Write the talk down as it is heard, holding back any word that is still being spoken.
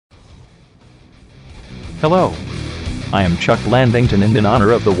Hello. I am Chuck Landington, and in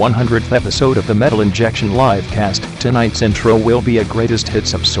honor of the 100th episode of the Metal Injection livecast, tonight's intro will be a greatest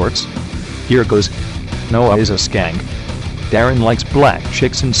hits of sorts. Here goes. Noah is a skank. Darren likes black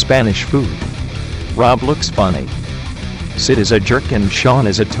chicks and Spanish food. Rob looks funny. Sid is a jerk and Sean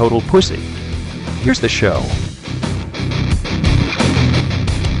is a total pussy. Here's the show.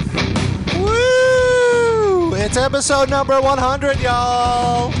 Woo! It's episode number 100,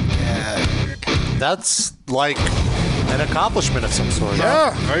 y'all! Yeah. That's like an accomplishment of some sort.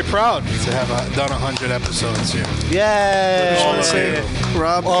 Yeah, very proud to have done 100 episodes here. Yay!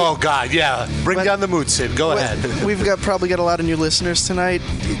 Rob, Oh, God, yeah. Bring down the mood, Sid. Go ahead. we've probably got a lot of new listeners tonight.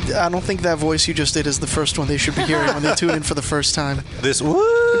 I don't think that voice you just did is the first one they should be hearing when they tune in for the first time. This, woo!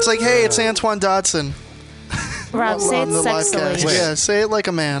 It's like, hey, it's Antoine Dodson. Rob, say it on the livecast. sexily. Yeah, say it like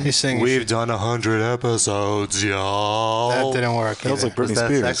a man. He's singing. We've done 100 episodes, y'all. That didn't work. That was like Was Britney that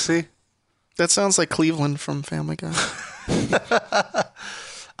Spears. sexy? That sounds like Cleveland from Family Guy.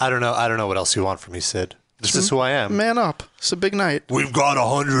 I don't know what else you want from me, Sid. This is who I am. Man up. It's a big night. We've got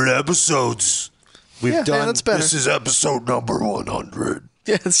 100 episodes. We've Yeah, done. that's better. This is episode number 100.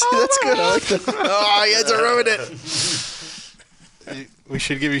 Yeah, see, that's good. I like that. Oh, you had to ruin it. We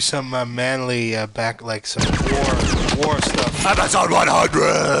should give you some manly back, like some war stuff. Episode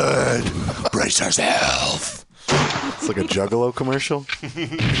 100. Brace yourself. It's like a Juggalo commercial.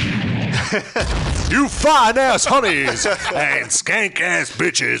 You fine ass honeys and skank ass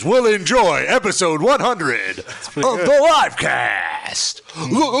bitches will enjoy episode 100 of the livecast.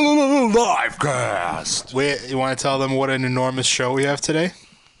 Livecast. You want to tell them what an enormous show we have today?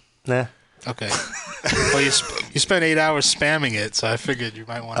 Nah. Okay. Well, you spent 8 hours spamming it, so I figured you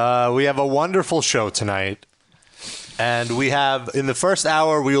might want to. We have a wonderful show tonight. And we have, in the first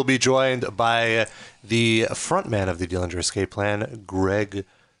hour, we will be joined by the frontman of the Dillinger Escape Plan, Greg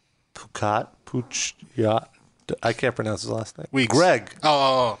Pucciat. I can't pronounce his last name. Weeks. Greg.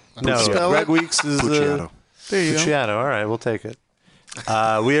 Oh. No, Spell Greg it? Weeks is Pucciato. There you go. Pucciato. All right, we'll take it.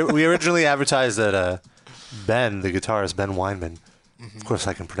 We originally advertised that Ben, the guitarist, Ben Weinman, of course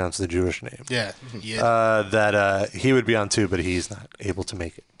I can pronounce the Jewish name, Yeah. that he would be on too, but he's not able to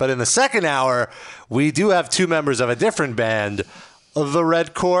make it. But in the second hour, we do have two members of a different band, The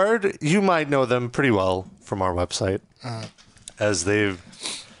Red Chord. You might know them pretty well from our website, as they're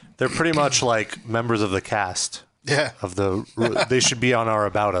pretty much like members of the cast. Yeah. They should be on our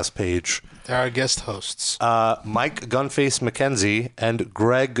About Us page. They're our guest hosts. Mike Gunface McKenzie and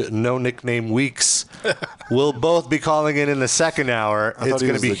Greg No Nickname Weeks will both be calling in the second hour. I It's thought he going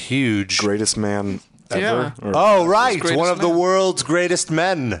to was be the huge. Greatest man ever. Yeah. Or- Oh, right. greatest One of the man. world's greatest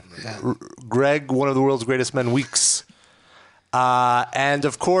men. Greg, one of the world's greatest men, Weeks. And,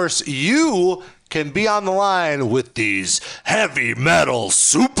 of course, you can be on the line with these heavy metal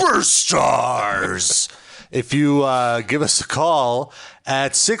superstars. If you give us a call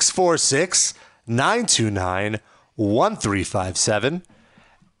at 646-929-1357.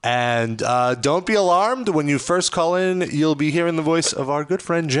 And don't be alarmed. When you first call in, you'll be hearing the voice of our good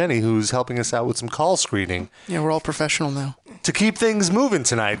friend Jenny, who's helping us out with some call screening Yeah, we're all professional now. to keep things moving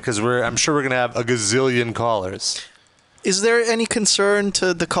tonight, because I'm sure we're going to have a gazillion callers. Is there any concern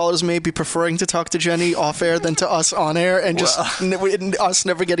to the callers maybe preferring to talk to Jenny off air than to us on air, and just us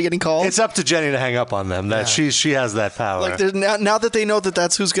never getting any calls? It's up to Jenny to hang up on them. That she has that power. Like now that they know that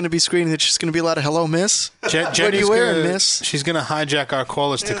that's who's going to be screening, it's just going to be a lot of "Hello, Miss." What are you wearing, Miss? She's going to hijack our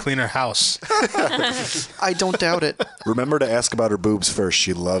callers to clean her house. I don't doubt it. Remember to ask about her boobs first.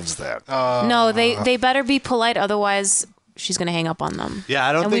 She loves that. No, they better be polite, otherwise she's going to hang up on them. Yeah,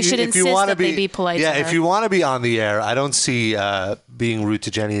 I don't and think we should if you insist want to that they be polite Yeah, to her. if you want to be on the air, I don't see being rude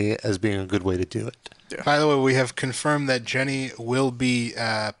to Jenny as being a good way to do it. By the way, we have confirmed that Jenny will be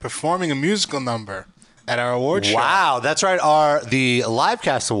performing a musical number at our award show. Wow, that's right. The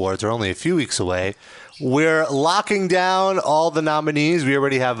Livecast Awards are only a few weeks away. We're locking down all the nominees. We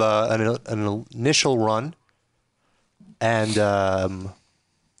already have an initial run, and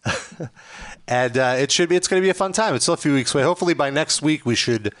it's going to be a fun time. It's still a few weeks away. Hopefully by next week we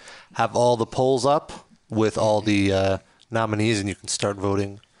should have all the polls up with all the nominees, and you can start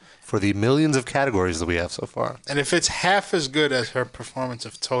voting for the millions of categories that we have so far. And if it's half as good as her performance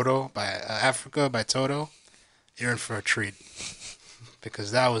of Toto by Africa by Toto, you're in for a treat.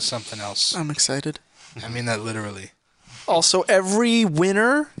 Because that was something else. I'm excited. I mean that literally. Also, every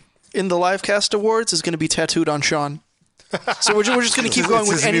winner in the Livecast Awards is going to be tattooed on Sean. So we're just going to keep going It's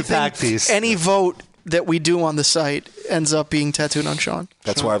with his new pack anything. piece. Any vote that we do on the site ends up being tattooed on Sean.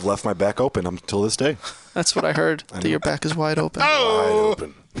 That's why I've left my back open until this day. That's what I heard. That your back is wide open. Wide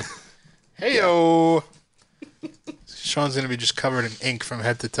open. Heyo! Sean's gonna be just covered in ink from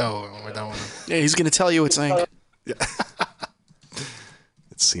head to toe when we're done with him. Yeah, he's gonna tell you it's ink. It's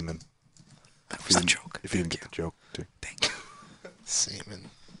semen. That was a joke. If you didn't get the joke, too. Semen.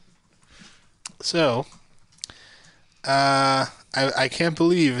 So, I can't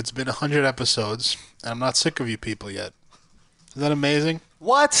believe it's been 100 episodes. And I'm not sick of you people yet. Is that amazing?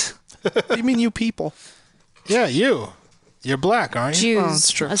 What? What do you mean, you people? Yeah, you. You're black, aren't you? Oh, Jews.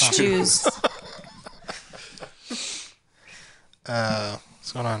 that's true. Us Jews.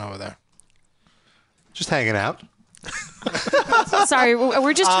 What's going on over there? Just hanging out. Sorry,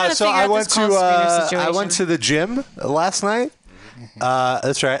 we're just trying to figure out this call screener situation. I went to the gym last night.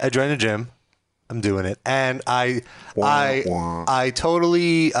 That's right. I joined a gym. I'm doing it, and I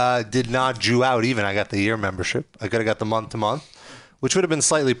totally did not Jew out. Even I got the year membership. I could have got the month to month, which would have been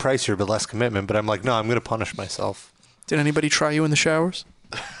slightly pricier but less commitment. But I'm like, no, I'm going to punish myself. Did anybody try you in the showers?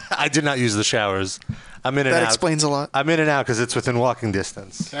 I did not use the showers. I'm in and out. That explains a lot. I'm in and out because it's within walking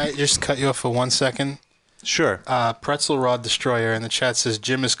distance. Can I just cut you off for 1 second? Sure. Pretzel Rod Destroyer in the chat says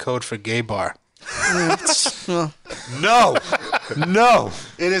gym is code for gay bar. Well, No, no,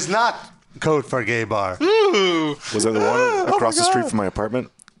 it is not code for gay bar. Was that the one across the street from my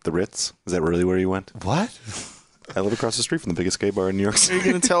apartment? The Ritz? Is that really where you went? What? I live across the street from the biggest gay bar in New York are City. you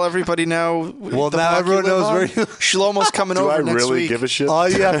going to tell everybody now? Well, the now block everyone you live knows on? where you. Shlomo's coming Do over I next really week. give a shit? All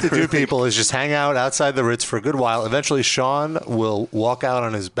you have to do, people, is just hang out outside the Ritz for a good while. Eventually, Sean will walk out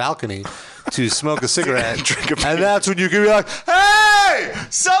on his balcony to smoke a cigarette, and that's when you can be like, "Hey,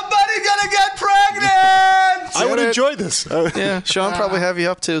 somebody gonna get pregnant!" I would enjoy this. Yeah, Sean probably have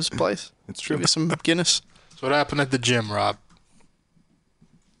you up to his place. It's true. Give you some Guinness. So what happened at the gym, Rob?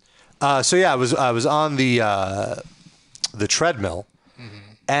 So yeah, I was on the treadmill,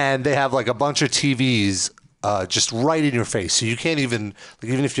 and they have like a bunch of TVs just right in your face, so you can't even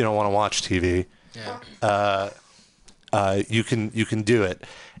even if you don't want to watch TV, you can do it.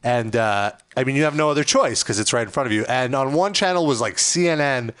 And I mean, you have no other choice because it's right in front of you. And on one channel was like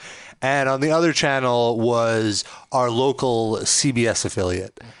CNN, and on the other channel was our local CBS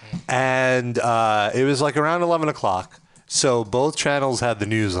affiliate. And it was like around 11 o'clock. So both channels had the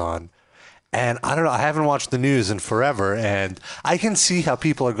news on. And I don't know, I haven't watched the news in forever. And I can see how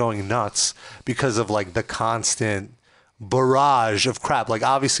people are going nuts because of like the constant barrage of crap. Like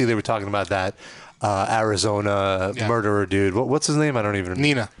obviously they were talking about that Arizona murderer dude. What's his name? I don't even know.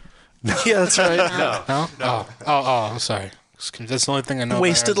 Nina. Yeah, that's right. No? Oh, I'm sorry. That's the only thing I know.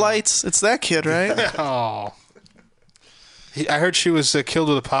 Wasted about Lights. It's that kid, right? Arizona. Oh. I heard she was killed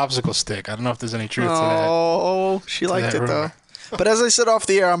with a popsicle stick. I don't know if there's any truth to that. Oh, she liked that it though. rumor. But as I said off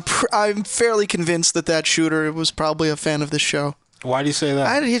the air, I'm fairly convinced that shooter was probably a fan of this show. Why do you say that?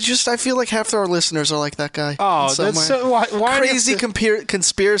 I feel like half of our listeners are like that guy. Oh, in some that's way. so, why do you have Crazy to-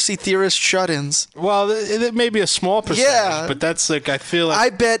 conspiracy theorist shut-ins. Well, it may be a small percentage, Yeah. but that's like I feel like I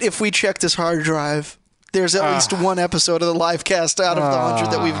bet if we checked his hard drive, there's at least one episode of the live cast out of the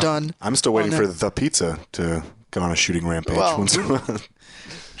 100 that we've done. I'm still waiting Oh, for no. the pizza to go on a shooting rampage. Well, once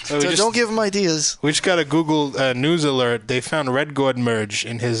So So don't give him ideas. We just got a Google news alert. They found Red Gord merge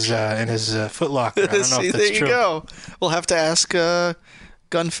in his Foot Locker. I don't know See, if that's there you true. go. We'll have to ask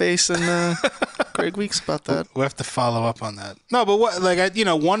Gunface and Greg Weeks about that. We'll have to follow up on that. No, but what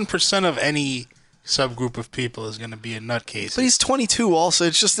 1% of any subgroup of people is going to be a nutcase. But he's 22 also.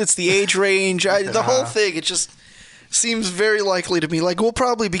 It's the age range. The whole thing, it just seems very likely to me. Like, we'll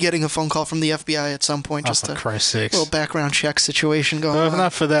probably be getting a phone call from the FBI at some point. Just for a Christ's sakes. little background check situation going Well, if on.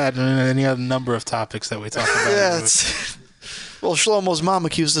 not for that, and any other number of topics that we talk about. Yeah, well, Shlomo's mom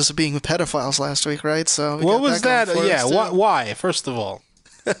accused us of being pedophiles last week, right? So we What got was that? going for Yeah, us, too. why? First of all.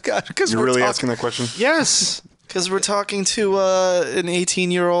 Because You're really asking that question? Yes. Because we're talking to an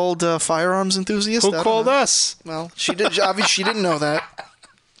 18-year-old firearms enthusiast. Who called us? Well, she did. Obviously, she didn't know that.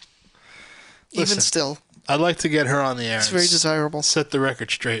 Even Listen. still, I'd like to get her on the air. it's and very desirable. Set the record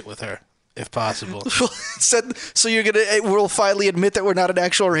straight with her, if possible. So we'll finally admit that we're not an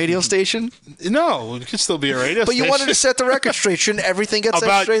actual radio station? No, it could still be a radio But you station. wanted to set the record straight. Shouldn't everything get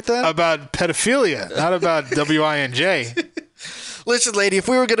set straight then? About pedophilia, not about WINJ. Listen, lady, if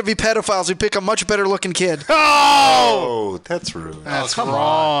we were going to be pedophiles, we'd pick a much better looking kid. Oh, that's rude. That's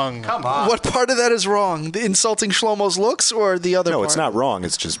wrong. Come on. What part of that is wrong? The insulting Shlomo's looks or the other No, part? it's not wrong.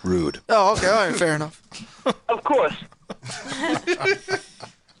 It's just rude. Oh, okay. All right, fair enough. Of course.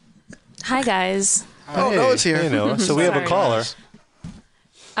 Hi, guys. Oh, Noah's here. You know, so we have a Sorry. caller.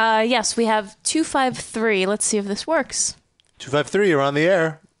 Yes, we have 253. Let's see if this works. 253, you're on the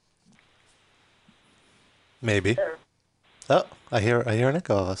air. Maybe. Oh, I hear an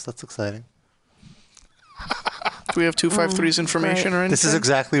echo of us. That's exciting. Do we have 253's information or anything? This is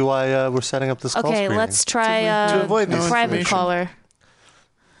exactly why we're setting up this call Okay, screening. let's try To avoid a this private information. caller.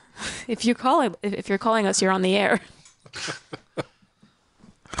 If you're calling us, you're on the air.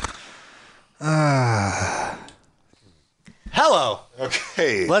 Hello.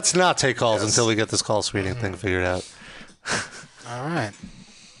 Okay. Let's not take calls until we get this call screening thing figured out. All right.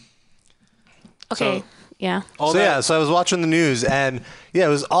 Okay. Yeah. So I was watching the news, and it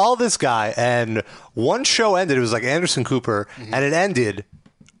was all this guy, and one show ended. It was like Anderson Cooper, and it ended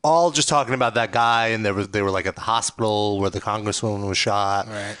all just talking about that guy, and they were like at the hospital where the congresswoman was shot,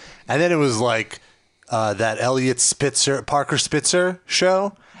 Right. and then it was like that Parker Spitzer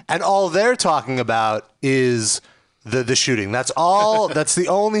show, and all they're talking about is the shooting. That's all. That's the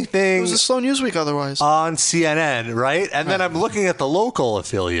only thing. It was a slow news week otherwise. On CNN, right? And then I'm looking at the local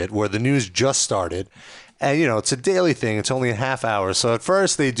affiliate where the news just started. And, it's a daily thing. It's only a half hour. So at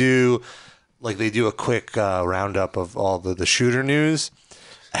first they do a quick roundup of all the shooter news.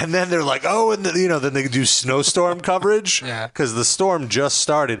 And then they're like, oh, and then they do snowstorm coverage. Yeah. Because the storm just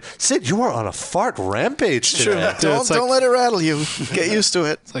started. Sid, you are on a fart rampage today. Don't let it rattle you. Get used to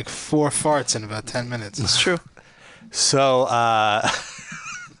it. It's like 4 farts in about 10 minutes. It's true. So, oh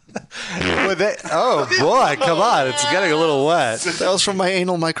boy, come on. It's getting a little wet. That was from my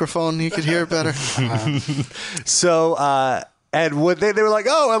anal microphone. You could hear it better. So, and when they were like,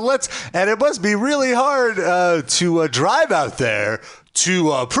 oh, and it must be really hard to drive out there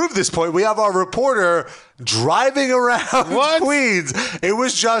to prove this point. We have our reporter driving around Queens. It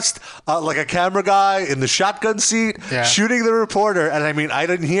was just like a camera guy in the shotgun seat shooting the reporter. And I mean, I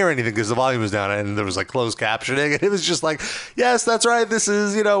didn't hear anything because the volume was down and there was like closed captioning. And it was just like, yes, that's right. This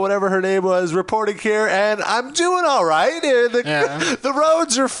is, whatever her name was, reporting here. And I'm doing all right. The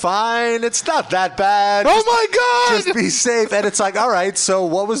roads are fine. It's not that bad. Oh my God! Just be safe. And it's like, all right, so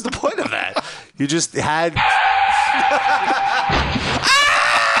what was the point of that? You just had...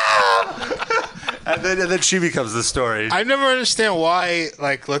 And then she becomes the story. I never understand why,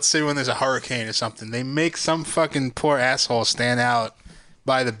 like, let's say when there's a hurricane or something, they make some fucking poor asshole stand out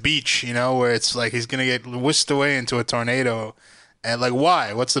by the beach, where it's like he's going to get whisked away into a tornado. And, like,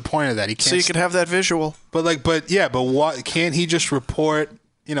 why? What's the point of that? He can't. So you could have that visual. But why can't he just report,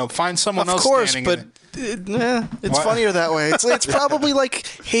 find someone else standing in it? It's funnier that way. It's probably like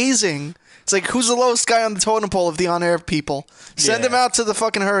hazing. It's like, who's the lowest guy on the totem pole of the on-air people? Send him out to the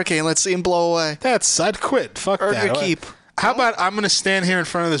fucking hurricane. Let's see him blow away. I'd quit. Fuck Earn that. your keep. How about I'm going to stand here in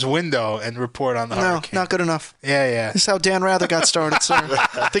front of this window and report on the hurricane? No, not good enough. Yeah. This is how Dan Rather got started, sir.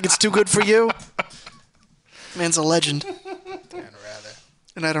 Think it's too good for you? Man's a legend. Dan Rather.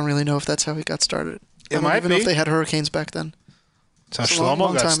 And I don't really know if that's how he got started. I don't might even know be. if they had hurricanes back then. That's how It's a long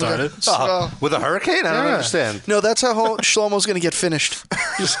Shlomo got time ago. started. With a hurricane? I don't understand. No, that's how Shlomo's going to get finished.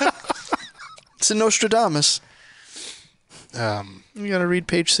 It's in Nostradamus. You got to read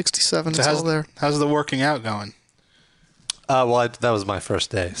page 67. It's all there. How's the working out going? That was my first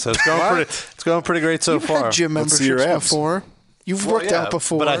day, so it's going pretty great so You've far. had gym Let's see your memberships abs. before. You've worked out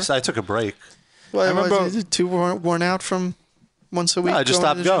before. But I took a break. Why, I remember- was it too worn out from once a week? No, I just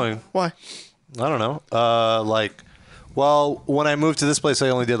going to stopped the gym? going. Why? I don't know. When I moved to this place, I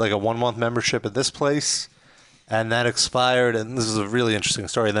only did like a 1-month membership at this place, and that expired. And this is a really interesting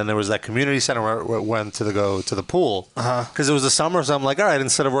story. And then there was that community center where I went to go to the pool because it was the summer. So I'm like, all right,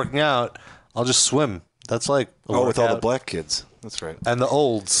 instead of working out, I'll just swim. That's like a with all the workout. black kids. That's right. And the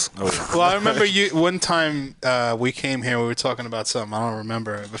olds. Well, I remember one time we came here, we were talking about something, I don't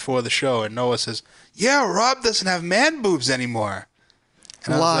remember, before the show, and Noah says, yeah, Rob doesn't have man boobs anymore.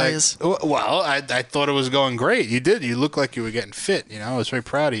 And Lies. I was like, well, I thought it was going great. You did. You looked like you were getting fit, I was very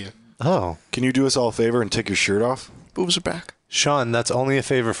proud of you. Oh, Can you do us all a favor and take your shirt off? Boobs are back. Sean, that's only a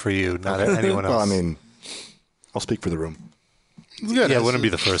favor for you, not anyone else. Well, I mean, I'll speak for the room. Good. yeah, it wouldn't be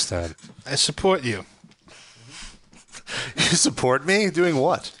the first time. I support you. You support me? Doing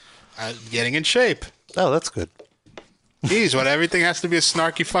what? Getting in shape. Oh, that's good. Geez, what, everything has to be a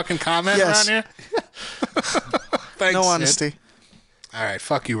snarky fucking comment Yes. around here? Thanks, No Sid. honesty. All right,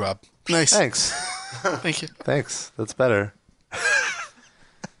 fuck you, Rob. Nice. Thanks. Thank you. Thanks. That's better.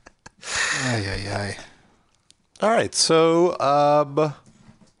 Ay. All right. So,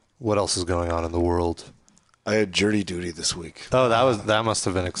 what else is going on in the world? I had jury duty this week. Oh, that must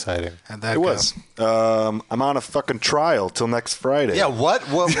have been exciting. How'd that It go? was. I'm on a fucking trial till next Friday. Yeah. What?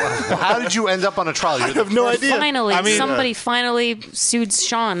 How did you end up on a trial? I have no idea. Finally, I mean, somebody finally sued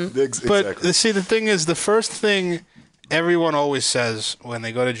Sean. But Exactly. see, the thing is, the first thing everyone always says when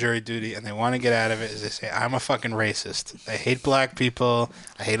they go to jury duty and they want to get out of it is they say, I'm a fucking racist. I hate black people.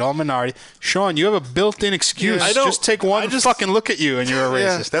 I hate all minorities. Sean, you have a built-in excuse. I don't. Just take one I just- fucking look at you and you're a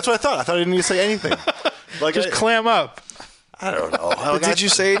Yeah. racist. That's what I thought. I thought I didn't need to say anything. Like, Just clam up. I don't know. But did you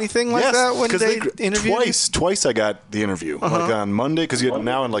say anything like that when 'cause they interviewed you? twice I got the interview. Like on Monday, because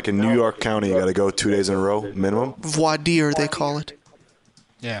now in New York County, you got to go 2 days in a row minimum. Voir dire, they call it.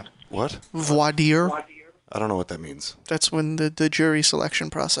 Yeah. What? Voir dire. I don't know what that means. That's when the jury selection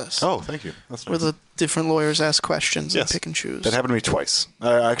process. Oh, thank you. That's Where nice. the different lawyers ask questions and Yes. pick and choose. That happened to me twice.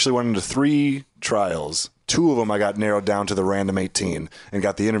 I actually went into 3 trials. 2 of them I got narrowed down to the random 18 and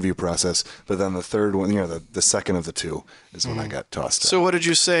got the interview process. But then the third one, the second of the 2 is when I got tossed. So what did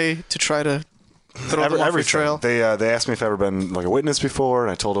you say to try to throw them off your Everything. trail? They asked me if I've ever been like a witness before,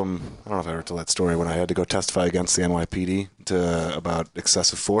 and I told them, I don't know if I ever told that story, when I had to go testify against the NYPD about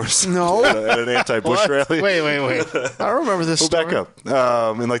excessive force. No. at an anti-Bush rally. Wait. I don't remember this We'll story. back up.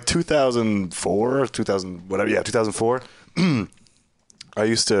 In 2004, 2004. I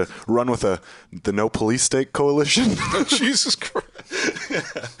used to run with the No Police State Coalition. Jesus Christ.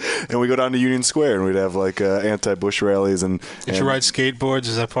 And we go down to Union Square and we'd have anti-Bush rallies and Did you ride skateboards?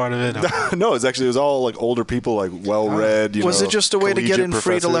 Is that part of it? No, it was all older people, well-read. Was it just a way to get in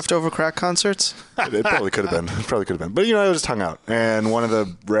free to professors. leftover crack concerts? It probably could have been. But I just hung out. And one of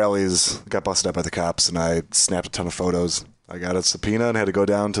the rallies got busted up by the cops, and I snapped a ton of photos. I got a subpoena and had to go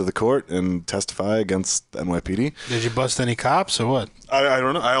down to the court and testify against the NYPD. Did you bust any cops or what? I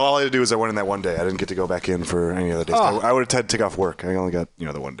don't know. All I had to do was I went in that one day. I didn't get to go back in for any other days. Oh. I would have had to take off work. I only got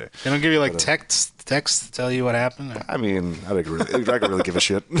the one day. They don't give you text to tell you what happened? Or? I mean, I could really give a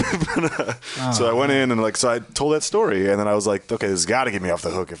shit. So I went in and so I told that story, and then I was like, okay, this has got to get me off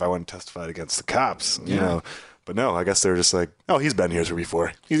the hook if I went and testified against the cops, you know. But no, I guess they're just like, oh, he's been here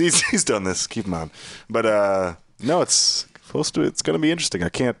before. He's done this. Keep him on. But no, it's going to be interesting. I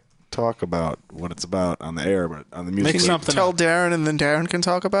can't talk about what it's about on the air, but on the music. Make something Tell up. Darren, and then Darren can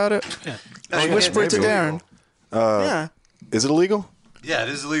talk about it. Yeah. Whisper it to maybe. Darren. Yeah. Is it illegal? Yeah, it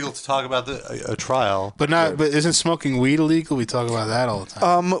is illegal to talk about a trial. But isn't smoking weed illegal? We talk about that all the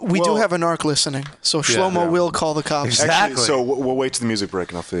time. We do have a narc listening, so Shlomo will call the cops. Exactly. Actually, so we'll wait to the music break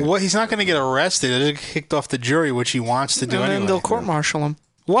and I'll see. Well, he's not going to get arrested. He'll get kicked off the jury, which he wants to do And then anyway. they'll court-martial him.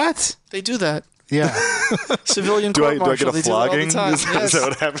 What? They do that. Yeah. Civilian Do I court-martial. get They a do that all the flogging? time. Is Yes. that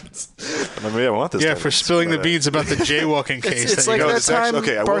what happens? Maybe I want this. Yeah, time. for spilling the beans about the jaywalking case. It's that like you know, that it's actually- time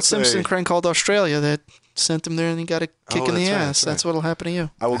okay, I will Bart say- Simpson crank called Australia that sent him there and he got a kick in the that's right, ass. that's That's right. what'll happen to you.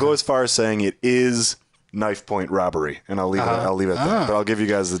 I will go as far as saying it is knife point robbery, and I'll leave it at that. But I'll give you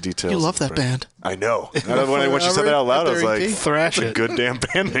guys the details. You love that band. I know. When she said that out loud, I was like, Thrash "That's a it. good damn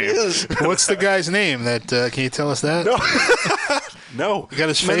band name." What's the guy's name? Can you tell us that? No, You got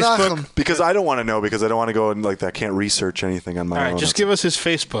his Menachem. Facebook? because I don't want to know, because I don't want to go and I can't research anything on my All own. right, just give us his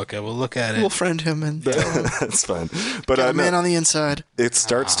Facebook and we'll look at We'll it. friend him and tell him. That's fine. But Got a man no, on the inside. it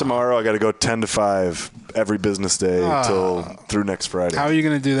starts tomorrow. I got to go 10 to 5 every business day till through next Friday. How are you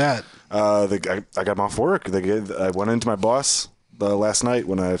going to do that? I got him off work. I went into my boss last night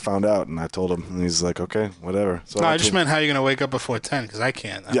when I found out, and I told him, and he's like, "Okay, whatever." So No, I went just to- meant how you're going to wake up before 10 because I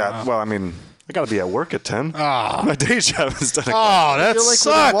can't. I don't Yeah, know. well, I mean, I got to be at work at 10. Oh. My day job is 10 o'clock. Oh, that You're like within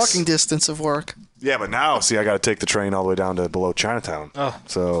sucks. walking distance of work. Yeah, but now, see, I got to take the train all the way down to below Chinatown. Oh.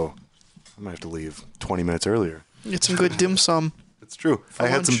 So I might have to leave 20 minutes earlier. Get some good dim sum. It's true. I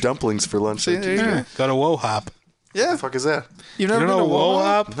had some lunch. dumplings for lunch. See, there you go. Yeah, go to Wohop. Yeah. The fuck is that? You've You never don't been know to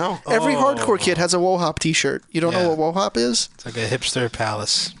Wohop? Wohop? No. Every hardcore kid has a Wohop t-shirt. You don't Yeah. know what Wohop is? It's like a hipster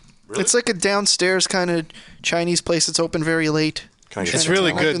palace. It's like a downstairs kind of Chinese place that's open very late. Can I get It's some?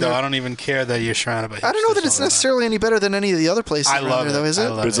 really I've been good, though. there. I don't even care that you're surrounded by I don't know that hipsters it's all the necessarily any better than any of the other places I around love there, though, it. is I it?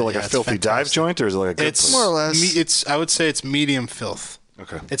 love But is it like Yeah, a it's filthy dive fantastic. joint, or is it like a good It's place? More or less. I would say it's medium filth.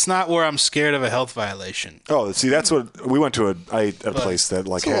 Okay. It's not where I'm scared of a health violation. Oh, see, that's what we went to. I ate at a place that It's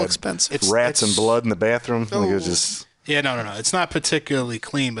a little had expensive. It's- rats and blood in the bathroom. Like it was Oh. just Yeah, no. It's not particularly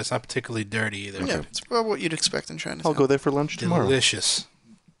clean, but it's not particularly dirty either. Yeah, it's about what you'd expect in China. I'll go there for lunch tomorrow. Delicious.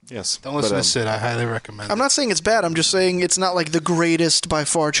 Yes. Don't listen But, to Sid. I highly recommend I'm it. not saying it's bad. I'm just saying it's not like the greatest by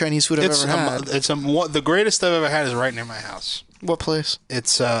far Chinese food I've It's ever had. the greatest I've ever had is right near my house. What place?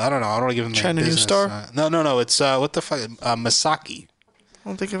 It's I don't know. I don't want to give them China the New business. Star? No. It's what the fuck? Masaki. I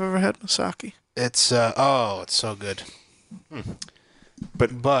don't think I've ever had Masaki. It's it's so good.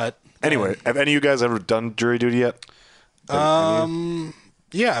 But anyway, have any of you guys ever done jury duty yet?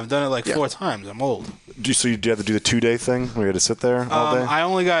 yeah, I've done it like 4 times. I'm old. So you had to do the 2-day thing where you had to sit there all day? I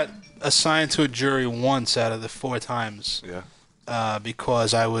only got assigned to a jury once out of the 4 times. Yeah.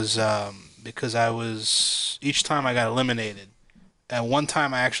 Because I was each time I got eliminated. And one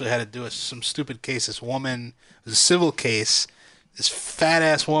time I actually had to do some stupid case. This woman, it was a civil case. This fat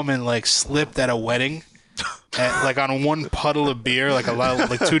ass woman like slipped at a wedding, like on one puddle of beer, like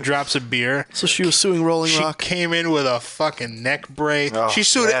like 2 drops of beer. So she was suing Rolling She Rock. came in with a fucking neck brace. Oh, she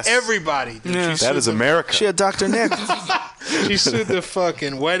sued yes. everybody. Dude. Yeah. She That sued is the- America. She had Dr. Nick. She sued the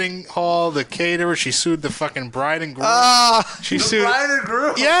fucking wedding hall, the caterer. She sued the fucking bride and groom. She sued. Bride and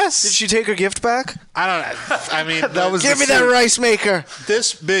groom. Yes. Did she take her gift back? I don't know. I mean, That was Give the me that suit. rice maker.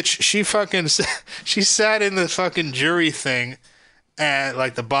 this bitch. She fucking. She sat in the fucking jury thing, and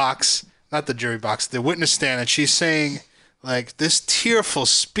like the box, not the jury box, the witness stand, and she's saying like this tearful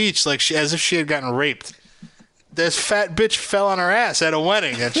speech, like as if she had gotten raped. This fat bitch fell on her ass at a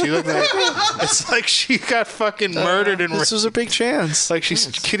wedding, and she looked like it's like she got fucking murdered and This was a big chance. like she's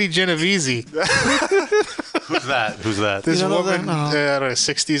Kitty Genovese. Who's that? Who's that? This You don't know woman, that? No. I don't know,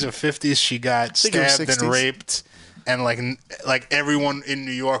 60s or 50s, she got think it was stabbed and 60s. raped, and like everyone in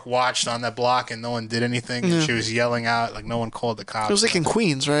New York watched on that block, and no one did anything. And she was yelling out, like no one called the cops. It was like in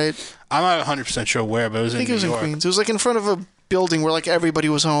Queens, right? I'm not 100% sure where, but it was I think in it was New in York. Queens. It was like in front of a building where like everybody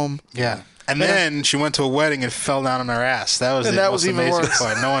was home. Yeah. And then she went to a wedding and fell down on her ass. That was And the that most was even amazing worse.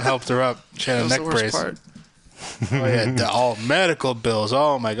 part. No one helped her up. She had That a was neck the worst brace. part. Oh yeah, all medical bills.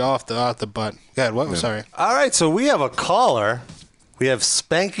 Oh my god, off the butt. God, what? Sorry. All right, so we have a caller. We have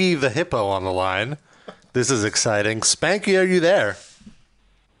Spanky the Hippo on the line. This is exciting. Spanky, are you there?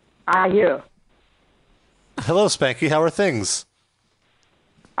 Here. Hello, Spanky. How are things?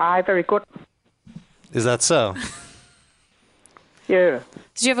 Very good. Is that so? Yeah.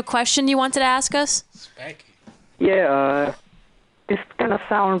 Did you have a question you wanted to ask us? Yeah, this gonna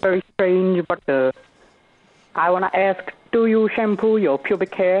sound very strange, but I wanna ask, do you shampoo your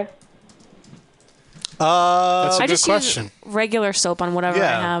pubic hair? That's a I good just question. use regular soap on whatever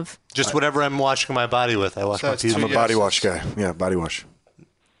Yeah. I have. Just whatever I'm washing my body with. I wash So my it's pubes. I'm a Yes. body wash guy. Yeah, body wash.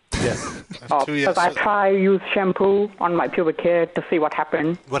 Yeah. Two yes. Because I try use shampoo on my pubic hair to see what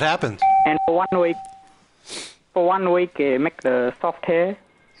happened, What happened? and for 1 week, make the soft hair.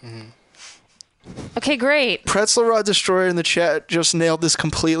 Okay, great. Pretzel Rod Destroyer in the chat just nailed this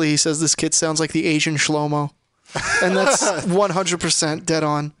completely. He says this kid sounds like the Asian Shlomo. And that's 100% dead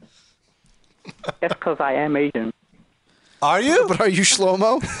on. That's because I am Asian. Are you? But are you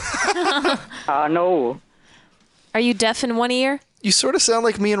Shlomo? No. Are you deaf in one ear? You sort of sound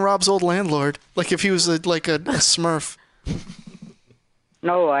like me and Rob's old landlord. Like if he was like a Smurf.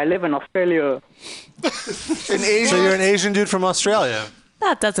 No, I live in Australia. An Asian? So you're an Asian dude from Australia.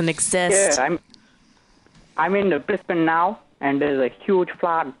 That doesn't exist. Yeah, I'm in the Brisbane now, and there's a huge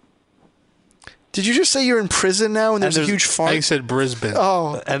flood. Did you just say you're in prison now and there's a huge I fart? think said Brisbane.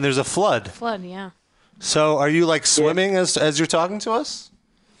 Oh, And there's a flood. Flood, yeah. So are you like swimming as you're talking to us?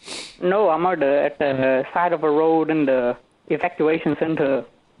 No, I'm at the side of a road in the evacuation center.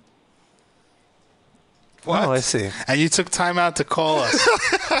 What? Oh, I see. And you took time out to call us.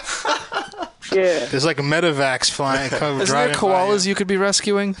 Yeah. There's like a medevacs flying. isn't there driving by koalas you could be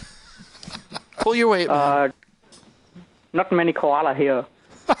rescuing? Pull your weight, man. Not many koala here.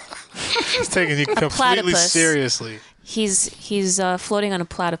 He's taking you completely platypus. seriously. He's floating on a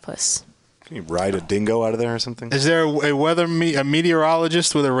platypus. Can you ride a dingo out of there or something? Is there a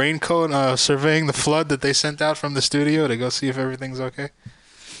meteorologist with a raincoat surveying the flood that they sent out from the studio to go see if everything's okay?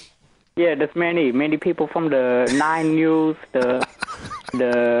 Yeah, there's many people from the Nine News, the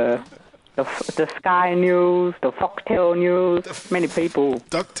Sky News, the Foxtail News. Many people.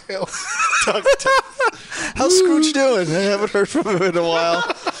 DuckTales. How's Scrooge doing? I haven't heard from him in a while.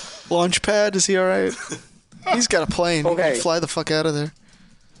 Launchpad, is he all right? He's got a plane. He Okay. can fly the fuck out of there.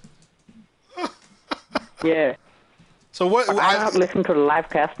 Yeah. So what? I don't listen to the live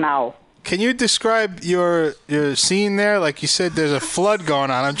cast now. Can you describe your scene there? Like you said, there's a flood going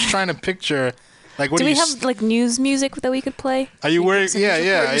on. I'm just trying to picture. Like what Do do we you? have like news music that we could play? Are you wearing? Yeah,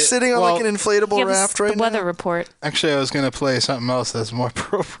 yeah. Are you sitting on like an inflatable Give us raft right the weather now? report. Actually, I was gonna play something else that's more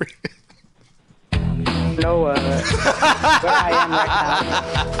appropriate. No, where I am right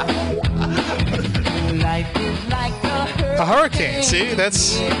now. A hurricane. See,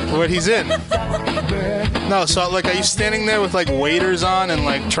 that's what he's in. No, so like, are you standing there with like waders on and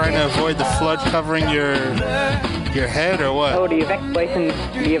like trying to avoid the flood covering your head or what? Oh, the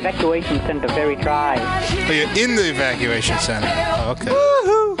evacuation center very dry. Oh, you're in the evacuation center. Oh, okay.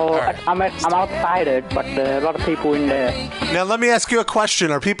 Oh, right. I'm outside it, but a lot of people in there. Now let me ask you a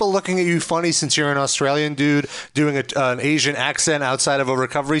question. Are people looking at you funny since you're an Australian dude doing an Asian accent outside of a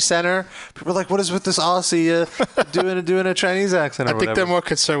recovery center? People are like, what is with this Aussie doing a Chinese accent or I think whatever? they're more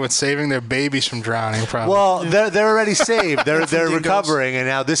concerned with saving their babies from drowning, probably. Well, they're already saved. They're dingoes. recovering, and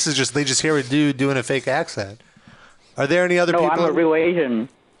now this is just they just hear a dude doing a fake accent. Are there any other No, people? I'm a real Asian.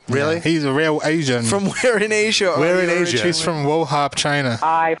 Really? He's a real Asian. From where in Asia? Where in Asia? He's from Wohop, China.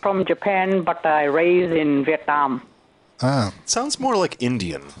 I from Japan, but I raised in Vietnam. Oh. Sounds more like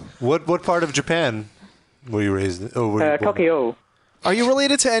Indian. What part of Japan were you raised in? Oh, were you born? Tokyo. Are you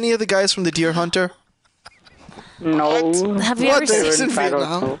related to any of the guys from the Deer Hunter? No. Have you What? ever They was seen in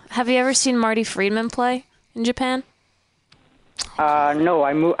Vietnam? Have you ever seen Marty Friedman play in Japan? No,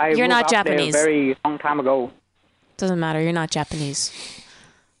 I moved. You're not up there Japanese. very long time ago. Doesn't matter. You're not Japanese.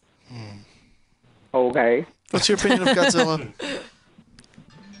 Okay. What's your opinion of Godzilla?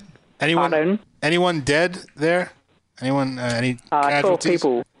 Pardon? Anyone dead there? Anyone? Any 12 casualties?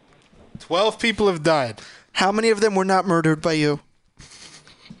 people. 12 people have died. How many of them were not murdered by you?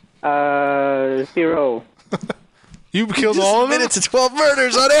 0. You killed all of them? Minutes to 12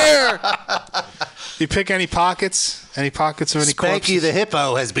 murders on air. You pick any pockets? Any pockets of any Spanky corpses? the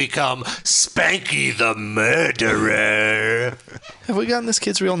hippo has become Spanky the murderer. Have we gotten this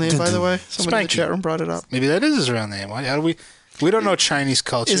kid's real name, by the way? Somebody in the Spanky. chat room brought it up. Maybe that is his real name. How do we? We don't know Chinese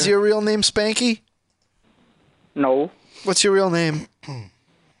culture. Is your real name Spanky? No. What's your real name?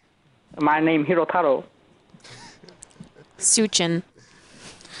 My name Hirotaro. Suchin.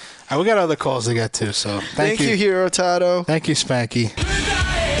 We got other calls to get to, so Thank you, Hirotaro. Thank you, Spanky.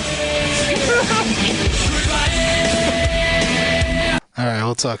 All right,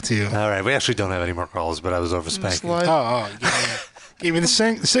 we'll talk to you. All right, we actually don't have any more calls, but I was over Spanky. Slide. Oh, give me the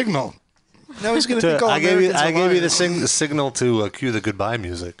signal. Now he's going to think all I gave you, Americans I are gave you liars. the signal to cue the goodbye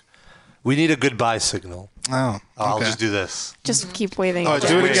music. We need a goodbye signal. Oh, I'll okay. just do this. Just keep waving. Oh, do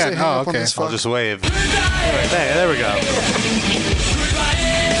it Say again. hang Oh, up on okay. this I'll fuck. just wave. There we go.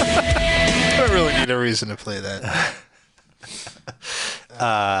 I don't really need a reason to play that.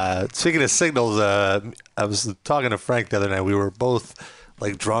 Speaking of signals, I was talking to Frank the other night. We were both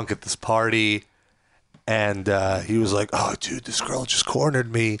like drunk at this party, and he was like, "Oh, dude, this girl just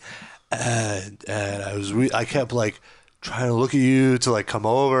cornered me," and I kept like trying to look at you to like come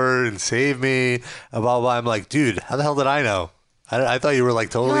over and save me, and blah blah. I'm like, dude, how the hell did I know? I thought you were like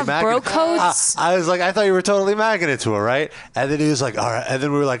totally have macking bro it. codes? I was like, I thought you were totally macking it to her, right? And then he was like, all right. And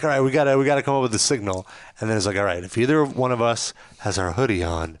then we were like, all right, we gotta come up with a signal. And then it's like, all right, if either one of us has our hoodie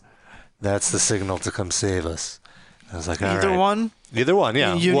on, that's the signal to come save us. I was like, all right. Either one? Either one,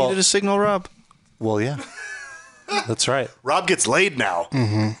 yeah. You well, needed a signal, Rob? well, yeah. That's right. Rob gets laid now.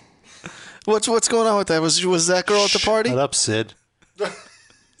 What's going on with that? Was that girl at the party? Shut up, Sid.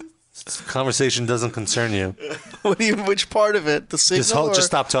 This conversation doesn't concern you. Which part of it? The signal or Just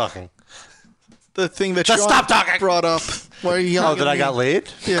stop talking. the thing that Just Sean stop talking! brought up? Why are you yelling Oh, that at I me? got laid?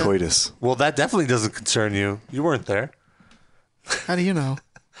 Yeah. Coitus. Well, that definitely doesn't concern you. You weren't there. How do you know?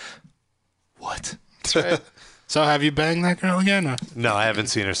 What? So, have you banged that girl again? Or No, I haven't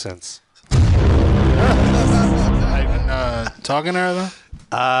seen her since. have you been talking to her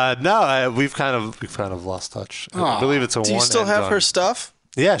though? No, we've kind of lost touch. I believe it's a one. Do you still and have done. her stuff?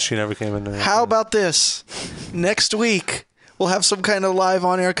 Yeah, she never came in. How about this? Next week, we'll have some kind of live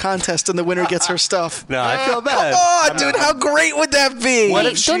on-air contest, and the winner gets her stuff. No, I feel bad. Oh, dude, how great would that be? What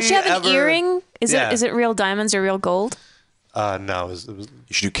Wait, if don't she you have an ever- earring? Is Yeah. it real diamonds or real gold? No, it was. You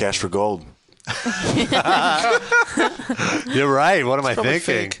should do cash for gold. You're right. What am I Probably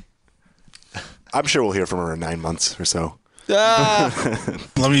thinking? fake. I'm sure we'll hear from her in 9 months or so.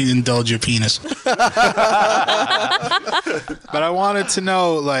 Let me indulge your penis. But I wanted to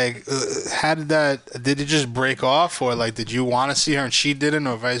know, like, how did that? Did it just break off, or like, did you want to see her and she didn't,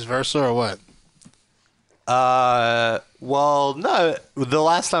 or vice versa, or what? Well, no. The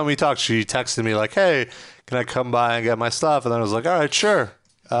last time we talked, she texted me like, "Hey, can I come by and get my stuff?" And then I was like, "All right, sure,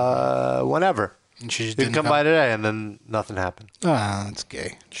 whenever." And she just You can didn't come by today, and then nothing happened. Ah, that's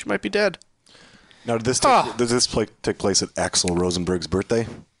gay. She might be dead. Now, did this take place at Axel Rosenberg's birthday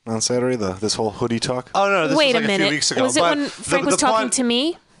on Saturday? This whole hoodie talk. Oh no, this Wait was like a minute. few weeks ago. Was it But when Frank was the talking point- to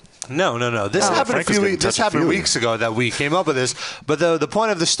me? No. This happened Frank was getting in touch This with happened you. weeks ago that we came up with this. But the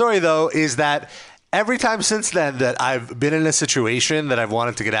point of the story though is that every time since then that I've been in a situation that I've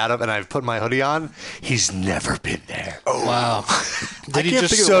wanted to get out of and I've put my hoodie on, he's never been there. Oh Wow. Did he can't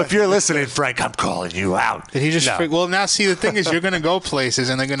just? think of So if you're listening, Frank, I'm calling you out. Did he just? No. Well, now see, the thing is, you're gonna go places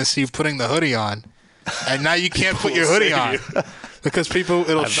and they're gonna see you putting the hoodie on, and now you can't put your hoodie on because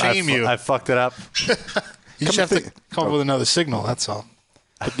it'll shame you. I fucked it up. You just have to come up with another signal. That's all.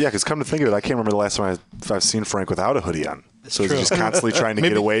 But yeah, because come to think of it, I can't remember the last time I've seen Frank without a hoodie on. So he's true. just constantly trying to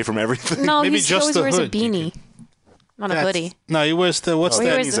Maybe- get away from everything. No, Maybe he just always the wears a hood you beanie, not a hoodie. No, he wears the what's he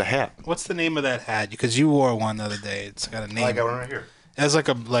that? wears He's a hat. What's the name of that hat? Because you wore one the other day. It's got a name. I got one right here. It has like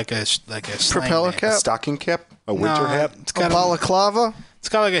a slang Propeller name. A cap? stocking cap, a winter No, hat. It's A got balaclava? it's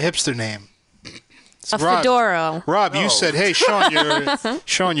got like a hipster name. A fedora. Rob, you said, "Hey,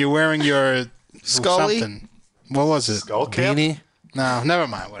 Sean, you're wearing your Scully? something. What was it? Skull cap? Beanie? No, never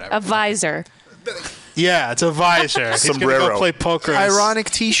mind. Whatever. A visor. Yeah, it's a visor. He's gonna Sombrero. go play poker. Ironic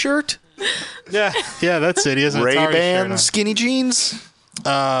T-shirt, Yeah, that's it. He has an Atari shirt Ray-Bans? on. skinny jeans,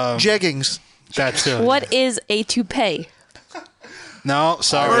 jeggings. That too. What is a toupee? No,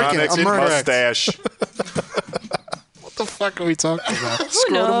 sorry. Ironic American. mustache. What the fuck are we talking about?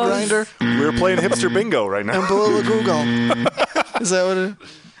 Scrotum knows? grinder, We were playing hipster bingo right now. Umbrella Google. Is that what it is?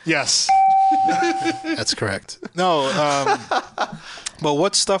 Yes, that's correct. No, but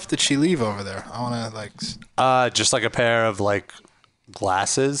what stuff did she leave over there? I want to Just like a pair of like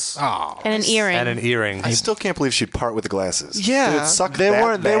glasses Oh, And an earring. and an earring. I still can't believe she'd part with the glasses. Yeah. Did it suck They that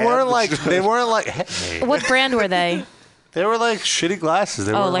weren't. They bad weren't that like. she- They weren't like. Hey, What brand were they? they were like shitty glasses.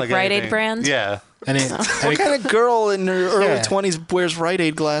 They weren't like Rite Aid anything. brand? Yeah. What kind of girl in her early Yeah. 20s wears Rite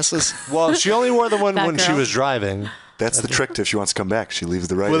Aid glasses? Well, she only wore them when That she girl. was driving. That's the trick. If she wants to come back, she leaves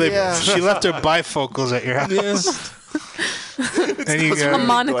the right. Well, they, Yeah. she left her bifocals at your house. Any, A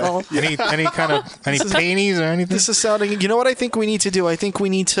monocle. any painties or anything? This is sounding. You know what I think we need to do? I think we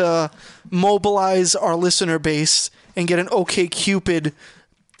need to mobilize our listener base and get an OK Cupid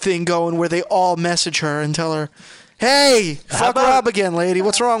thing going where they all message her and tell her, "Hey, fuck about- Rob again, lady.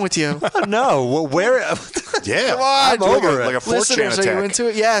 What's wrong with you?" No, where? Yeah, I'm over like it. a 4chan Listeners, are you attack. into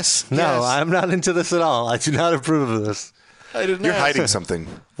it? Yes. No, yes. I'm not into this at all. I do not approve of this. I didn't You're ask. hiding something.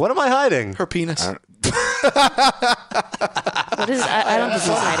 What am I hiding? Her penis. What is? I don't think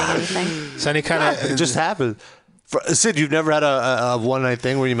he's hiding anything. It's any kind It of just happened. Sid, you've never had a one night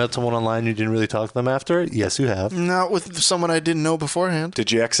thing where you met someone online and you didn't really talk to them after? Yes, you have. Not with someone I didn't know beforehand.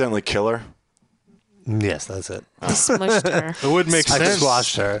 Did you accidentally kill her? Yes, that's it. He smushed her. It would make I sense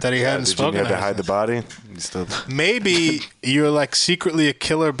squashed her. that he hadn't Did you spoken. have to to hide her. the body? You still... Maybe you're like secretly a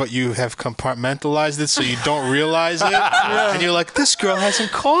killer, but you have compartmentalized it so you don't realize it. And you're like, this girl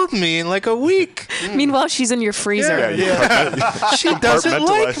hasn't called me in like a week. Meanwhile, she's in your freezer. She doesn't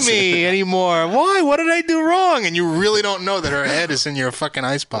like Compartmentalize me anymore. Why? What did I do wrong? And you really don't know that her head is in your fucking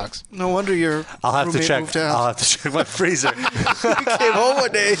icebox. No wonder your I'll have to roommate check. moved out. I'll have to check my freezer. Came home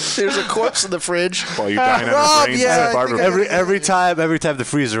one day. There's a corpse in the fridge. While you're dying on Rob, her brains yeah, at I a barber. think every time the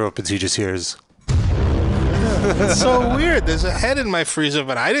freezer opens, he just hears. It's so weird. There's a head in my freezer,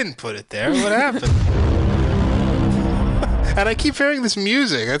 but I didn't put it there. What happened? And I keep hearing this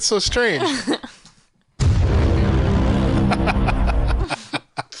music. That's so strange.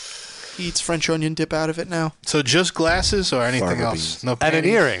 He eats French onion dip out of it now. So just glasses or anything Farmer else? beans. No And an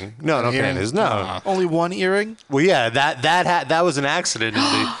panties? earring. No, no An earring? panties. No. Aw. Only one earring. Well, yeah, that was an accident in the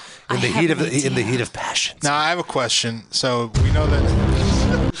have an in the idea. heat of passion. Now I have a question. So we know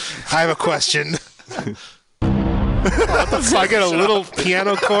that. I have a question. So I get a little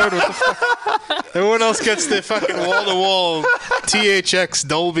piano chord. What the fuck? Everyone else gets the fucking wall-to-wall THX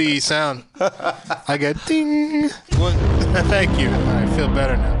Dolby sound. I get ding. What? Thank you. I feel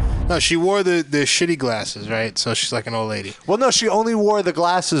better now. No, she wore the shitty glasses, right? So she's like an old lady. Well, no, she only wore the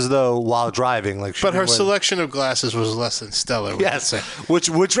glasses though while driving. Like, she But her didn't wear- selection of glasses was less than stellar. we Yes, could say.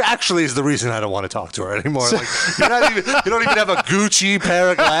 which actually is the reason I don't want to talk to her anymore. Like, you don't even have a Gucci pair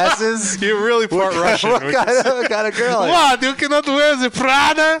of glasses. You're really part Russian. what kind of girl? are you? What? You cannot wear the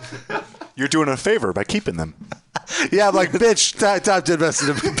Prada? You're doing a favor by keeping them. Yeah, I'm like, bitch, time to invest in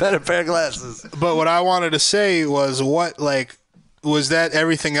a better pair of glasses. But what I wanted to say was, was that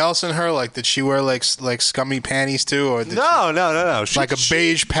everything else in her? Like, did she wear like scummy panties too, or did No. she, like a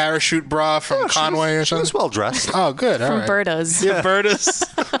beige parachute bra from Conway or She was something? well dressed. Oh, good. All From right. Berta's. Yeah, Berta's.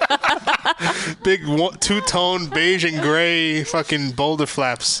 Big two-tone beige and gray fucking boulder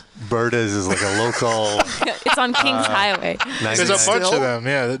flaps. Berta's is like a local. It's on Kings Highway. There's a bunch of them.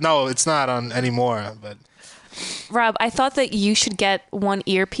 Yeah. No, it's not on anymore. But Rob, I thought that you should get one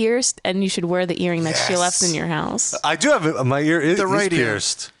ear pierced and you should wear the earring that she left in your house. I do have my ear is right ear.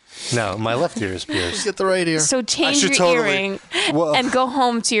 pierced. No, my left ear is pierced. Get the right ear. So change should your totally- earring Well- and go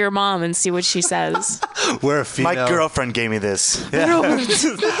home to your mom and see what she says. We're a female. My girlfriend gave me this. Robert,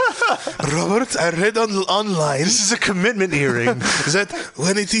 I read online This is a commitment earring. that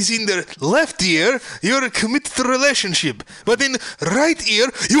when it is in the left ear, you're committed to relationship, but in right ear,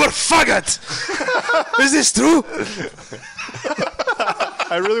 you are faggot. Is this true?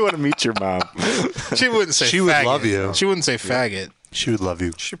 I really want to meet your mom. She wouldn't say. She would faggot. love you. She wouldn't say faggot. She would love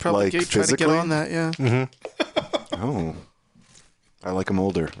you. Should probably Like, try to get physically? on that. Yeah. Oh. I like him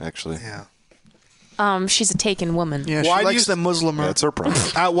older, actually. Yeah. She's a taken woman. Yeah. Why She do likes you- the Muslimer. That's her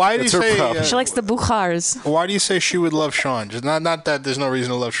problem. Why do you That's her say? problem. She likes the Bukhars. Why do you say she would love Sean? Just not that there's no reason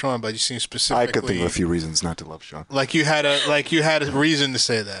to love Sean, but you seem I specifically. could think of a few reasons not to love Sean. Like you had a reason to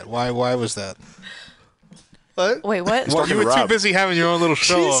say that. Why was that? What? Wait, what? Well, you were too busy having your own little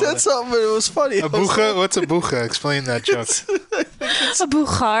show. She over said there. something, but it was funny. A bucha? What's a bucha? Explain that joke. A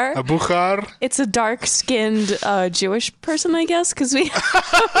bukhar. A bukhar? It's a dark-skinned Jewish person, I guess, because we.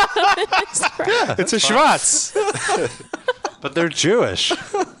 It's a schwartz. But they're Jewish.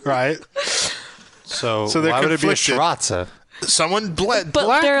 Right. So, they're why would it be a conflicted. schwarze? Someone black.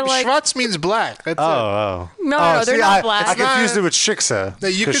 But they're like- Schwarz means black. That's Oh. No, they're see, not I black. confused it with shiksa. No,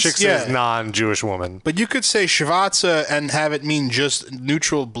 you Because could- shiksa yeah. is non-Jewish woman. But you could say schwarze and have it mean just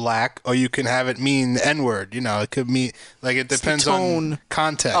neutral black, or you can have it mean the N-word. You know, it could mean, like, it depends on tone.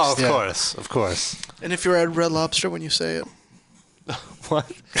 context. Oh, of yeah. course. Of course. And if you're at Red Lobster when you say it, What?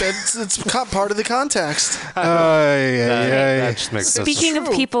 it's part of the context. That just makes sense. Speaking of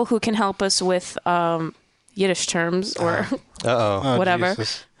people who can help us with Yiddish terms or Uh-oh. Oh, whatever.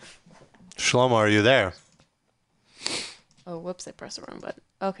 Jesus. Shlomo, are you there? Oh, whoops! I pressed the wrong button.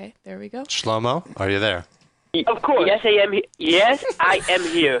 Okay, there we go. Shlomo, are you there? Of course. Yes, I am. Yes, I am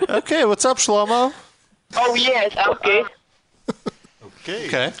here. Okay, what's up, Shlomo? Oh yes. Okay.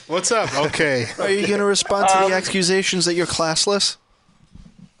 Okay. What's up? Okay. Are you going to respond to the accusations that you're classless?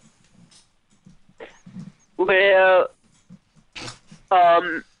 Well,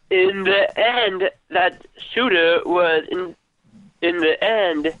 in the end, that shooter was in the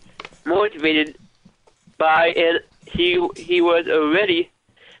end motivated by, and he was already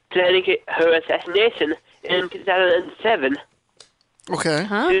planning her assassination in 2007. Okay.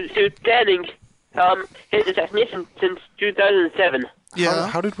 Huh? She was planning his assassination since 2007. Yeah.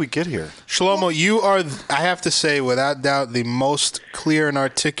 How did we get here? Shlomo, you are, I have to say, without doubt, the most clear and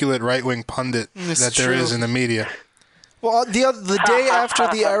articulate right-wing pundit This that is there true. is in the media. Well, the day after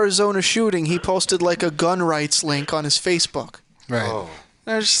the Arizona shooting, he posted like a gun rights link on his Facebook. Right. Oh.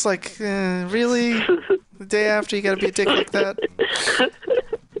 And I was just like, really? The day after, you got to be a dick like that?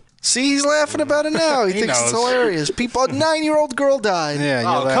 See, he's laughing about it now. He thinks it's knows. hilarious. People, a 9-year-old girl died. Yeah.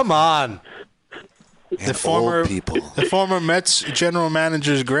 Oh, you're come on. The former old people. the former Mets general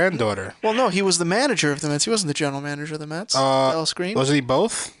manager's granddaughter. Well, no, he was the manager of the Mets. He wasn't the general manager of the Mets. Dallas Green. Was he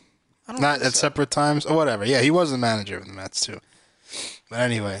both? I don't Not think at so. separate times or whatever. Yeah, he was the manager of the Mets too. But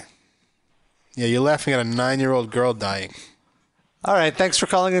anyway, yeah, you're laughing at a 9-year-old girl dying. All right, thanks for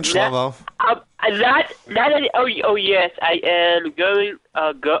calling in, Shlomo. Oh yes, I am going.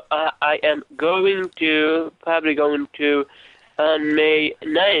 I am probably going to on May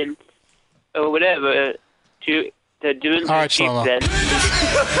 9th or whatever to the doing All right, Shlomo.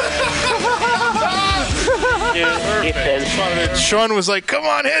 Sean was like, "Come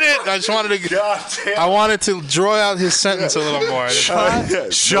on, hit it!" I just wanted to. I wanted to draw out his sentence a little more.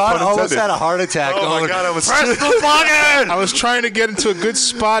 Sean almost had a heart attack. Oh my God, I was Press the button! I was trying to get into a good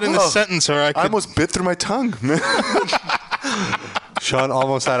spot in the sentence, or I could. I almost bit through my tongue. Sean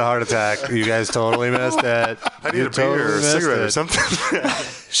almost had a heart attack. You guys totally missed it. I need You a beer or a missed cigarette it. or something.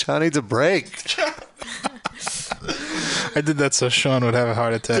 Sean needs a break. I did that so Sean would have a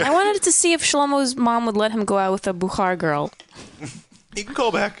heart attack. I wanted to see if Shlomo's mom would let him go out with a Bukhar girl. You can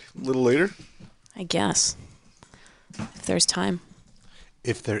call back a little later. I guess. If there's time.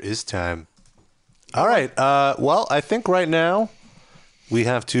 If there is time. All right. Well, I think right now we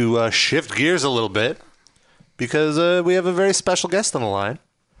have to shift gears a little bit because we have a very special guest on the line.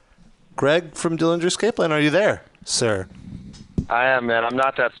 Greg from Dillinger Escape Plan, are you there, sir? I am, man. I'm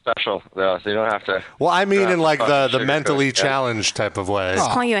not that special, though, so you don't have to... Well, I mean in like the sugarcoat mentally it. challenged type of way. He's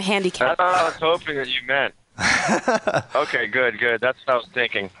calling you a handicap. That's what I was hoping that you meant. Okay, good. That's what I was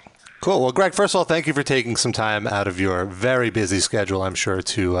thinking. Cool. Well, Greg, first of all, thank you for taking some time out of your very busy schedule, I'm sure,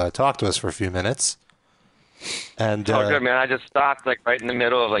 to talk to us for a few minutes. And Oh, good, man. I just stopped, like, right in the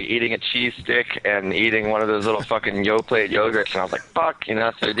middle of, like, eating a cheese stick and eating one of those little fucking Yoplait yogurts, and I was like, fuck, you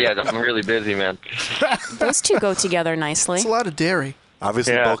know? So, yeah, I'm really busy, man. Those two go together nicely. It's a lot of dairy.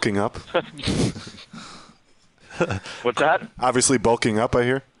 Obviously Yeah. bulking up. What's that? Obviously bulking up, I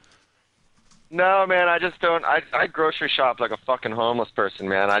hear. No, man, I just don't. I grocery shop like a fucking homeless person,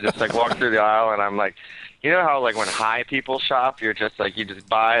 man. I just, like, walk through the aisle, and I'm like, you know how, like, when high people shop, you're just, like, you just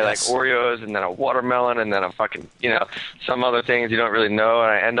buy, like, Oreos and then a watermelon and then a fucking, you know, some other things you don't really know,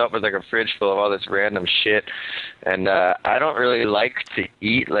 and I end up with, like, a fridge full of all this random shit. And I don't really like to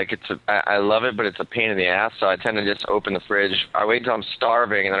eat. Like, I love it, but it's a pain in the ass, so I tend to just open the fridge. I wait until I'm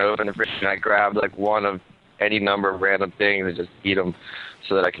starving, and then I open the fridge, and I grab, like, one of any number of random things and just eat them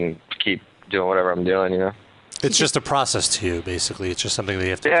so that I can keep doing whatever I'm doing, you know? it's just a process to you, basically. It's just something that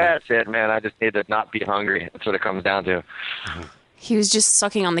you have to do. Yeah, that's it, man. I just need to not be hungry. That's what it comes down to. He was just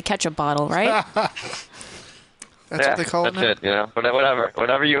sucking on the ketchup bottle, right? That's what they call it now? That's it, you know. But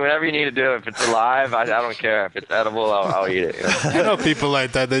whatever you need to do. If it's alive, I don't care. If it's edible, I'll eat it. You know? I know people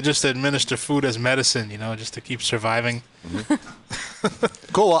like that. They just administer food as medicine, you know, just to keep surviving.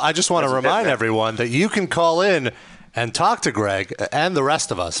 Cool. Well, I just want to remind everyone that you can call in and talk to Greg and the rest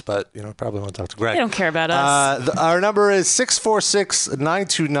of us, but probably want to talk to Greg. They don't care about us. Our number is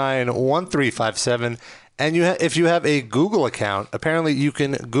 646-929-1357, and if you have a Google account, apparently you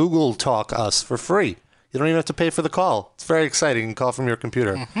can Google Talk us for free. You don't even have to pay for the call. It's very exciting. You can call from your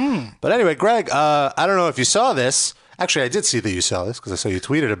computer. Mm-hmm. But anyway, Greg, I don't know if you saw this. Actually, I did see that you saw this because I saw you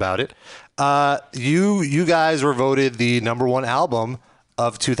tweeted about it. You guys were voted the #1 album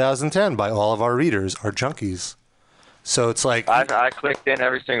of 2010 by all of our readers, our junkies. So it's like I clicked in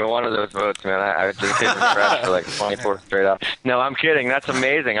every single one of those votes, man. I just hit refresh for like 24 straight up. No, I'm kidding. That's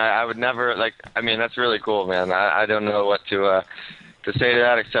amazing. I would never that's really cool, man. I don't know what to say to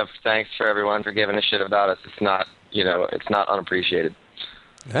that except thanks for everyone for giving a shit about us. It's not it's not unappreciated.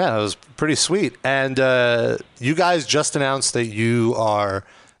 Yeah, that was pretty sweet. And you guys just announced that you are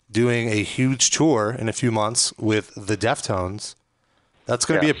doing a huge tour in a few months with the Deftones. That's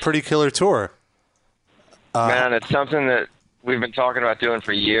going to be a pretty killer tour. Man, it's something that we've been talking about doing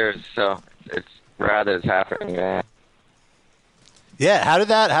for years, so it's rad that it's happening, man. Yeah, how did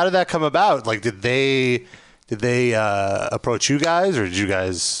that come about? Like, did they approach you guys, or did you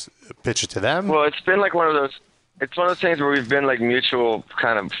guys pitch it to them? Well, it's been like one of those things where we've been like mutual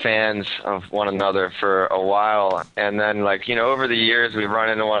kind of fans of one another for a while, and then over the years we've run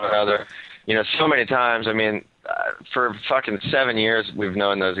into one another, so many times. I mean, for fucking 7 years we've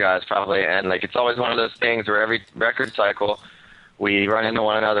known those guys probably, and it's always one of those things where every record cycle we run into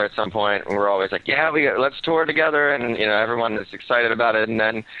one another at some point, and we're always like, yeah, let's tour together, and everyone is excited about it, and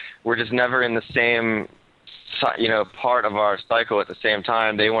then we're just never in the same part of our cycle at the same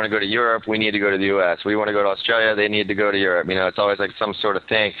time. They want to go to Europe, we need to go to the US. We want to go to Australia, they need to go to Europe. It's always like some sort of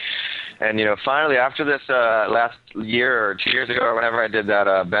thing. And finally, after this last year or 2 years ago or whenever I did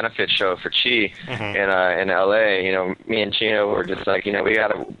that benefit show for Chi in LA, me and Chino were just like,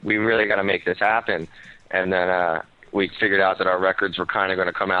 we really gotta make this happen. And then we figured out that our records were kind of going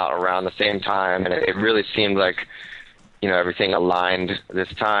to come out around the same time, and it really seemed like everything aligned this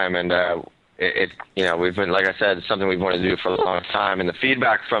time. And we've been, like I said, it's something we've wanted to do for a long time, and the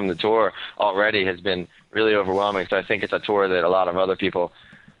feedback from the tour already has been really overwhelming. So I think it's a tour that a lot of other people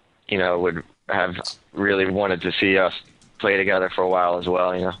would have really wanted to see us play together for a while as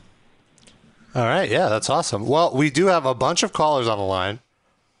well, All right, yeah, that's awesome. Well, we do have a bunch of callers on the line,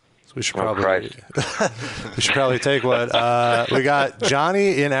 so we should probably take one. We got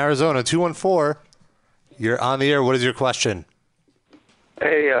Johnny in Arizona, 214. You're on the air. What is your question?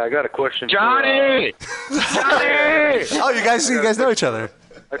 Hey, I got a question. Johnny! Johnny! Oh, you guys know each other.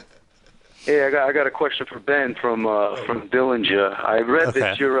 Yeah, I got a question for Ben from Dillinger. I read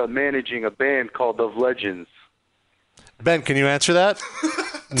that you're managing a band called Of Legends. Ben, can you answer that?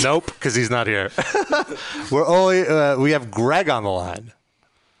 Nope, because he's not here. We have Greg on the line,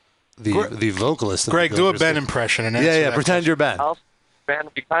 the vocalist. Greg, do a Ben impression and answer that pretend you're Ben. Man,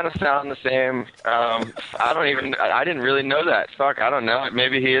 we kind of sound the same. I didn't really know that. Fuck, I don't know.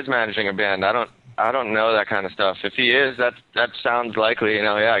 Maybe he is managing a band. I don't know that kind of stuff. If he is, that sounds likely.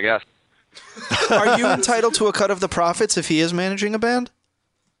 Yeah, I guess. Are you entitled to a cut of the profits if he is managing a band?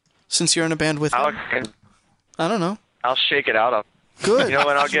 Since you're in a band with him? I don't know. I'll shake it out of him. Good. You know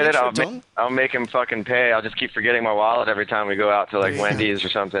what? I'll get it. I'll make him fucking pay. I'll just keep forgetting my wallet every time we go out to Wendy's or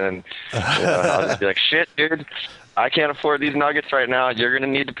something, and I'll just be like, shit, dude. I can't afford these nuggets right now. You're going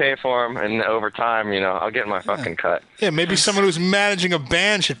to need to pay for them. And over time, I'll get my fucking cut. Yeah, maybe someone who's managing a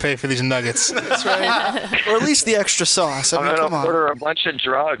band should pay for these nuggets. That's right. Or at least the extra sauce. I'm going to order a bunch of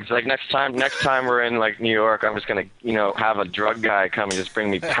drugs. Next time we're in New York, I'm just going to, have a drug guy come and just bring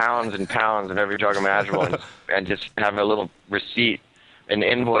me pounds and pounds of every drug imaginable and just have a little receipt. An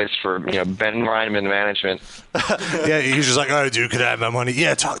invoice for Ben Reineman management. Yeah, he's just like, all right, dude, could I have my money?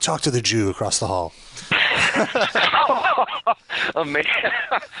 Yeah, talk to the Jew across the hall.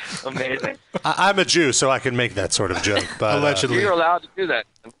 Amazing. I'm a Jew, so I can make that sort of joke. But allegedly, you're allowed to do that.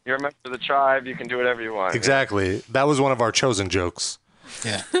 You're a member of the tribe. You can do whatever you want. Exactly. That was one of our chosen jokes.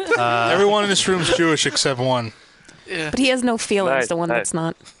 Yeah. Everyone in this room is Jewish except one. Yeah. But he has no feelings. The one that's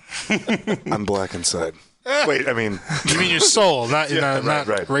not. I'm black inside. Wait, I mean... You mean your soul, not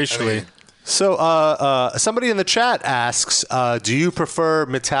racially. I mean, so, somebody in the chat asks, do you prefer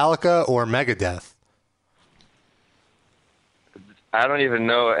Metallica or Megadeth? I don't even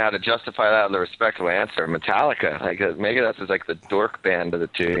know how to justify that with a respectful answer. Metallica. Megadeth is the dork band of the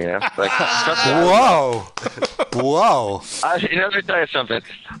two, Whoa. Whoa. Let me tell you something.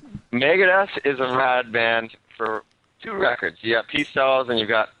 Megadeth is a rad band for 2 records. You got Peace Sells and you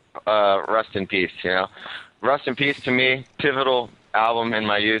got Rust in Peace. You know, Rust in Peace to me, pivotal album in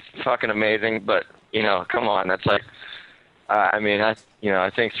my youth, fucking amazing. But you know, come on, that's like,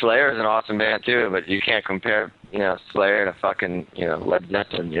 I think Slayer is an awesome band too, but you can't compare, you know, Slayer to fucking, you know, Led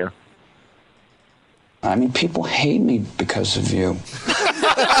Zeppelin, you know. I mean, people hate me because of you.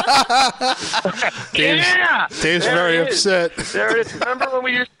 Dave's very upset. There it is. Remember when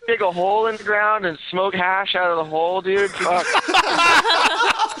we used to dig a hole in the ground and smoke hash out of the hole, dude? Fuck.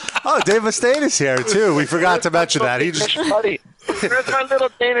 Oh, Dave Mustaine is here too. We forgot to mention that. He just buddy. Where's my little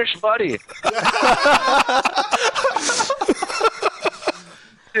Danish buddy?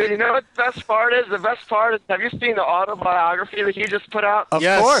 Dude, you know what the best part is? The best part is, have you seen the autobiography that he just put out? Of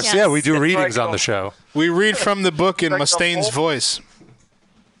course, yeah. We do readings on the show. We read from the book in Like the Mustaine's whole- voice.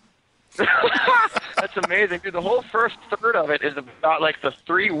 That's amazing, dude. The whole first third of it is about like the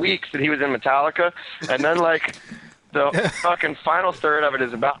 3 weeks that he was in Metallica, and then like the fucking final third of it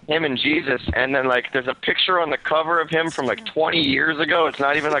is about him and Jesus, and then like there's a picture on the cover of him from like 20 years ago. It's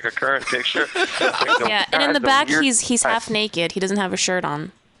not even like a current picture. Yeah, and in the back, he's half naked. He doesn't have a shirt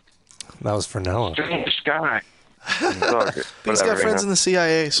on. That was for Noah. Strange guy. He's got friends in the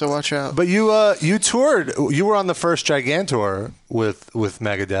CIA, so watch out. But you toured. You were on the first Gigantour with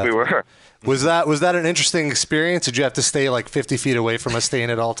Megadeth. We were. Was that an interesting experience? Did you have to stay like 50 feet away from Mustaine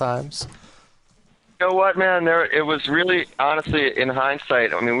at all times? You know what, man? It was really, honestly, in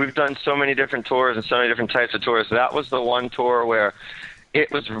hindsight, I mean, we've done so many different tours and so many different types of tours. That was the one tour where it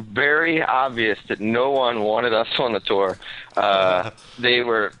was very obvious that no one wanted us on the tour. They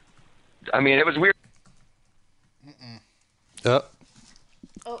were, I mean, it was weird. Oh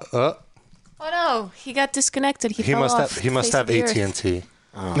no, he got disconnected. He fell off. He must the have face of the AT&T.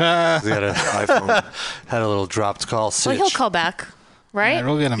 earth. He had an iPhone. Had a little dropped call. Well, Switch. he'll call back, right? Yeah,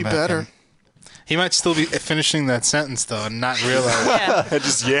 we'll get him You back better. in. He might still be finishing that sentence though, and not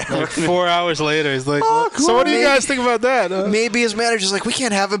realize. Like 4 hours later, he's like, "So what do you guys think about that?" Maybe his manager's like, we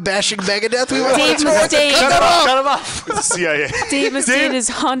can't have him bashing Megadeth. We want Dave to cut Mustaine. him off. The CIA. Dave Mustaine is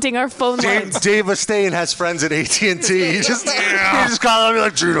haunting our phone lines. Dave Mustaine has friends at AT&T. He just called and be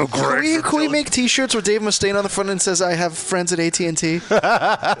like, Judo, great. Can we make T-shirts with Dave Mustaine on the front and says, "I have friends at AT&T"?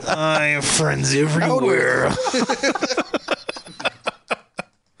 I have friends everywhere.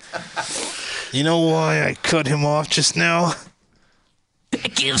 You know why I cut him off just now?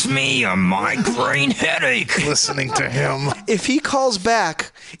 It gives me a migraine headache. Listening to him. If he calls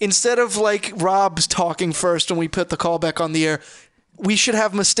back, instead of like Rob's talking first and we put the call back on the air, we should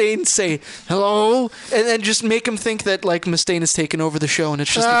have Mustaine say hello and then just make him think that like Mustaine has taken over the show and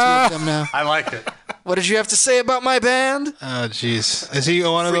it's just the two of them now. I like it. What did you have to say about my band? Oh, jeez. Is he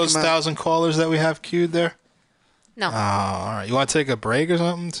one of Freak those him out. 1,000 callers that we have queued there? No. Oh, all right. You want to take a break or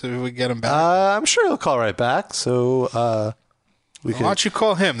something so we get him back? I'm sure he'll call right back. So we Why can. don't you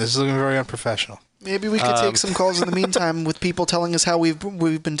call him? This is looking very unprofessional. Maybe we could take some calls in the meantime with people telling us how we've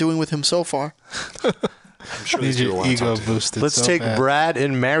been doing with him so far. I'm sure Need these people your want to ego talk to you. boosted. Let's so take bad. Brad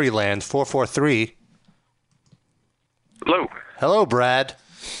in Maryland, 443. Hello. Hello, Brad.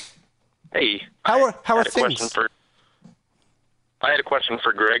 Hey. How are I had a things? I had a question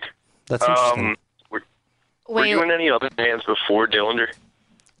for Greg. That's interesting. Were you in any other bands before Dillinger?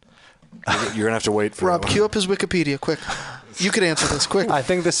 You're gonna have to wait for Rob, that one. cue up his Wikipedia, quick. You could answer this, quick. I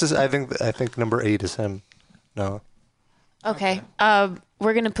think number 8 is him. No. Okay.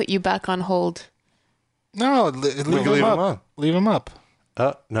 We're gonna put you back on hold. No, We leave can him leave him up. on. Leave him up.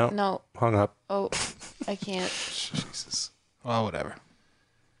 No. No. Hung up. Oh, I can't. Jesus. Well, whatever.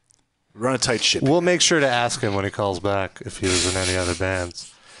 Run a tight ship. We'll make sure to ask him when he calls back if he was in any other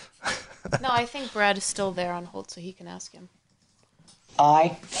bands. No, I think Brad is still there on hold, so he can ask him.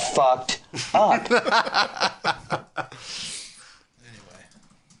 I fucked up.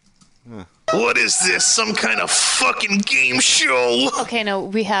 What is this? Some kind of fucking game show? Okay, no,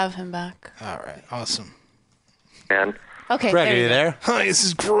 we have him back. All right. Awesome. Man. Okay, Greg, there are you you go. there? Hi, this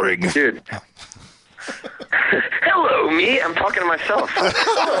is Greg. Dude. Hello, me. I'm talking to myself.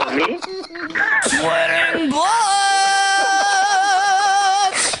 Hello, me.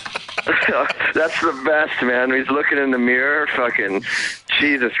 That's the best, man. He's looking in the mirror. Fucking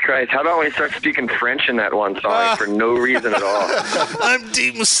Jesus Christ. How about when he starts speaking French in that one song for no reason at all? I'm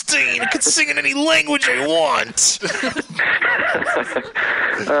Dave Mustaine. I can sing in any language I want.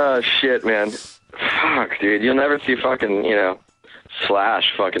 Oh, shit, man. Fuck, dude. You'll never see fucking,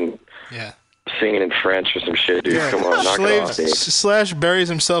 Slash fucking Yeah. singing in French or some shit, dude. Come on, knock it off, dude. Slash buries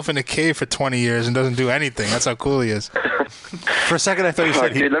himself in a cave for 20 years and doesn't do anything. That's how cool he is. For a second, I thought you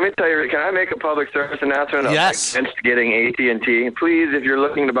said dude, let me tell you, can I make a public service announcement Yes. against getting AT&T? Please, if you're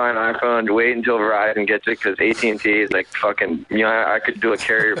looking to buy an iPhone, wait until Verizon gets it, because AT&T is like fucking, I could do a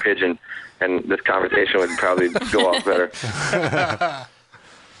carrier pigeon, and this conversation would probably go off better.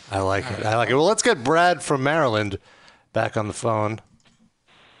 I like it. Well, let's get Brad from Maryland back on the phone.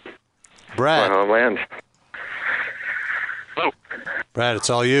 Brad. My homeland. Brad, it's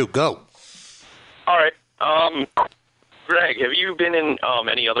all you. Go. All right. Greg, have you been in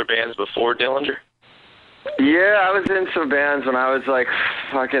any other bands before Dillinger? Yeah, I was in some bands when I was like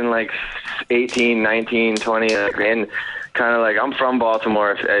fucking like 18, 19, 20, and kind of like, I'm from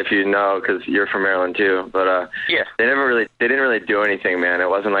Baltimore, if you know, because you're from Maryland too. But yeah, they didn't really do anything, man. It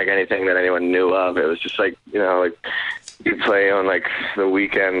wasn't like anything that anyone knew of. It was just like, like you play on like the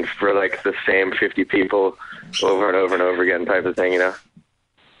weekend for like the same 50 people over and over and over again type of thing,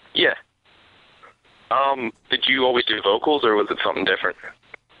 Yeah. Did you always do vocals, or was it something different?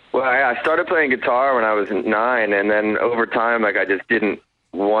 Well, I started playing guitar when I was 9, and then over time, like, I just didn't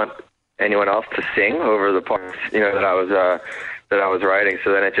want anyone else to sing over the parts, that I was writing.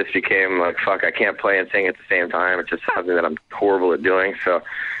 So then it just became like, fuck, I can't play and sing at the same time. It's just something that I'm horrible at doing. So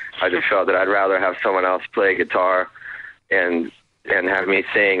I just felt that I'd rather have someone else play guitar and have me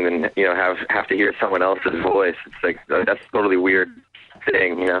sing than have to hear someone else's voice. It's like, that's a totally weird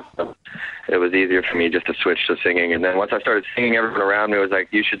thing, So it was easier for me just to switch to singing. And then once I started singing, everyone around me was like,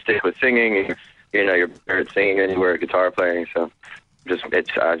 you should stick with singing. You're better at singing than you were at guitar playing. So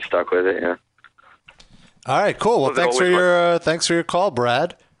I stuck with it. Yeah. All right, cool. Well, thanks for your call,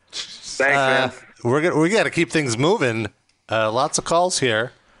 Brad. Thanks, man. We got to keep things moving. Lots of calls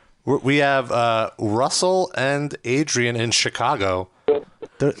here. We have Russell and Adrian in Chicago.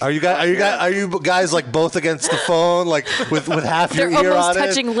 Are you guys like both against the phone, like with half your ear on it? They're almost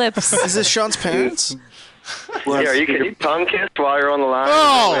touching lips. Is this Sean's parents? Yeah, can you tongue kiss while you're on the line?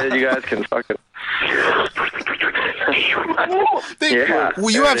 Oh! You guys can fucking. Well,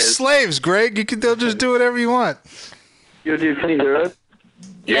 you have slaves, Greg. They'll just do whatever you want. Yo, dude, can you hear us?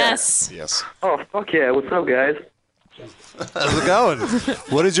 Yes. Yes. Oh, fuck yeah. What's up, guys? How's it going?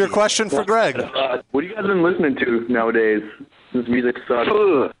 What is your question for Greg? What have you guys been listening to nowadays? This music sucks.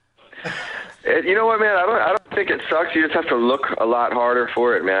 You know what, man? I don't think it sucks. You just have to look a lot harder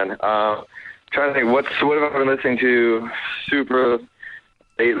for it, man. Trying to think, what have I been listening to super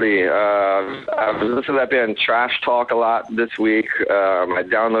lately? I've listened to that band Trash Talk a lot this week. I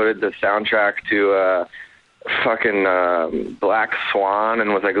downloaded the soundtrack to fucking Black Swan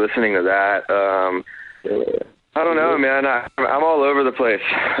and was like listening to that. I don't know, man. I'm all over the place.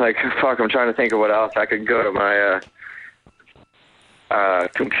 Like, fuck, I'm trying to think of what else. I could go to my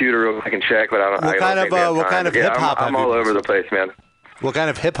computer. I can check, but I don't. What kind of hip hop? I'm all over the place, man. What kind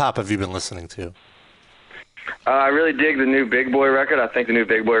of hip hop have you been listening to? I really dig the new Big Boy record. I think the new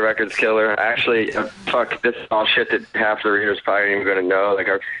Big Boy record's killer. Actually, fuck, this is all shit that half the readers probably aren't even going to know. Like,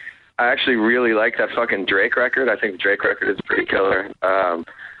 I actually really like that fucking Drake record. I think the Drake record is pretty killer.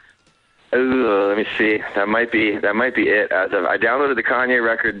 Let me see. That might be it. I downloaded the Kanye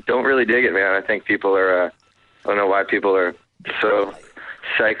record. Don't really dig it, man. I think people are. I don't know why people are so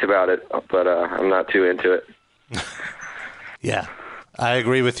psyched about it, but I'm not too into it. Yeah, I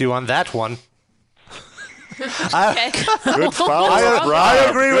agree with you on that one. Good follow. I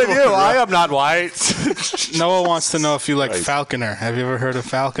agree with you. I am not white. Noah wants to know if you like Falconer. Have you ever heard of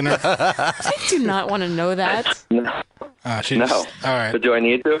Falconer? I do not want to know that. No. All right. But do I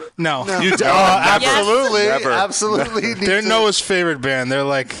need to? No. You do. Absolutely. Never. Absolutely. They're Noah's favorite band. They're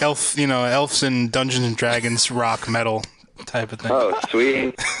like elves and Dungeons and Dragons rock metal type of thing. Oh,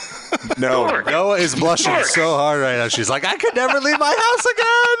 sweet. No. Noah is blushing so hard right now. She's like, I could never leave my house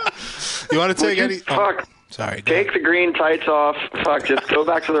again. You want to take any? Fuck. Sorry. Take the green tights off. Fuck, just go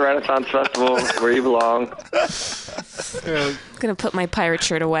back to the Renaissance Festival where you belong. I'm going to put my pirate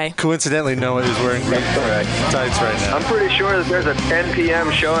shirt away. Coincidentally, Noah is wearing green tights right now. I'm pretty sure that there's a 10 p.m.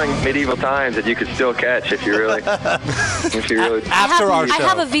 showing Medieval Times that you could still catch if you really. After our show. I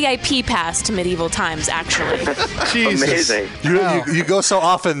have a VIP pass to Medieval Times, actually. Jesus. Amazing. You go so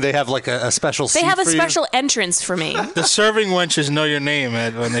often, they have like a special seat They have a for you. special entrance for me. The serving wenches know your name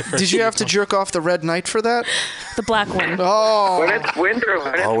when they first. Did you have to jerk off the Red Knight for that? The black one. Oh. When it's winter,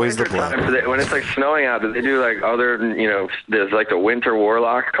 Always the black. when it's like snowing out, do they do like other, there's like the Winter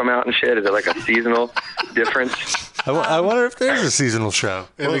Warlock come out and shit? Is it like a seasonal difference? I wonder if there's a seasonal show.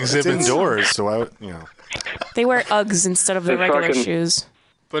 It's indoors, so They wear Uggs instead of the It's regular fucking- shoes.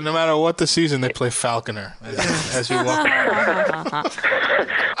 But no matter what the season, they play Falconer as you walk.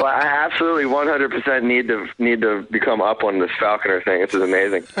 Well, I absolutely 100% need to become up on this Falconer thing. This is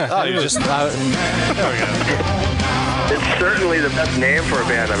amazing. Oh, you just. There we go. It's certainly the best name for a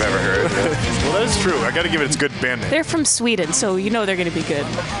band I've ever heard. Well, that is true. I got to give it its good band name. They're from Sweden, so you know they're going to be good.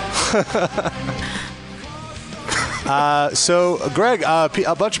 So, Greg,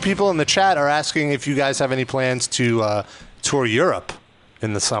 a bunch of people in the chat are asking if you guys have any plans to tour Europe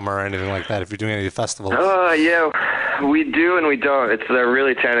in the summer or anything like that, if you're doing any festivals. Yeah, we do and we don't. They're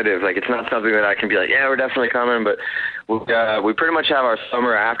really tentative. Like, it's not something that I can be like, yeah, we're definitely coming, but we pretty much have our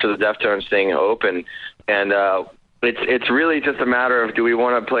summer after the Deftones thing open, and it's really just a matter of, do we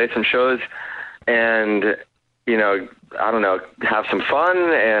want to play some shows and, you know, I don't know, have some fun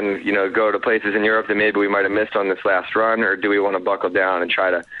and, you know, go to places in Europe that maybe we might have missed on this last run, or do we want to buckle down and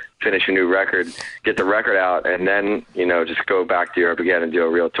try to finish a new record, get the record out, and then, you know, just go back to Europe again and do a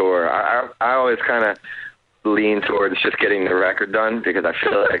real tour. I always kind of lean towards just getting the record done, because I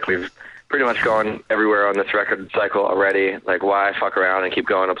feel like we've pretty much gone everywhere on this record cycle already. Like, why fuck around and keep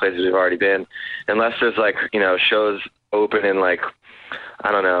going to places we've already been? Unless there's, like, you know, shows open in, like,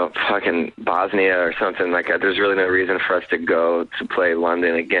 I don't know, fucking Bosnia or something like that. There's really no reason for us to go to play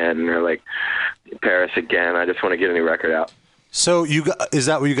London again or, like, Paris again. I just want to get a new record out. So is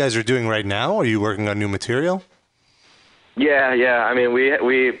that what you guys are doing right now? Are you working on new material? Yeah. I mean,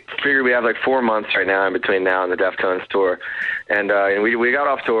 we figured we have like 4 months right now in between now and the Deftones tour, and we got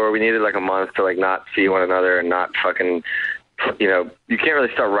off tour. We needed like a month to like not see one another and not fucking, you know, you can't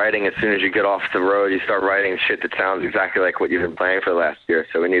really start writing as soon as you get off the road. You start writing shit that sounds exactly like what you've been playing for the last year.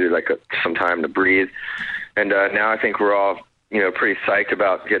 So we needed like some time to breathe, and now I think we're all, you know, pretty psyched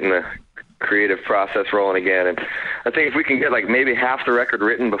about getting the creative process rolling again. And I think if we can get like maybe half the record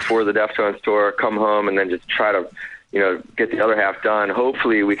written before the Deftones tour, come home and then just try to, you know, get the other half done,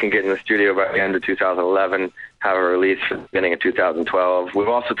 hopefully we can get in the studio by the end of 2011, have a release for the beginning of 2012. We've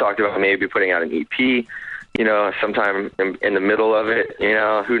also talked about maybe putting out an EP, you know, sometime in the middle of it, you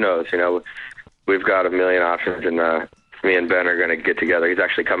know, who knows, you know, we've got a million options, and me and Ben are going to get together. He's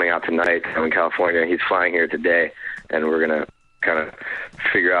actually coming out tonight. I'm in California. He's flying here today, and we're going to kind of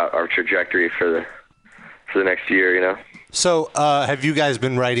figure out our trajectory for the next year, you know. So have you guys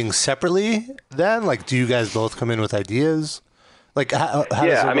been writing separately then? Like, do you guys both come in with ideas? Like, how does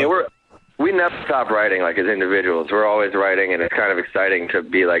it I mean, work? we never stop writing, like, as individuals. We're always writing, and it's kind of exciting to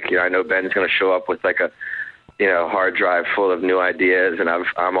be like, you know, I know Ben's going to show up with like a, you know, hard drive full of new ideas, and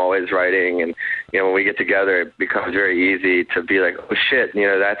I'm always writing, and, you know, when we get together, it becomes very easy to be like, oh shit, you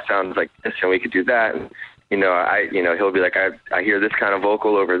know, that sounds like this, and we could do that. And, you know, he'll be like, I hear this kind of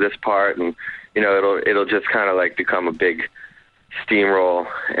vocal over this part, and, you know, it'll just kind of like become a big steamroll.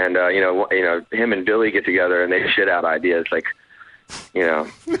 And, you know, him and Billy get together and they shit out ideas like, you know,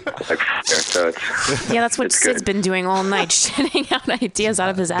 like, so it's, yeah, that's what Sid's been doing all night, shitting out ideas out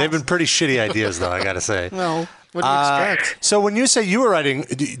of his ass. They've been pretty shitty ideas, though, I got to say. Well, what do you expect? So when you say you were writing,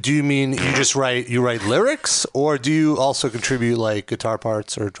 do you mean you just write lyrics, or do you also contribute like guitar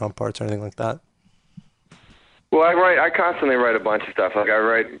parts or drum parts or anything like that? Well, I constantly write a bunch of stuff. Like, I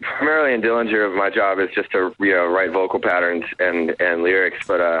write primarily in Dillinger. My job is just to, you know, write vocal patterns and lyrics.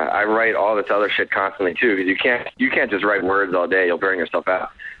 But I write all this other shit constantly too, because you can't just write words all day. You'll burn yourself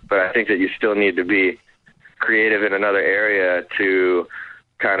out. But I think that you still need to be creative in another area to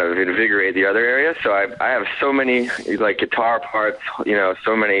kind of invigorate the other area. So I have so many like guitar parts, you know,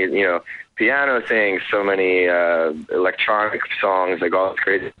 so many, you know, piano things, so many electronic songs, like all this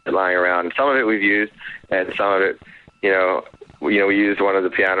crazy shit lying around. Some of it we've used, and some of it, you know, we used one of the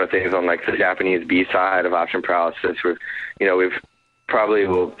piano things on like the Japanese B-side of Option Paralysis. We've probably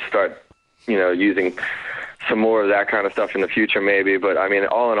will start, you know, using some more of that kind of stuff in the future maybe. But I mean,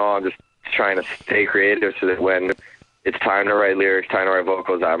 all in all, I'm just trying to stay creative so that when it's time to write lyrics, time to write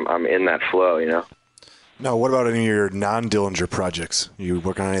vocals, I'm in that flow, you know. Now, what about any of your non-Dillinger projects? You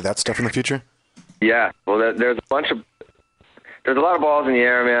working on any of that stuff in the future? Yeah, well, there's a lot of balls in the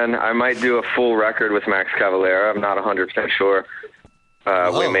air, man. I might do a full record with Max Cavalera. I'm not 100% sure.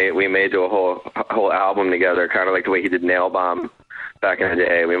 We may do a whole album together, kind of like the way he did Nail Bomb back in the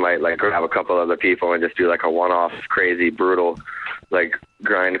day. We might like grab a couple other people and just do like a one-off, crazy, brutal, like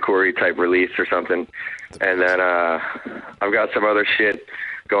grindcore type release or something. And then I've got some other shit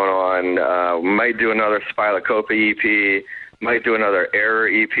going on. Might do another Spylocopa EP. Might do another Error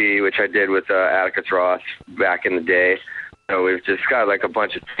EP, which I did with Atticus Ross back in the day. So we've just got like a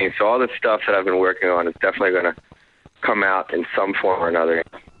bunch of things. So all the stuff that I've been working on is definitely going to come out in some form or another.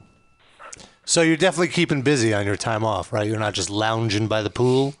 So you're definitely keeping busy on your time off, right? You're not just lounging by the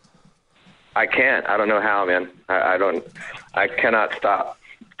pool? I can't. I don't know how, man. I cannot stop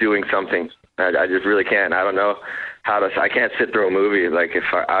doing something. I just really can't. I don't know how to. I can't sit through a movie. Like if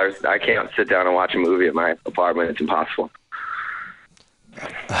I can't sit down and watch a movie at my apartment. It's impossible.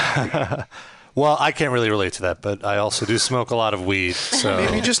 Well, I can't really relate to that, but I also do smoke a lot of weed. So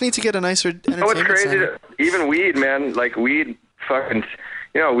Maybe you just need to get a nicer entertainment Oh, it's crazy. center. Even weed, man. Like weed, fucking.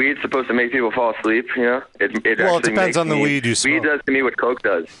 Weed's supposed to make people fall asleep. It Well, it actually depends makes on the me- weed you smoke. Weed does to me what coke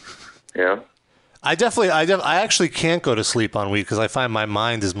does. I actually can't go to sleep on weed because I find my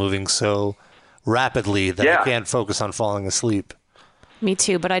mind is moving so rapidly that I can't focus on falling asleep. Me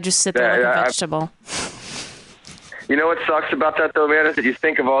too, but I just sit there like a vegetable. You know what sucks about that though, man, is that you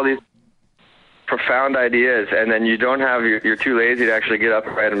think of all these profound ideas, and then you don't have you're too lazy to actually get up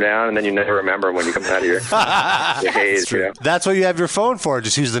and write them down, and then you never remember 'em when you come out of your haze. That's what you have your phone for.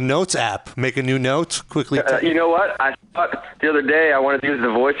 Just use the Notes app. Make a new note quickly. You know what? I thought the other day I wanted to use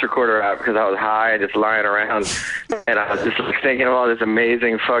the voice recorder app because I was high, just lying around, and I was just thinking of all this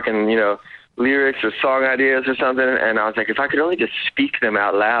amazing fucking, lyrics or song ideas or something, and I was like, if I could only just speak them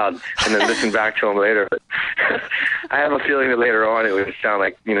out loud and then listen back to them later. But I have a feeling that later on it would sound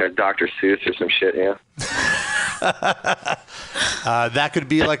like, Dr. Seuss or some shit, That could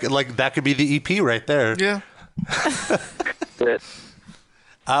be like that could be the EP right there. Yeah.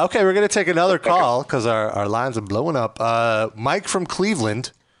 Okay, we're gonna take another call because our lines are blowing up. Mike from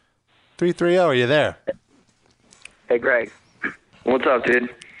Cleveland, 330. Are you there? Hey, Greg. What's up, dude?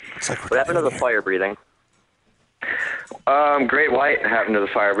 What happened to the fire breathing? Great White happened to the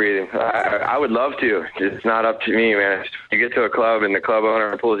fire breathing. I would love to. It's not up to me, man. You get to a club and the club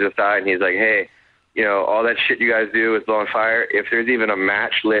owner pulls you aside and he's like, hey, all that shit you guys do is blowing fire. If there's even a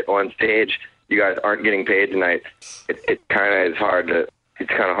match lit on stage, you guys aren't getting paid tonight. It kind of is hard to. It's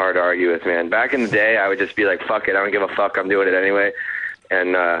kind of hard to argue with, man. Back in the day, I would just be like, fuck it, I don't give a fuck, I'm doing it anyway.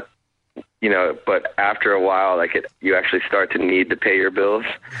 And but after a while, you actually start to need to pay your bills,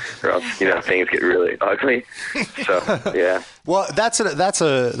 or else things get really ugly. So yeah. Well,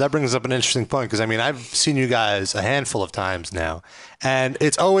 that brings up an interesting point because I've seen you guys a handful of times now, and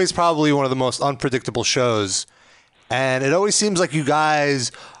it's always probably one of the most unpredictable shows, and it always seems like you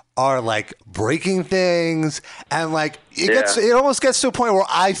guys are breaking things, and it almost gets to a point where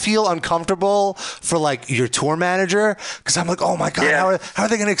I feel uncomfortable for your tour manager because I'm like, oh my god, how are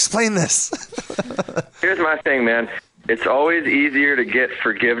they going to explain this? Here's my thing, man. It's always easier to get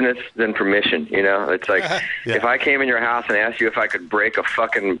forgiveness than permission. It's like if I came in your house and asked you if I could break a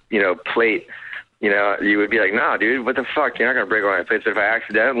fucking plate. You would be like, nah, dude, what the fuck? You're not going to break one of my plates. But if I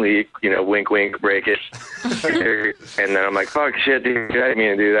accidentally, wink, wink, break it, and then I'm like, fuck, shit, dude, I didn't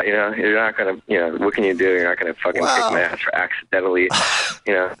mean to do that. You're not going to, what can you do? You're not going to fucking kick my ass for accidentally,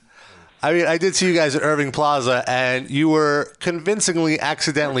 I did see you guys at Irving Plaza, and you were convincingly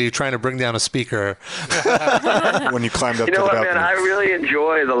accidentally trying to bring down a speaker when you climbed up to the what, balcony. man? I really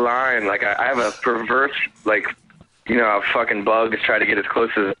enjoy the line. I have a perverse, how fucking bugs try to get as close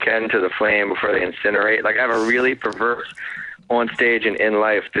as they can to the flame before they incinerate. I have a really perverse on stage and in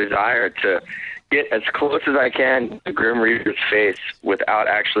life desire to get as close as I can to Grim Reaper's face without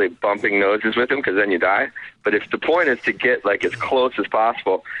actually bumping noses with him, because then you die. But if the point is to get as close as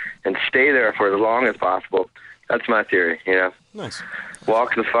possible and stay there for as long as possible, that's my theory. Nice.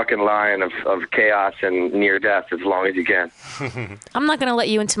 Walk the fucking line of chaos and near death as long as you can. I'm not going to let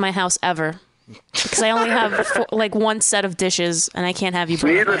you into my house ever because I only have one set of dishes and I can't have you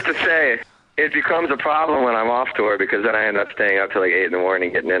bring Needless to say, it becomes a problem when I'm off tour because then I end up staying up till 8 in the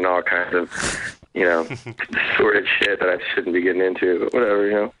morning getting in all kinds of, sordid shit that I shouldn't be getting into. But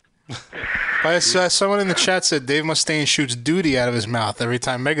whatever, Someone in the chat said Dave Mustaine shoots duty out of his mouth every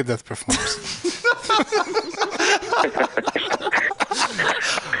time Megadeth performs.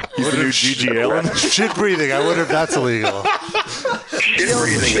 He's the new Gigi Allen. Shit breathing. I wonder if that's illegal. Shit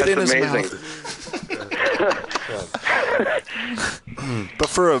breathing. That's amazing. But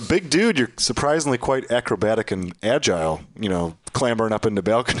for a big dude, you're surprisingly quite acrobatic and agile. Clambering up into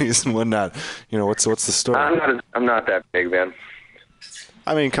balconies and whatnot. What's the story? I'm not that big, man.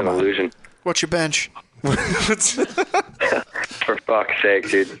 Come on. Illusion. What's your bench? For fuck's sake,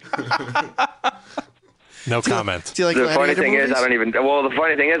 dude. No comment. Do you like the funny gladiator thing movies? is, I don't even. Well, the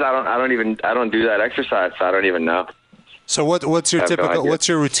funny thing is, I don't do that exercise, so I don't even know. So what's your I have no typical? idea. What's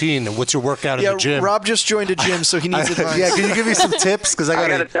your routine? What's your workout in the gym? Rob just joined a gym, so he needs advice. Yeah, can you give me some tips? Because I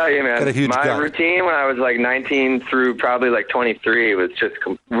got to tell you, got a man, huge my gut. routine when I was 19 through probably 23 was just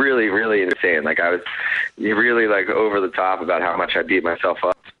really, really insane. I was really over the top about how much I beat myself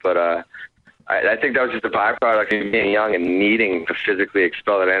up. But I think that was just a byproduct of being young and needing to physically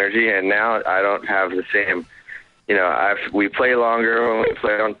expel that energy. And now I don't have the same. We play longer when we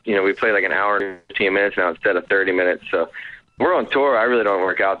play on. We play an hour and 15 minutes now instead of 30 minutes. So we're on tour. I really don't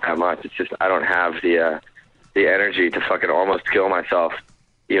work out that much. It's just I don't have the energy to fucking almost kill myself,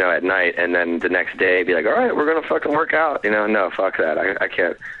 at night, and then the next day be like, all right, we're gonna fucking work out. No, fuck that. I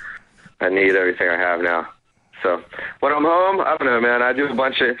can't I need everything I have now. So when I'm home, I don't know, man. I do a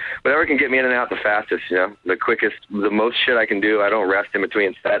bunch of whatever can get me in and out the fastest. The quickest, the most shit I can do. I don't rest in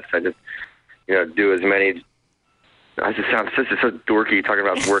between sets. I just do as many. I just sound so dorky talking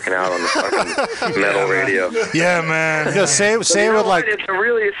about working out on the fucking metal radio. Yeah, man. Say it with like. It's a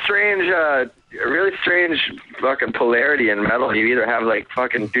really strange fucking polarity in metal. You either have like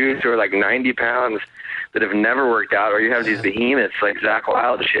fucking dudes who are like 90 pounds that have never worked out, or you have these behemoths like Zakk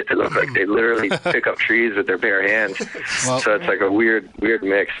Wylde shit that look like they literally pick up trees with their bare hands. Well, so it's like a weird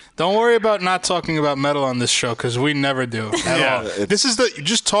mix. Don't worry about not talking about metal on this show, because we never do at all. This is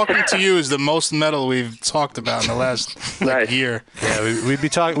just talking to you is the most metal we've talked about in the last year. Yeah, we'd be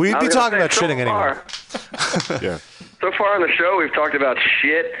talking about shitting anyway. Yeah. So far on the show, we've talked about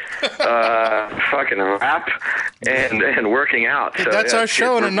shit, fucking rap, and working out. So that's our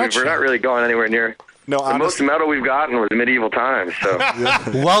show in a nutshell. We're not really going anywhere near. No, the most metal we've gotten was medieval times. So,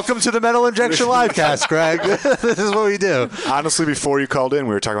 welcome to the Metal Injection Livecast, Greg. This is what we do. Honestly, before you called in,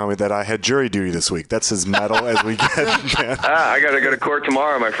 we were talking about that I had jury duty this week. That's as metal as we get. Man. I got to go to court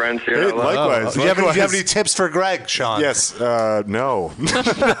tomorrow, my friends. Hey, likewise. Do you have any tips for Greg, Sean? Yes. No.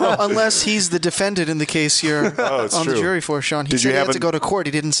 Unless he's the defendant in the case you're on the jury for, Sean. He said he had to go to court.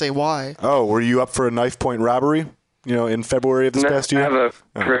 He didn't say why. Oh, were you up for a knife point robbery? In February of this past year? I have a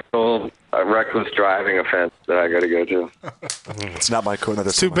criminal reckless driving offense that I got to go to. It's not my code.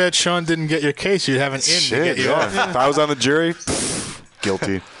 It's too bad Sean didn't get your case. You'd have an in to get you off. If I was on the jury,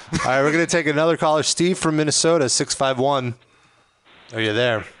 guilty. All right, we're going to take another caller. Steve from Minnesota, 651. Are you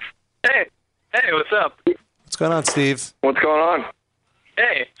there? Hey, what's up? What's going on, Steve? What's going on?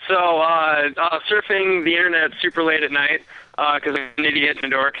 Hey, so surfing the internet super late at night, because I'm an idiot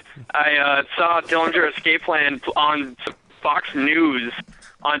and a dork, I saw Dillinger Escape Plan on Fox News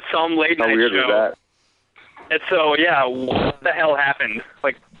on some late night How weird show. was that? And so, yeah, what the hell happened?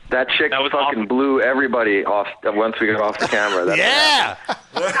 Like, that chick fucking awesome. blew everybody off once we got off the camera. Yeah!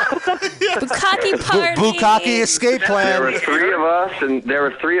 Bukkake party. Bukkake Escape Plan. There were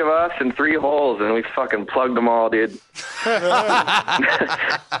three of us and 3 holes, and we fucking plugged them all, dude. No,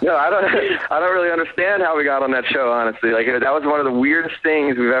 I don't really understand how we got on that show, honestly. Like, that was one of the weirdest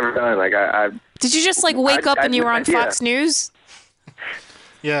things we've ever done. Like, Did you just wake up and you were on Fox News?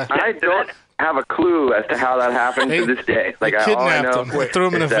 Yeah. I don't have a clue as to how that happened to this day. Like, all I know threw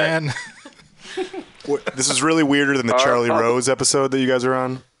him in a van. This is really weirder than the Charlie Rose episode that you guys are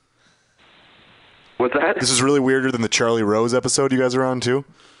on. What's that? This is really weirder than the Charlie Rose episode you guys are on too.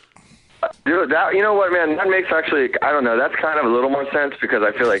 Dude, you know what, man? That makes actually, I don't know, that's kind of a little more sense because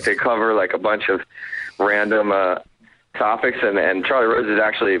I feel like they cover like a bunch of random topics, and Charlie Rose is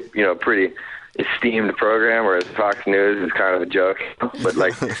actually, a pretty esteemed program, whereas Fox News is kind of a joke. But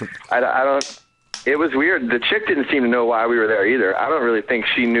like, I don't. It was weird. The chick didn't seem to know why we were there either. I don't really think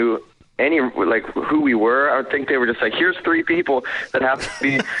she knew who we were. I would think they were just like, here's 3 people that have to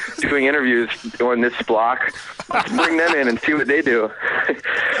be doing interviews on this block. Let's bring them in and see what they do.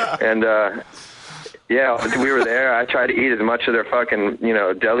 And yeah, we were there. I tried to eat as much of their fucking,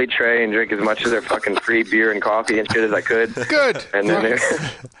 deli tray and drink as much of their fucking free beer and coffee and shit as I could. Good. And then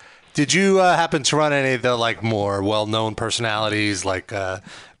Did you happen to run any of the more well-known personalities like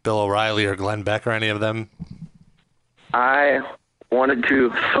Bill O'Reilly or Glenn Beck or any of them? I wanted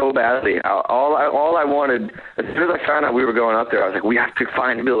to so badly. All I wanted, as soon as I found out we were going up there, I was like, we have to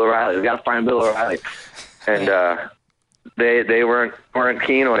find Bill O'Reilly. We got to find Bill O'Reilly. And they weren't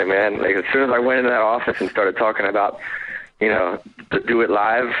keen on it, man. Like, as soon as I went into that office and started talking about, the Do It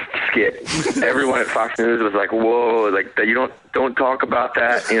Live skit, everyone at Fox News was like, whoa, like, you don't talk about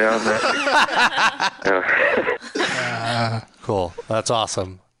that, Cool. That's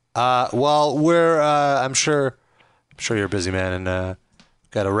awesome. Well, we're I'm sure you're a busy man and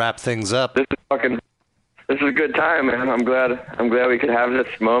got to wrap things up. This is a good time, man. I'm glad we could have this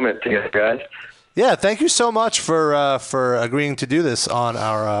moment together, guys. Yeah, thank you so much for agreeing to do this on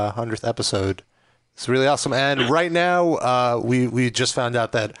our 100th episode. It's really awesome. And right now, we just found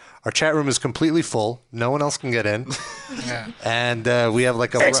out that our chat room is completely full. No one else can get in. Yeah. And we have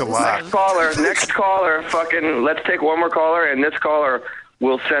like Next caller, fucking, let's take one more caller, and this caller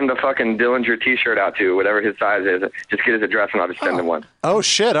will send a fucking Dillinger t-shirt out to whatever his size is. Just get his address and I'll just send him one. Oh,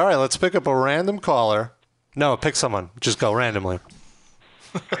 shit. All right, let's pick up a random caller. No, pick someone. Just go randomly.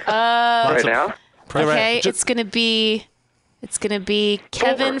 Right now? Okay, it's gonna be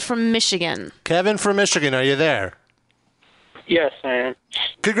Kevin from Michigan. Kevin from Michigan, are you there? Yes, I am.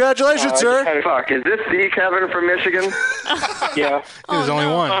 Congratulations, sir. Fuck, is this the Kevin from Michigan? Yeah. There's only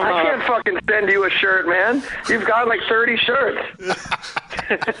one. I can't fucking send you a shirt, man. You've got like 30 shirts.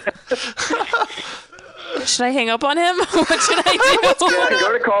 Should I hang up on him? What should I do? Yeah,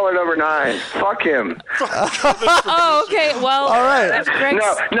 go to caller number 9. Fuck him. Oh, okay. Well, all right.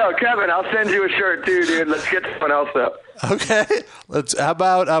 No, Kevin, I'll send you a shirt too, dude. Let's get someone else up. Okay. How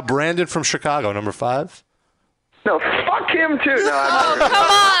about Brandon from Chicago, number 5? No, fuck him too. No, come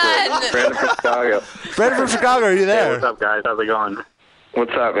on. Brandon from Chicago. Brandon from Chicago, are you there? Hey, what's up, guys? How's it going?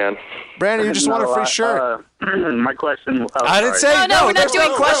 What's up, man? Brandon, you just want a free shirt. My question. I didn't say no. We're not there's doing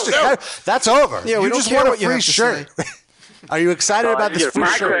no question. That's over. Yeah, we you don't just care want a what you free have to shirt. Are you excited about this free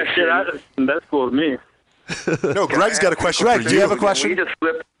my shirt? question. That's cool with me. No, Greg's got a question. Greg, for do you have a question?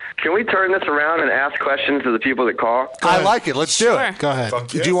 Can we turn this around and ask questions to the people that call? I like it. Let's do it. Go ahead.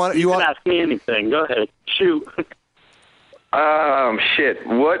 Do you want? You can ask me anything. Go ahead. Shoot. Shit.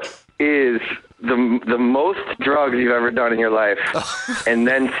 What is the most drugs you've ever done in your life, and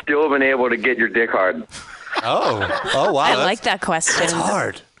then still been able to get your dick hard? Oh, wow. I like that question. That's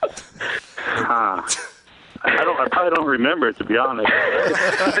hard. I probably don't remember it, to be honest.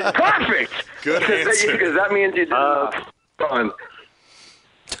 Perfect. Good answer. Because that means you did fun.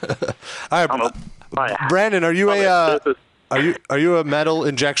 All right, Brandon, are you a metal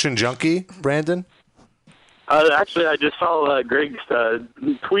injection junkie, Brandon? Actually, I just saw Greg's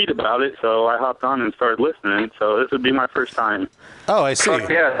tweet about it, so I hopped on and started listening. So this would be my first time. Oh, I see. Fuck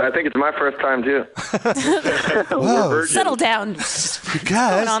yeah, I think it's my first time too. Settle down. You What's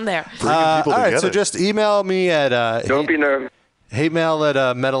guys. going on there? All right, so just email me at Don't be nervous. hatemail at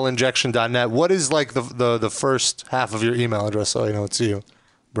metalinjection.net. What is like the first half of your email address so I know it's you,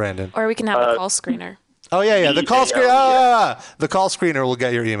 Brandon? Or we can have a call screener. Oh, yeah. The call screen. The call screener will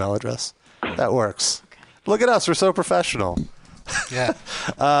get your email address. That works. Look at us. We're so professional. Yeah.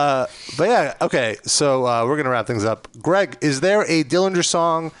 But yeah, okay. So we're going to wrap things up. Greg, is there a Dillinger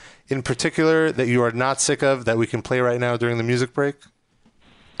song in particular that you are not sick of that we can play right now during the music break?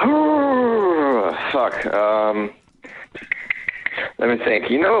 Oh, fuck. Let me think.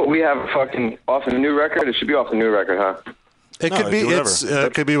 You know, we have fucking off the new record. It should be off the new record, huh? It could be.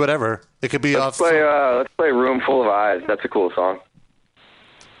 It could be whatever. It could be Let's off. let's play "Room Full of Eyes." That's a cool song.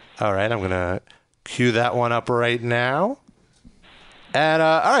 All right, I'm gonna cue that one up right now. And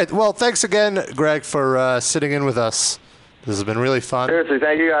all right, well, thanks again, Greg, for sitting in with us. This has been really fun. Seriously,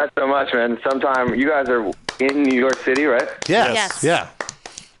 thank you guys so much, man. Sometime you guys are in New York City, right? Yes. Yeah.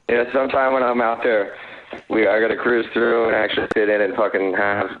 Yeah. Sometime when I'm out there, I got to cruise through and actually sit in and fucking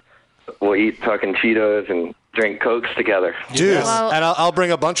we'll eat fucking Cheetos and drink Cokes together. Dude, and I'll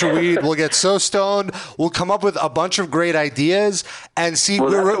bring a bunch of weed. We'll get so stoned. We'll come up with a bunch of great ideas and see. Well,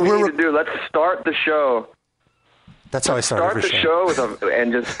 that's what we need to do. Let's start the show. That's how I start every show.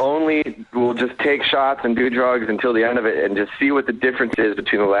 And we'll just take shots and do drugs until the end of it and just see what the difference is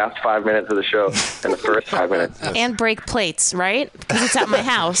between the last 5 minutes of the show and the first 5 minutes. And break plates, right? Because it's at my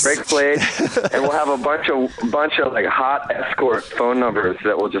house. Break plates, and we'll have a bunch of like hot escort phone numbers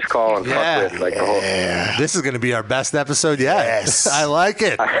that we'll just call and fuck with like the whole. This is going to be our best episode yet. Yes. I like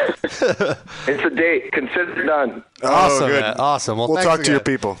it. It's a date. Consider it done. Awesome, man. Awesome. Well, we'll thanks talk to again. your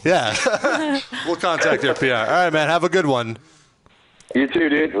people. Yeah. We'll contact your PR. All right, man. Have a good one. You too,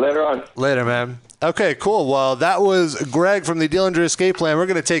 dude. Later on. Later, man. Okay, cool. Well, that was Greg from the Dillinger Escape Plan. We're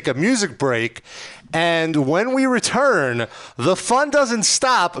going to take a music break. And when we return, the fun doesn't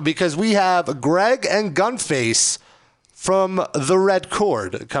stop because we have Greg and Gunface from the Red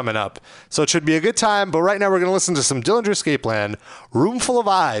Chord coming up. So it should be a good time. But right now, we're going to listen to some Dillinger Escape Plan, Room Full of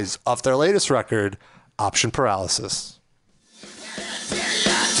Eyes, off their latest record, Option Paralysis. We're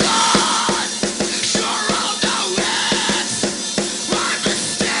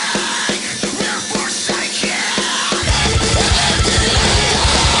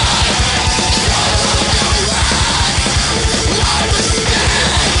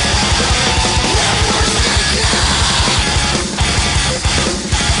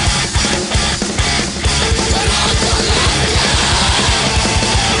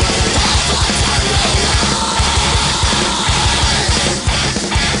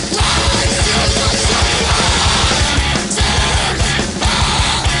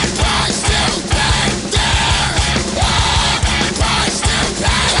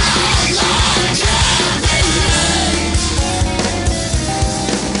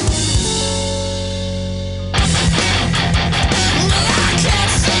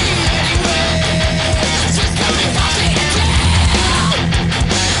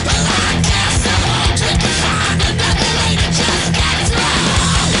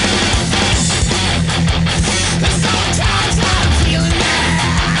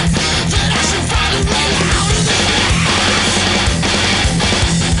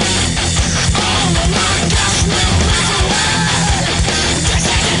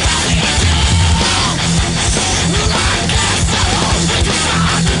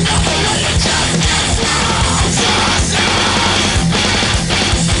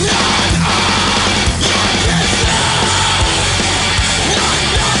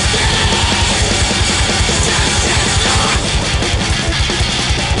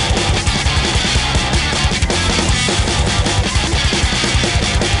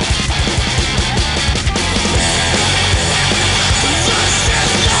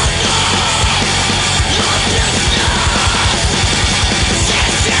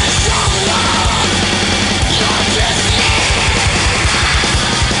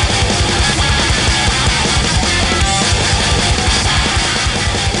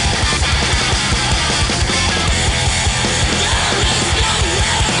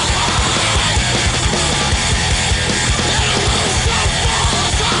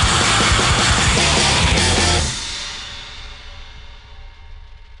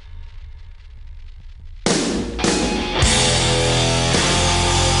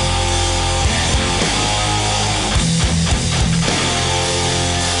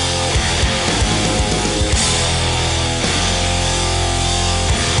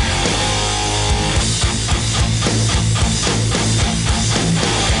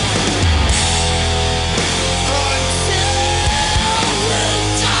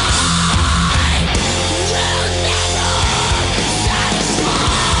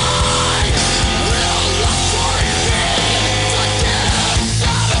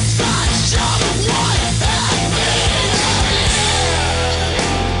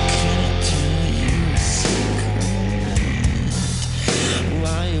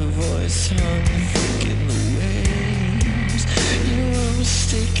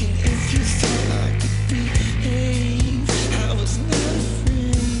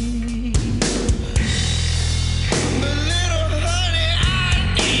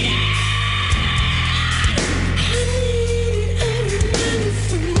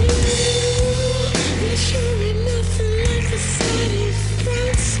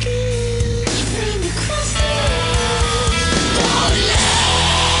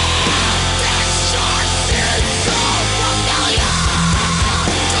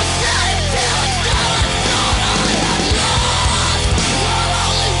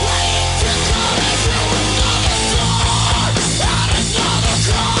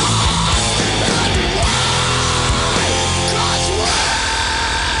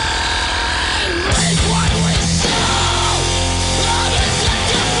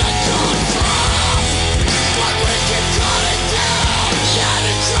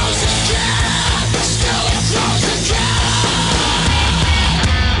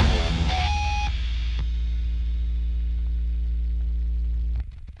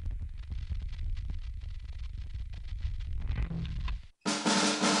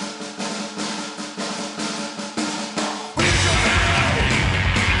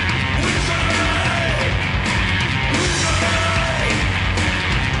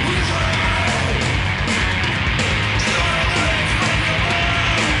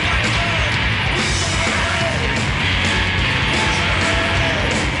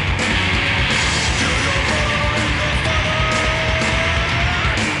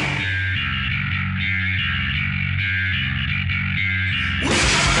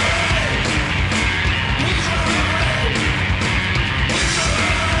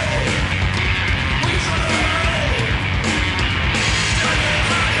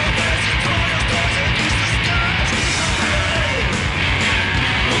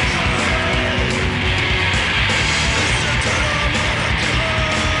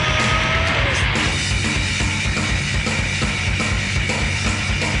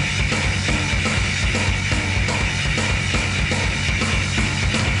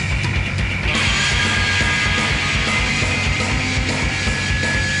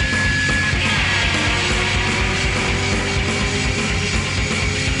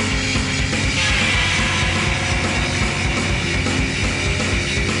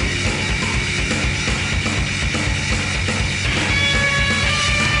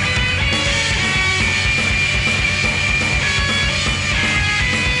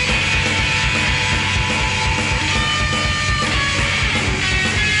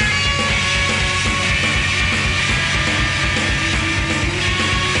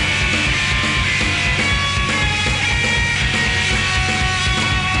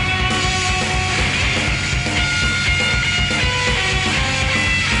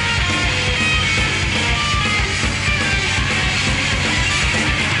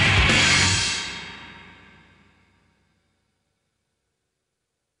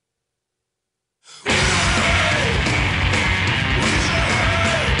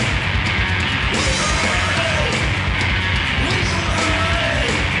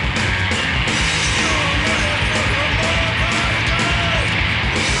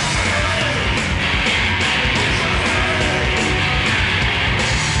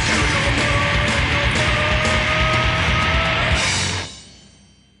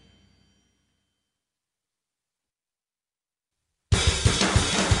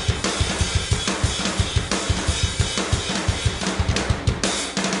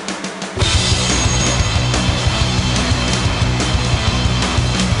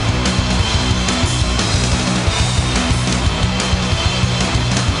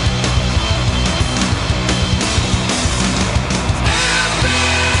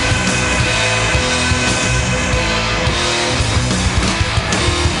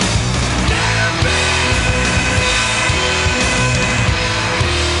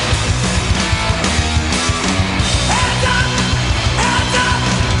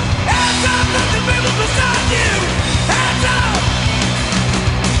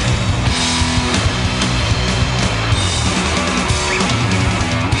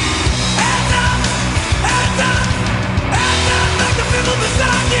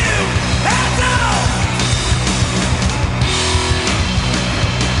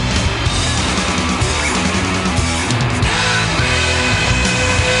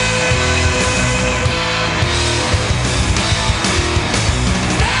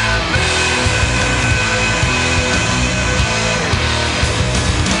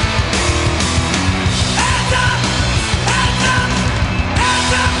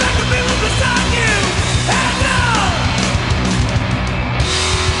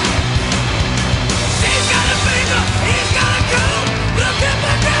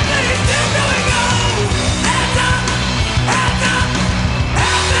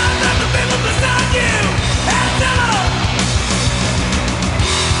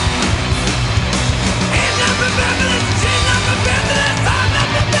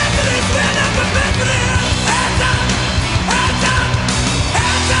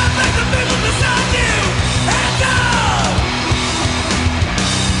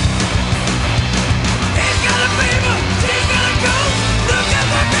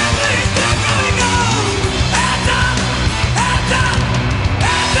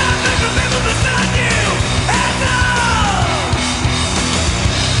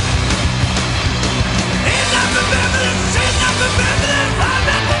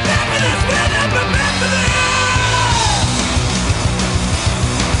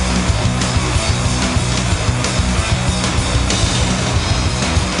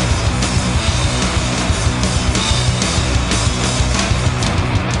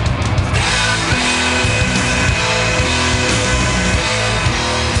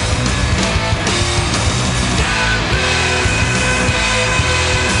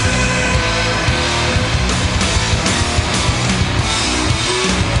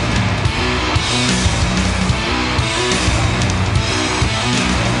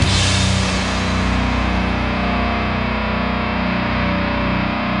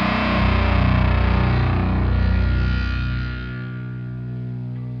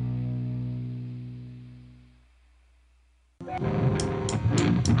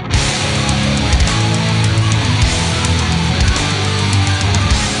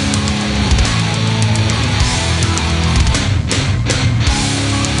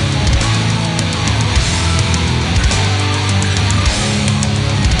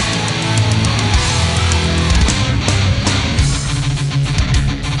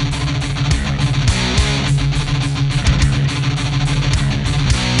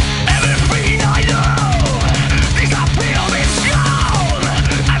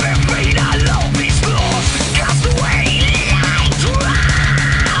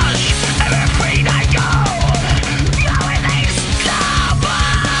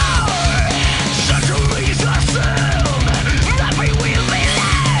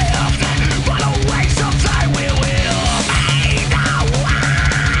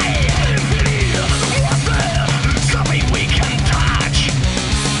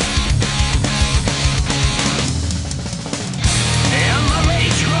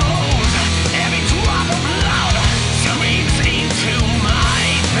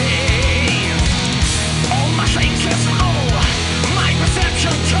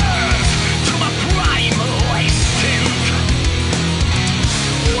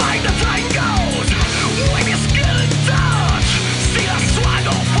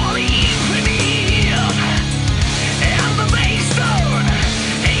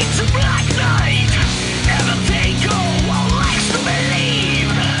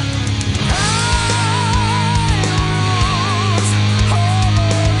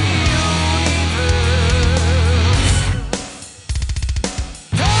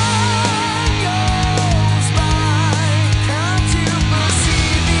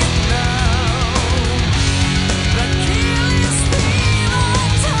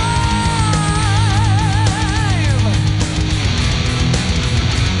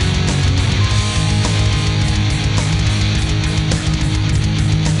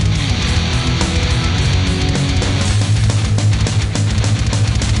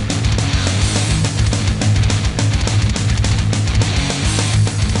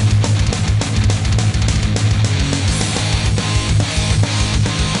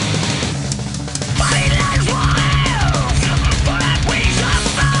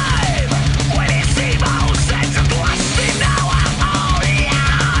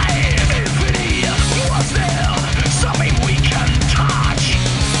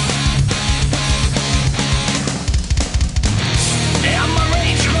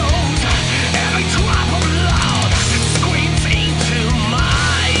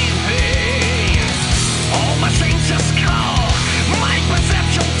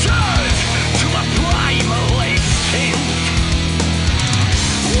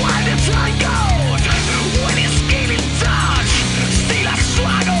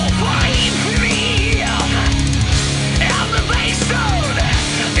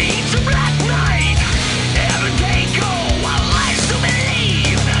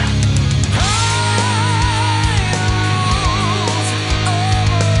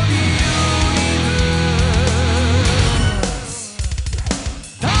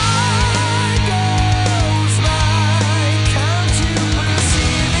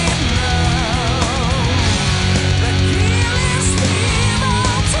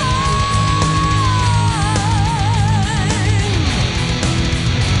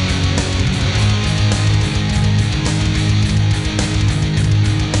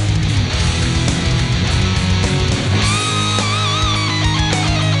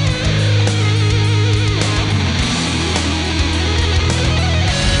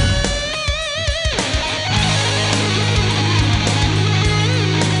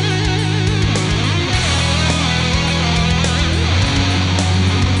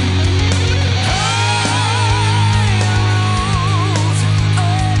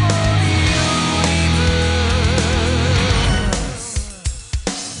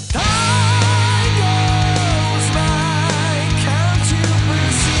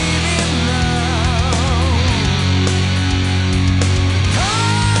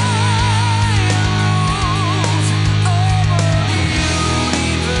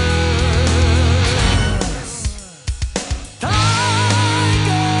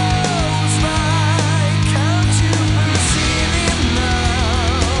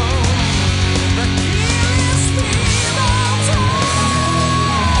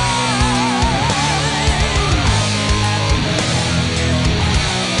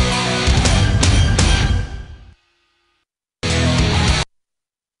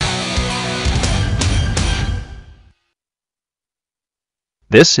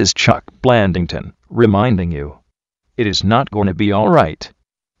This is Chuck Blandington, reminding you. It is not going to be alright.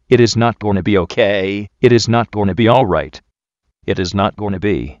 It is not going to be okay. It is not going to be alright. It is not going to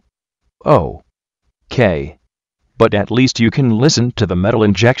be okay. But at least you can listen to the Metal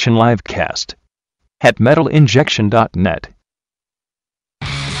Injection livecast at metalinjection.net.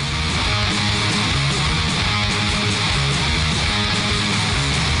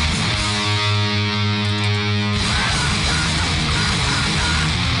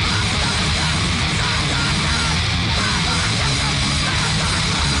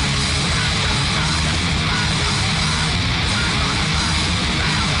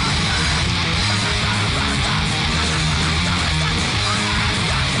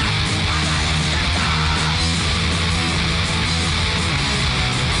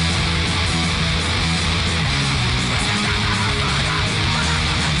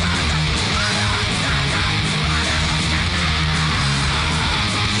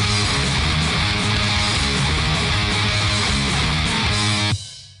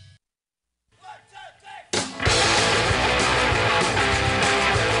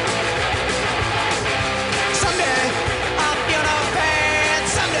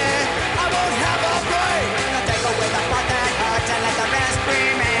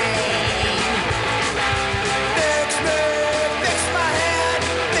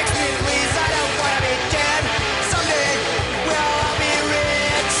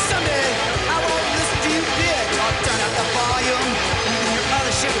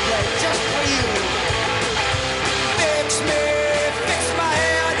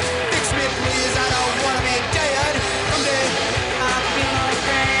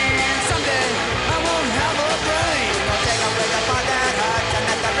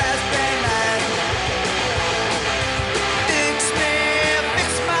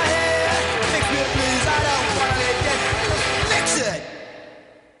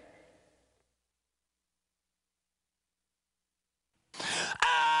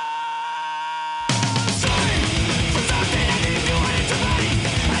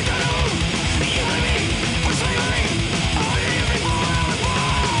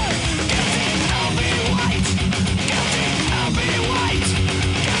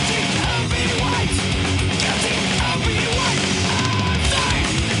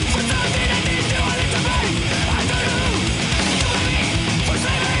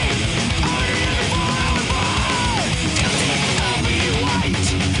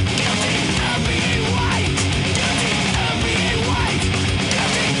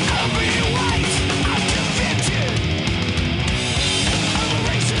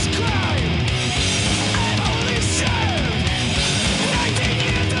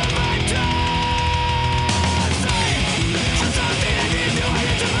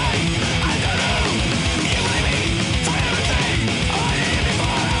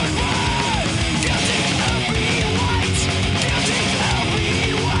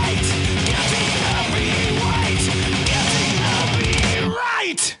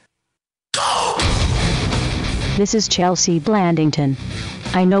 This is Chelsea Blandington.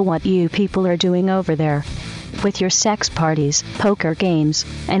 I know what you people are doing over there. With your sex parties, poker games,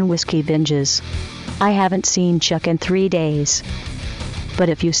 and whiskey binges. I haven't seen Chuck in 3 days. But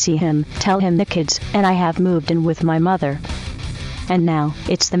if you see him, tell him the kids and I have moved in with my mother. And now,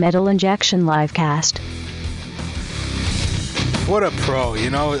 it's the Metal Injection livecast. What a pro, you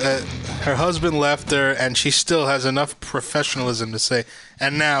know? Her husband left her, and she still has enough professionalism to say,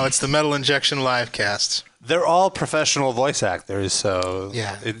 and now it's the Metal Injection livecast. They're all professional voice actors, so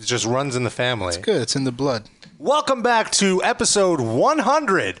yeah, it just runs in the family. It's good. It's in the blood. Welcome back to episode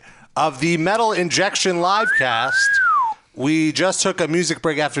 100 of the Metal Injection livecast. We just took a music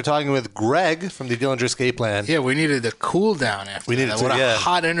break after talking with Greg from the Dillinger Escape Plan. Yeah, we needed a cool down after that. What a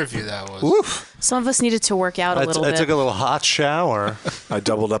hot interview that was. Oof. Some of us needed to work out a little bit. I took a little hot shower. I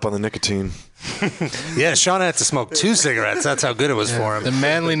doubled up on the nicotine. Yeah, Sean had to smoke 2 cigarettes. That's how good it was for him. The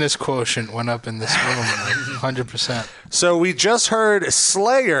manliness quotient went up in this room, 100%. So we just heard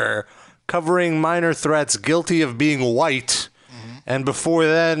Slayer covering Minor Threat's Guilty of Being White. Mm-hmm. And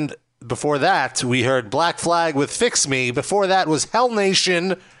before that, we heard Black Flag with Fix Me. Before that was Hell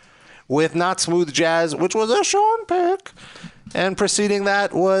Nation with Not Smooth Jazz, which was a Sean pick. And preceding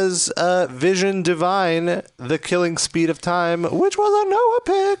that was Vision Divine, The Killing Speed of Time, which was a Noah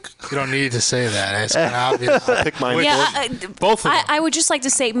pick. You don't need to say that. It's kind of obvious. I pick mine. Yeah, both of them. I would just like to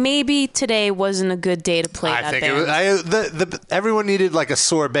say maybe today wasn't a good day to play that think band. everyone needed like a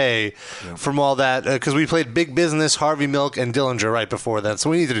sorbet from all that, because we played Big Business, Harvey Milk, and Dillinger right before that, so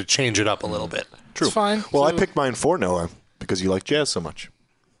we needed to change it up a little bit. True. It's fine. Well, I picked mine for Noah because you like jazz so much.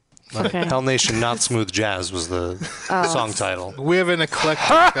 Okay. Hell Nation, Not Smooth Jazz was the song title. We have an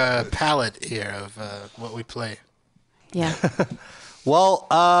eclectic palette here of what we play. Yeah. Well,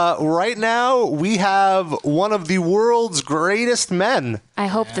 right now we have one of the world's greatest men I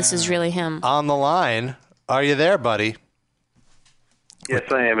hope this is really him. on the line. Are you there, buddy?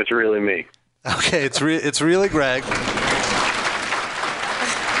 Yes, I am. It's really me. Okay, it's really Greg. The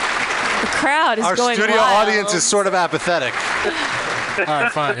crowd is Our going studio wild. audience is sort of apathetic. All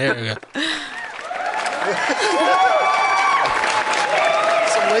right, fine. Here we go.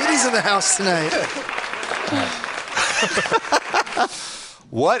 Some ladies in the house tonight.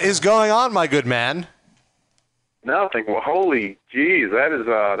 What is going on, my good man? Nothing. Well, holy jeez,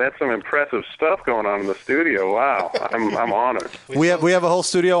 that's some impressive stuff going on in the studio. Wow, I'm honored. We have a whole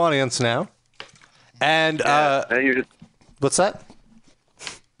studio audience now. And what's that?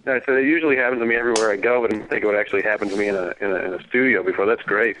 I said it usually happens to me everywhere I go, but I didn't think it would actually happen to me in a studio before. That's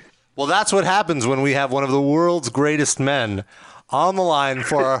great. Well, that's what happens when we have one of the world's greatest men on the line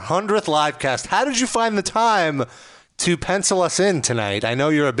for our 100th live cast. How did you find the time to pencil us in tonight? I know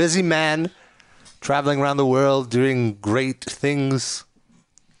you're a busy man, traveling around the world, doing great things.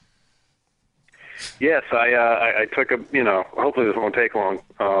 Yes, I took hopefully this won't take long,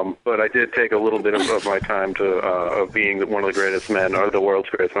 but I did take a little bit of my time of being one of the greatest men, or the world's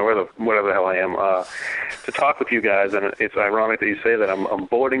greatest men, whatever the hell I am, to talk with you guys. And it's ironic that you say that. I'm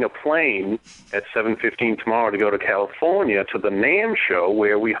boarding a plane at 7:15 tomorrow to go to California to the NAMM show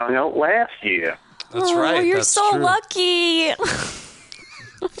where we hung out last year. That's right. You're That's so true. lucky.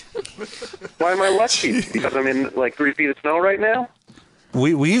 Why am I lucky? Because I'm in like 3 feet of snow right now?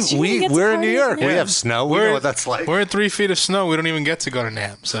 We're in New York. We Yeah. have snow. We know what that's like. We're in 3 feet of snow. We don't even get to go to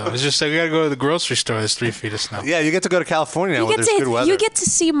NAMM. So it's just like we got to go to the grocery store. There's 3 feet of snow. Yeah, you get to go to California now You where get there's good weather. to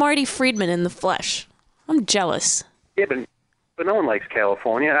see Marty Friedman in the flesh. I'm jealous. Yeah, but no one likes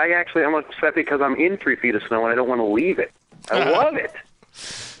California. I'm upset because I'm in 3 feet of snow and I don't want to leave it. I love it.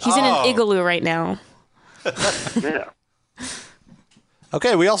 He's in an igloo right now. Yeah.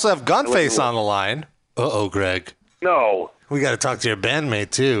 Okay, we also have Gunface on the line. Uh-oh, Greg. No. We got to talk to your bandmate,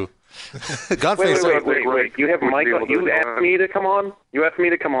 too. Gunface. Wait. You have Mike. You asked me to come on. You asked me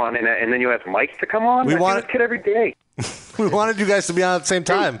to come on, and then you asked Mike to come on. We I do wanted- this kid every day. We wanted you guys to be on at the same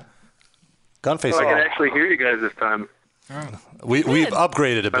time. Gunface. I can actually hear you guys this time. We've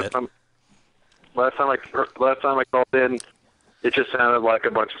upgraded a bit. Last time I called in, it just sounded like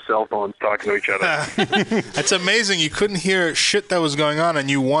a bunch of cell phones talking to each other. It's amazing. You couldn't hear shit that was going on, and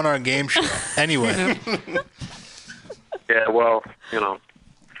you won our game show anyway. Yeah, well,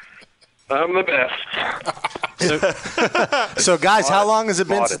 I'm the best. So, guys, how long has it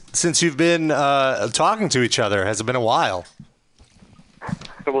been Modest. since you've been talking to each other? Has it been a while?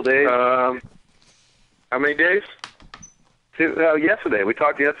 Couple days. How many days? Yesterday. We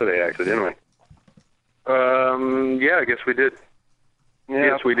talked yesterday, actually, didn't we? Yeah, I guess we did. Yeah.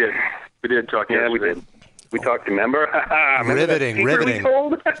 Yes, we did. We did talk yesterday. Yeah, we did. We talked, remember? Riveting.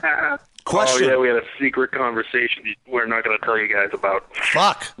 Question. Oh, yeah, we had a secret conversation we're not going to tell you guys about.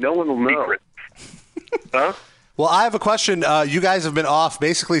 Fuck. No one will know. Secret. Huh? Well, I have a question. You guys have been off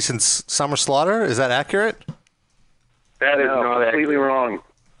basically since Summer Slaughter. Is that accurate? That is not completely wrong.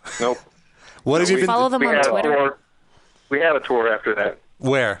 Nope. What have you been... Follow them on Twitter. We have a tour after that.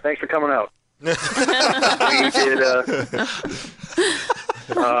 Where? Thanks for coming out. We did,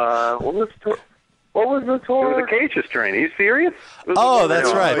 what was the tour? It was Acacia's train. Are you serious? Oh,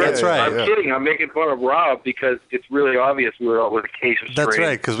 that's right. That's right. I'm kidding. I'm making fun of Rob because it's really obvious we were out with Acacia's train. That's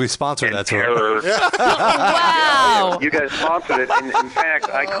right, because we sponsored that tour. Wow. You guys sponsored it. And in fact,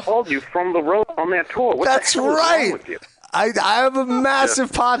 I called you from the road on that tour. What That's the hell is wrong right. with you? I am a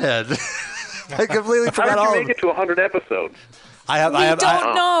massive pothead. I completely How forgot did all you of make it to 100 episodes? I have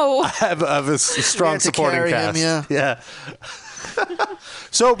don't know. I have a strong to supporting carry him, cast. Yeah.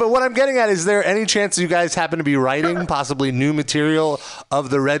 So, but what I'm getting at, is there any chance you guys happen to be writing possibly new material of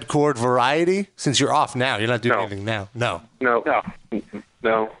the Red Chord variety? Since you're off now, you're not doing anything now. No. No.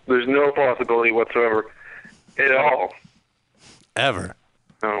 There's no possibility whatsoever at all. Ever.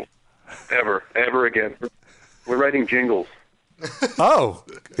 No. Ever again. We're writing jingles. Oh,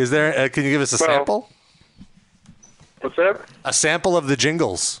 is there? Can you give us a sample? What's that? A sample of the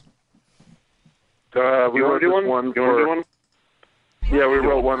jingles. We wrote one. You want to do one? Yeah, we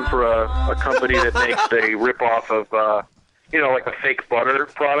wrote one for a company that makes a rip-off of, like a fake butter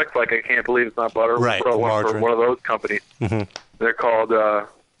product. Like, I can't believe it's not butter. Right, We wrote one margarine. for one of those companies. Mm-hmm. They're called,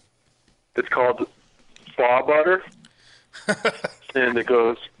 it's called Spa Butter. And it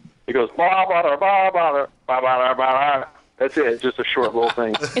goes, Spa Butter, Spa Butter, Spa Butter, Butter. That's it. It's just a short little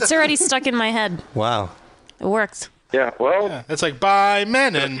thing. It's already stuck in my head. Wow. It worked. Yeah, well, It's like buy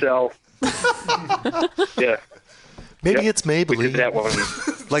Menon. Yeah. Maybe it's Maybelline. That one.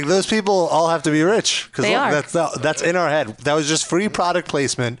 Like those people all have to be rich because They are. that's in our head. That was just free product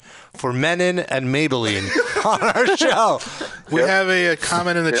placement for Menon and Maybelline on our show. We have a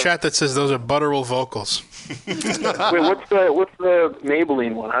comment in the chat that says those are Butterwell vocals. Wait, what's the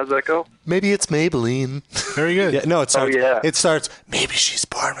Maybelline one? How's that go? Maybe it's Maybelline. Very good. Yeah, no, it starts. yeah. It starts. Maybe she's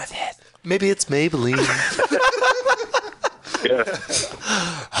born with it. Maybe it's Maybelline. Yeah.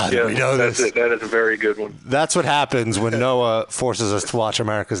 How do we know that's this? it. That is a very good one. That's what happens when Noah forces us to watch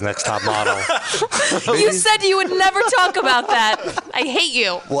America's Next Top Model. You said you would never talk about that. I hate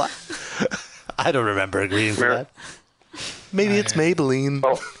you. What? I don't remember agreeing to that. Maybe it's Maybelline.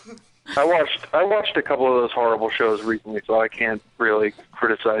 Well, I watched a couple of those horrible shows recently, so I can't really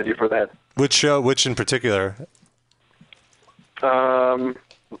criticize you for that. Which show? Which in particular? I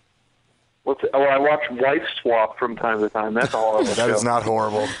watch Wife Swap from time to time. That's a horrible show. That is not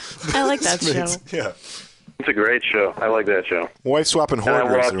horrible. I like that show. Yeah. It's a great show. I like that show. Wife swapping And I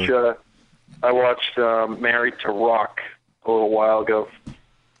hoarders. watched Married to Rock a little while ago.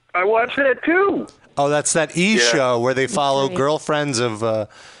 I watched that too. Oh, that's that show where they follow Great. girlfriends of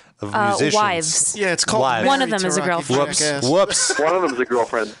musicians. Wives. Yeah, it's called Wives. One of them is a Rocky girlfriend. Whoops. Jackass. Whoops. One of them's a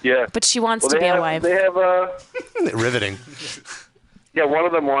girlfriend. Yeah. But she wants Well, to be a have, wife. They have Riveting. Yeah, one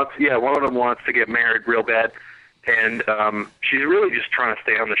of them wants to get married real bad, and she's really just trying to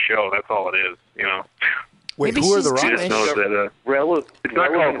stay on the show. That's all it is, you know. Wait, Maybe who are she's the She rock? just knows that it's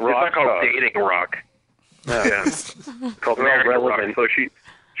not called dating rock. Yeah, it's called married rock. So she's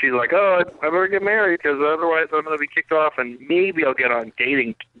like, oh, I better get married because otherwise I'm going to be kicked off, and maybe I'll get on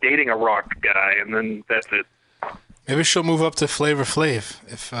dating a rock guy, and then that's it. Maybe she'll move up to Flavor Flav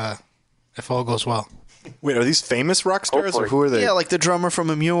if all goes well. Wait, are these famous rock stars or who are they? Yeah, like the drummer from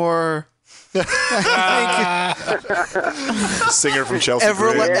Amure. Singer from Chelsea.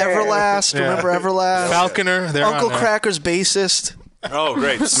 Gray. Everlast. Yeah. Remember Everlast? Falconer. They're Uncle on there. Cracker's bassist. Oh,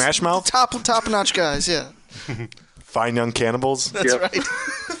 great. Smash Mouth? Top notch guys, yeah. Fine Young Cannibals? That's right.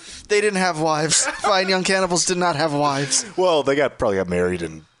 They didn't have wives. Fine Young Cannibals did not have wives. Well, they probably got married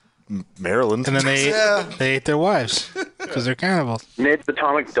in Maryland. And then they ate their wives because they're cannibals. Ned's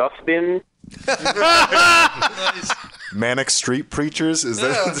Atomic Dustbin. Manic Street Preachers? Is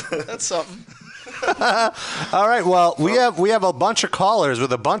that? That's something. All right. Well, we have a bunch of callers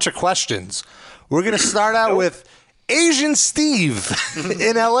with a bunch of questions. We're going to start out with Asian Steve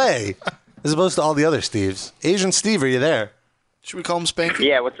in L.A. as opposed to all the other Steves. Asian Steve, are you there? Should we call him Spanky?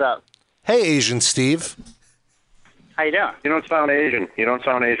 Yeah, what's up? Hey, Asian Steve. How you doing? You don't sound Asian. You don't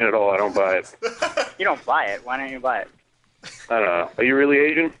sound Asian at all. I don't buy it. You don't buy it. Why don't you buy it? I don't know. Are you really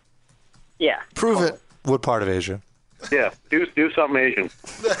Asian? Yeah. Prove it. What part of Asia? Yeah. Do something Asian.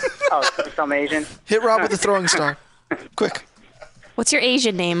 Oh, some Asian? Hit Rob with the throwing star. Quick. What's your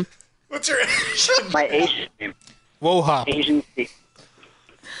Asian name? What's your Asian? My Asian name. Woha. Asian Steve.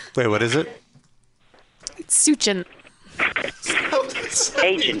 Wait, what is it? Suchin.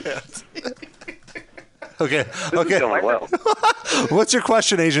 Asian. Okay. Doing well. What's your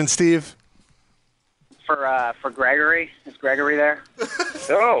question, Asian Steve? For Gregory. Is Gregory there?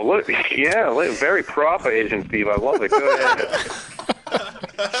 Oh, look. Yeah, look, very proper Asian Steve. I love it. Go ahead.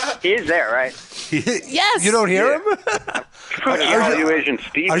 He is there, right? Yes. You don't hear him? Are you Asian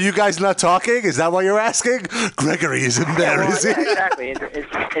Steve? Are you guys not talking? Is that what you're asking? Gregory isn't there, is he? Yeah, exactly. Is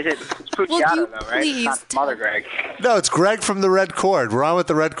it Pucciato, though, right? It's not Mother Greg. No, it's Greg from the Red Cord. We're on with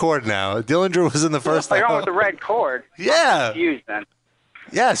the Red Cord now. Dillinger was in the first Oh, you're on hour. with the red cord. Yeah. I'm confused then.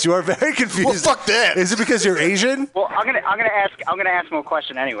 Yes, you are very confused. Well, fuck that. Is it because you're Asian? Well, I'm gonna ask him a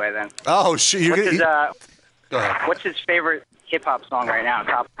question anyway then. Oh, shit. You're What's gonna. his What's his favorite hip hop song right now?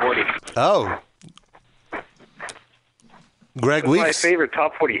 Top 40. Oh. Greg My Weeks. favorite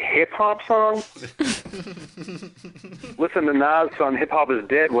top 40 hip hop song? Listen to Nas on Hip Hop is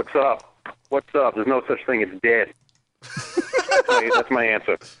Dead. What's up? What's up? There's no such thing as dead. That's my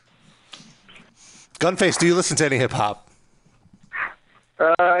answer. Gunface, do you listen to any hip hop?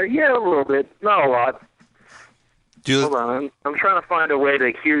 Yeah, a little bit. Not a lot. Do you? Hold on. I'm trying to find a way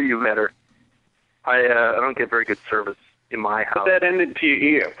to hear you better. I don't get very good service in my house. Put that end into your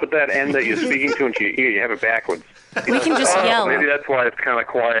ear. Put that end that you're speaking to into your ear. You have it backwards. We can just yell. Maybe that's why it's kind of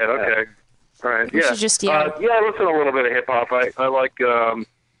quiet. Okay. All right. We Yeah. should just yell. Yeah, I listen to a little bit of hip hop. I like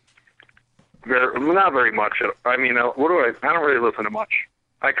not very much. I mean, I don't really listen to much.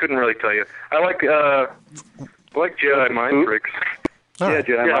 I couldn't really tell you. I like Jedi Mind Tricks. Right.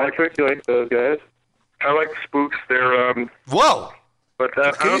 Yeah, Jedi Mind Tricks. You like those guys? I like Spooks. They're Whoa. but I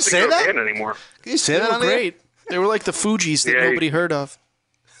you don't say think they're that? banned anymore. Can you say They that were on the air? great. They were like the Fugees that Yeah, nobody heard of.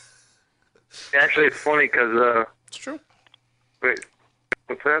 Actually, it's funny because It's true. Wait,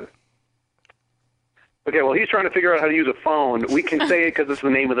 what's that? Okay, well, he's trying to figure out how to use a phone. We can say it because it's the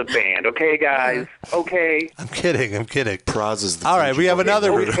name of the band. Okay, guys? Okay. I'm kidding. Praz is the All right, we have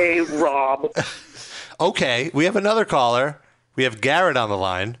another. Okay, Rob. Okay, we have another caller. We have Garrett on the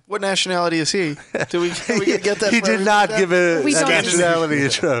line. What nationality is he? Do we get that? He did not give a We don't- nationality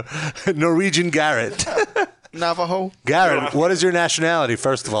intro. Norwegian Garrett. Navajo. Garrett, what is your nationality,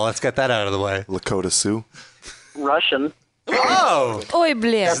 first of all? Let's get that out of the way. Lakota Sioux. Russian. Oh! Oi,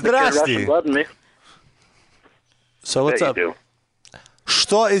 bless. Russian blood in me. So what's Yeah, up? you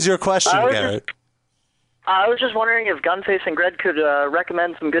What is your question, I was Garrett? I was just wondering if Gunface and Greg could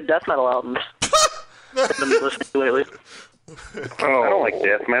recommend some good death metal albums. I've been listening to lately. Oh, I don't like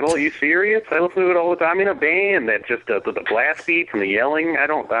death metal. Are you serious? I listen to it all the time. I'm in a band that just the blast beats and the yelling. I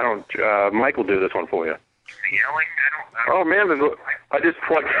don't. Mike will do this one for you. The yelling? Oh man, I just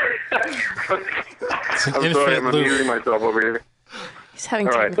plugged. I'm sorry, I'm muting myself over here. He's having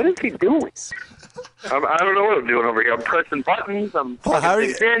all right, what is he doing? I don't know what I'm doing over here. I'm pressing buttons. I'm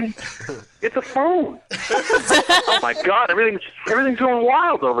plugging things in. It's a phone. Oh my God, everything's going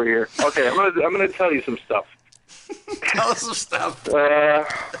wild over here. Okay, I'm gonna tell you some stuff. Tell us some stuff.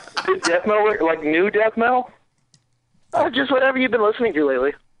 Death metal, like new death metal? Just whatever you've been listening to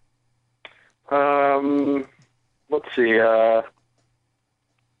lately. Let's see. I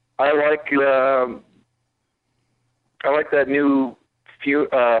like that new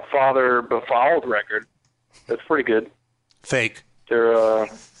Father Befouled record. That's pretty good. Fake.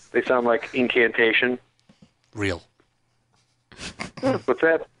 They sound like Incantation. Real. What's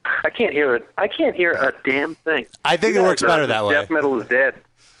that? I can't hear it. I can't hear a damn thing. I think it works better that way. Death metal is dead.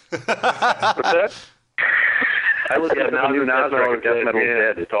 What's that? I looked at the new Nas record. Death metal is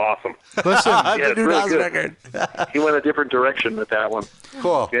dead. It's awesome. Listen, it's new really Nas good. record. He went a different direction with that one.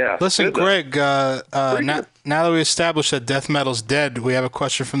 Cool. Yeah. Listen, Good, though. Greg, now that we established that death metal's dead, we have a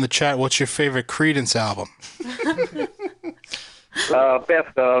question from the chat. What's your favorite Creedence album?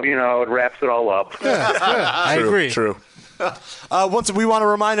 Best of, it wraps it all up. I agree. True. Once we want to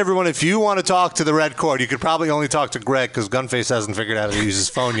remind everyone, if you want to talk to the Red Cord, you could probably only talk to Greg because Gunface hasn't figured out how to use his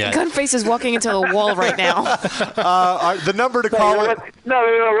phone yet. Gunface is walking into the wall right now. The number to call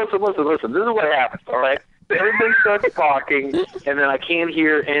No, listen. This is what happens, all right? Everybody starts talking, and then I can't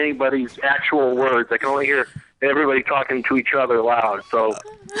hear anybody's actual words. I can only hear everybody talking to each other loud. So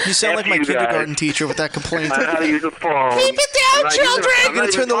You sound like my kindergarten teacher with that complaint. on how to use a phone. Keep it down, children! You're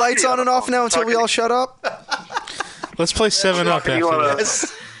going to turn the lights on and off now until we all shut up? Let's play 7 Up after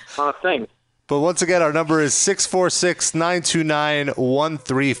this. On a thing. But once again, our number is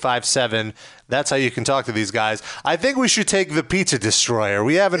 646-929-1357. That's how you can talk to these guys. I think we should take the Pizza Destroyer.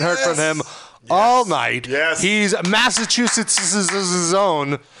 We haven't heard from him all night. Yes. He's Massachusetts'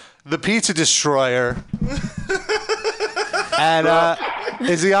 own, the Pizza Destroyer. And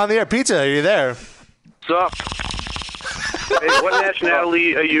is he on the air? Pizza, are you there? What's up? Hey, what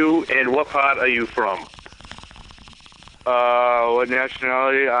nationality are you, and what part are you from? What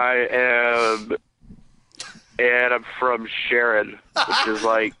nationality I am, and I'm from Sharon, which is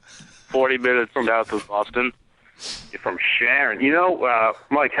like 40 minutes south of Boston. You're from Sharon.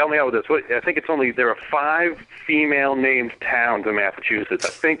 Mike, help me out with this. I think there are 5 female-named towns in Massachusetts. I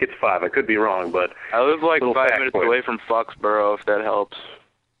think it's 5. I could be wrong, but I live like little 5 fact minutes for you. away from Foxborough, if that helps.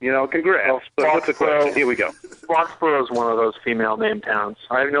 Congrats. But what's the question? Here we go. Foxborough is one of those female named towns.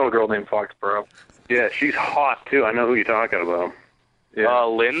 I know a girl named Foxborough. Yeah, she's hot, too. I know who you're talking about.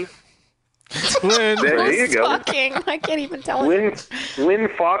 Lynn? Lynn. There you go. Talking. I can't even tell him. Lynn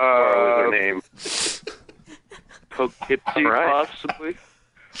Foxborough is her name. Poughkeepsie, All right. possibly.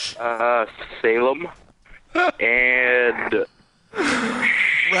 Salem. And Ralph,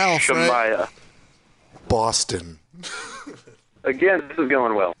 right? Shemaiah. Boston. Again, this is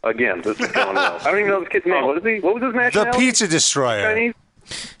going well. I don't even know this kid's name. What was his The nationality? Pizza Destroyer. Chinese?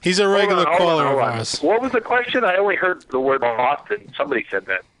 He's a regular Hold on, caller hold of on. ours. What was the question? I only heard the word Boston. Somebody said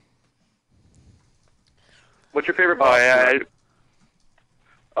that. What's your favorite Boston record?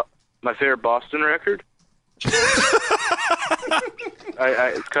 My favorite Boston record? It's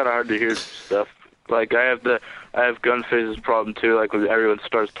kind of hard to hear stuff. Like I have Gunface's problem too. Like when everyone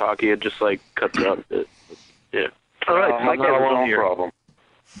starts talking, it just like cuts out a bit. Yeah. All right, Mike has his own here. problem.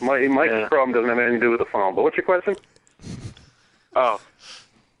 Mike's problem doesn't have anything to do with the phone. But what's your question?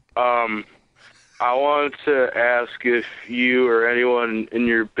 I wanted to ask if you or anyone in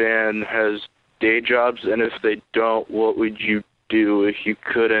your band has day jobs, and if they don't, what would you do if you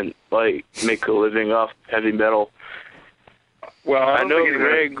couldn't like make a living off heavy metal? Well, I know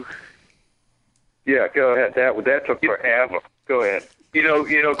Greg. Yeah, go ahead. That took forever. Go ahead. You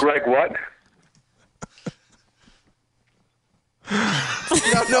know, Greg, what?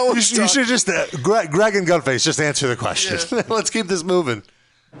 know you should just Greg and Gunface just answer the question. Let's keep this moving.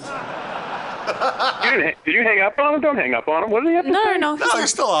 Did you hang up on him? Don't hang up on him. What did he have to say? No, he's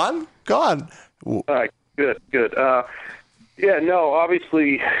still on. Go on. All right, good.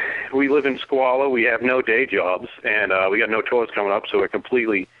 Obviously, we live in squalor. We have no day jobs, and we got no tours coming up, so we're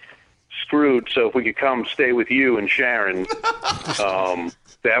completely screwed. So if we could come stay with you and Sharon,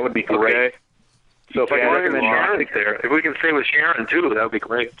 that would be great. Okay. So if I can recommend Sharon there, if we can stay with Sharon too, that would be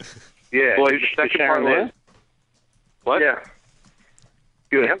great. Yeah. Well, is the second Sharon part there? was what? Yeah.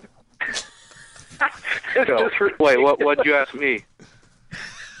 Good. Yep. Wait, what'd you ask me?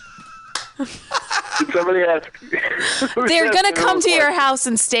 Did somebody ask? They're going to come to your house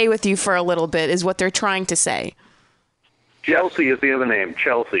and stay with you for a little bit, is what they're trying to say. Chelsea is the other name.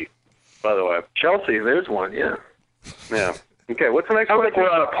 Chelsea, by the way. Chelsea, there's one. Yeah. Yeah. Okay. What's the next Sounds one? like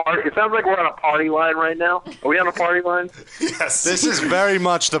we're on a party. It sounds like we're on a party line right now. Are we on a party line? Yes. This is very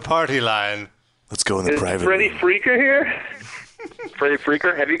much the party line. Let's go in the Is private. Freddie Freaker here? Freddie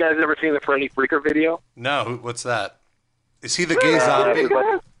Freaker? Have you guys ever seen the Freddie Freaker video? No. What's that? Is he the gay zombie?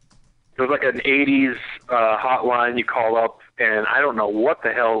 It was like an 80s hotline you call up, and I don't know what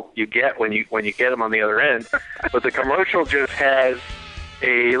the hell you get when you get them on the other end, but the commercial just has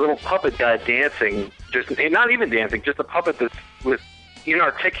a little puppet guy dancing, just not even dancing, just a puppet that's with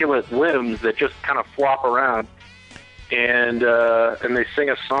inarticulate limbs that just kind of flop around, and they sing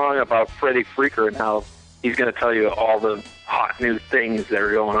a song about Freddie Freaker and how he's going to tell you all the hot new things that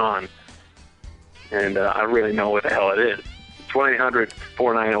are going on, and I really know what the hell it is.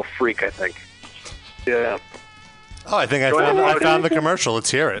 1-800-490-FREAK, I think. Yeah. Oh, I think I found the commercial.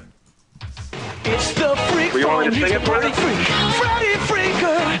 Let's hear it. It's the freak. You want me to sing it for Freddie you? Freddie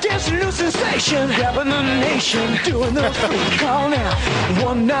Freaker, dancing new sensation, grabbing the nation, doing the freak. Call now,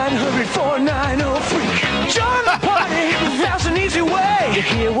 1-900-490-FREAK. Join the party, that's an easy way to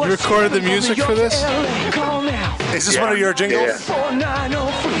hear what's You recorded the music for this? Call now. Is this one of your jingles?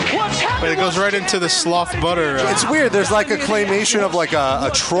 490-FREAK. What's But it happening? goes right into the sloth butter. It's weird. There's like a claymation of like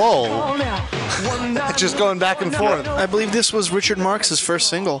a troll. Just going back and forth. I believe this was Richard Marx's first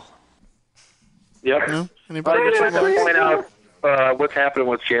single. Yep. No? Anybody? I just like to point out what's happening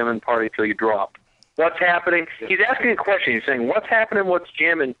with jamming party till you drop. What's happening? He's asking a question. He's saying, what's happening, what's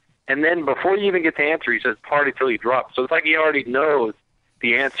jamming? And then before you even get to answer, he says, party till you drop. So it's like he already knows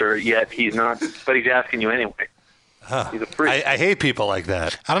the answer, yet he's not, but he's asking you anyway. Huh. He's a freak. I hate people like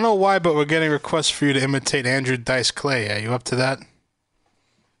that. I don't know why, but we're getting requests for you to imitate Andrew Dice Clay. Are you up to that?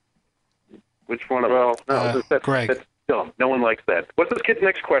 Which one of them? No, Greg. That's dumb. No one likes that. What's this kid's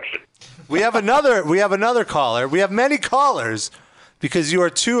next question? We have another caller. We have many callers because you are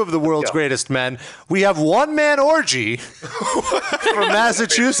two of the world's greatest men. We have One Man Orgy from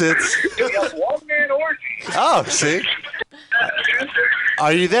Massachusetts. We have one man orgy. Oh, see?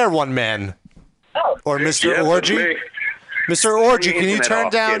 Are you there, One Man? Or Mr. Yes, Orgy? that's me. Mr. Orgy, can you turn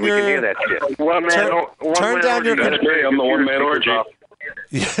down your... We can hear that shit. Turn down your... That's me. I'm the one-man orgy.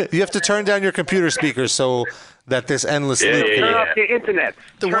 You have to turn down your computer speakers so that this endless loop can... Turn off the internet.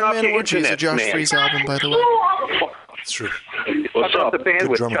 The Turn off One Man the Orgy is a internet, Josh man. Freeze album, by the way. It's true. What's up? The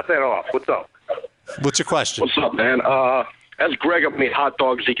bandwidth. Shut that off. What's up? What's your question? What's up, man? As Greg up made hot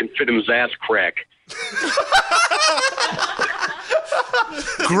dogs, he can fit in his ass crack.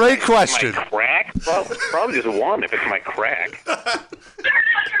 Great question. My crack? Probably just one if it's my crack.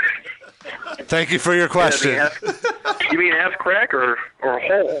 Thank you for your question. You mean ass crack or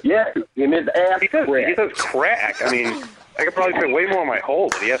hole? Yeah, you mean ass crack. He says crack. I mean, I could probably fit way more in my hole,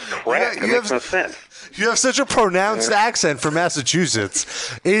 but he has crack. Yeah, It you makes have- no sense. You have such a pronounced accent from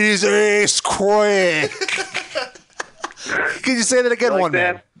Massachusetts. It is ace crack. Can you say that again, One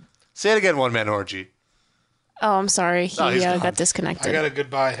Man? Say it again, One Man Orgy. Oh, I'm sorry. He he's gone. got disconnected. I got to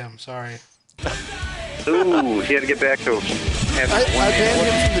goodbye him. Sorry. Ooh, he had to get back to I banned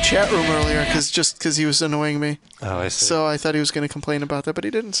him from the chat room earlier because he was annoying me. Oh, I see. So I thought he was going to complain about that, but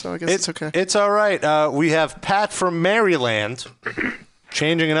he didn't. So I guess it's okay. It's all right. We have Pat from Maryland,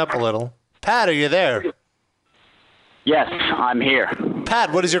 changing it up a little. Pat, are you there? Yes, I'm here.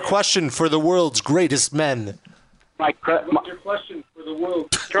 Pat, what is your question for the world's greatest men? your question for the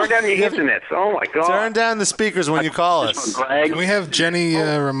world. Turn down your internet. Oh my God. Turn down the speakers when you call us. Can we have Jenny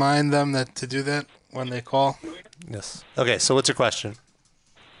remind them to do that when they call? Yes. Okay, so what's your question?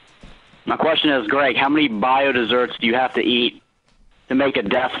 My question is, Greg, how many bio desserts do you have to eat to make a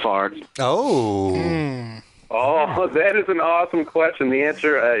death fart? Oh. Oh, that is an awesome question. The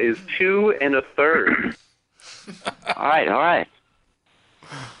answer is 2 1/3. All right.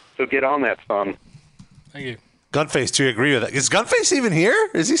 So get on that, son. Thank you. Gunface, do you agree with that? Is Gunface even here?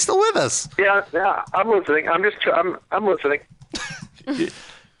 Is he still with us? Yeah, I'm listening. I'm listening.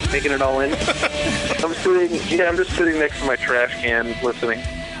 Taking it all in. I'm just sitting next to my trash can listening.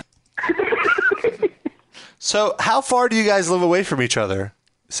 So, how far do you guys live away from each other?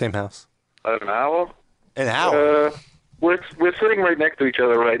 Same house. An hour? An hour? We're sitting right next to each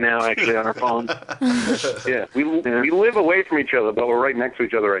other right now, actually, on our phones. Yeah, we live away from each other, but we're right next to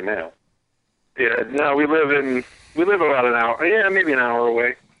each other right now. Yeah, no, we live about an hour. Yeah, maybe an hour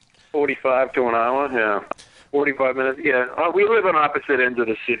away. 45 to an hour, yeah. 45 minutes, yeah. We live on opposite ends of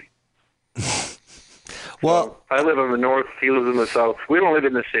the city. Well, I live in the north, he lives in the south. We don't live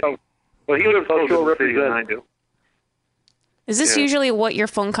in the city. Well, he lives closer to the city than I do. Is this usually what your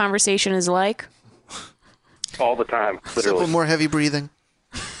phone conversation is like? All the time, Except literally. with more heavy breathing.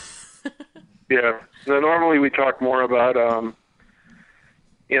 Yeah. No, normally we talk more about,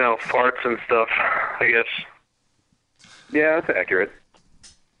 farts and stuff, I guess. Yeah, that's accurate.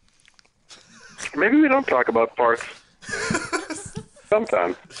 Maybe we don't talk about farts.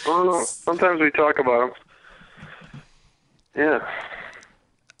 Sometimes. I don't know. Sometimes we talk about them.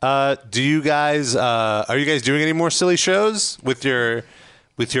 Yeah. Do you guys are you guys doing any more silly shows with your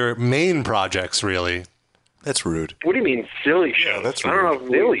main projects? Really, that's rude. What do you mean silly shows? Yeah, that's I don't know rude.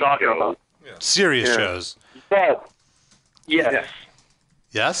 what you're talking about. Serious Yeah. shows. But yes.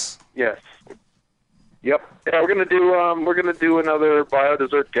 Yes. Yes. Yep. Yeah, we're gonna do another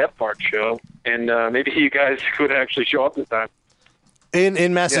BioDessert Death Park show, and maybe you guys could actually show up this time.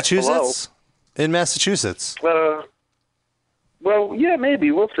 In Massachusetts. In Massachusetts. Well, yeah, maybe.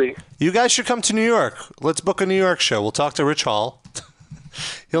 We'll see. You guys should come to New York. Let's book a New York show. We'll talk to Rich Hall.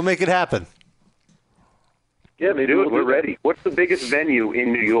 He'll make it happen. Yeah, maybe we're ready. What's the biggest venue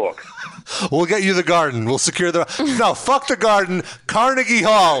in New York? We'll get you the Garden. We'll secure the... No, fuck the Garden. Carnegie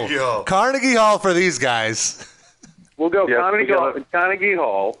Hall. Carnegie Hall for these guys. We'll go Carnegie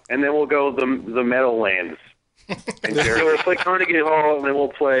Hall, and then we'll go the Meadowlands. So we'll play Carnegie Hall, and then we'll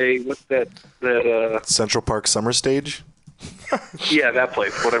play what's that? Central Park Summer Stage. Yeah, that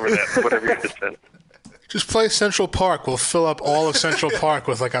place. Whatever you just said. Just play Central Park. We'll fill up all of Central Park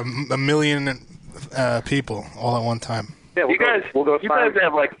with like a million people all at one time. Yeah, you guys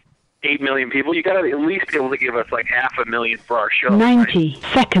have like 8 million people. You got to at least be able to give us like 500,000 for our show. 90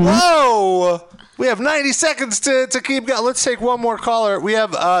 seconds. Whoa! We have 90 seconds to keep going. Let's take one more caller. We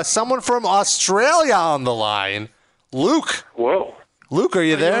have someone from Australia on the line. Luke. Whoa. Luke, are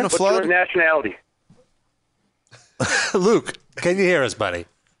you there? What's your nationality? Luke, can you hear us, buddy?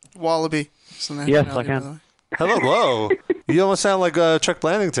 Wallaby. Yes, I can. Hello, whoa. You almost sound like Chuck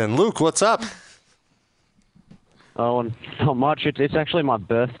Blandington. Luke, what's up? Oh, not much. It's actually my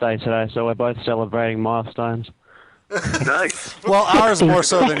birthday today, so we're both celebrating milestones. Nice. Well, ours more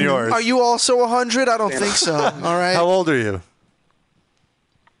so than yours. Are you also 100? I don't think so. All right. How old are you?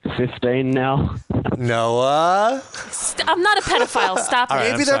 15 now. Noah? I'm not a pedophile. Stop All it.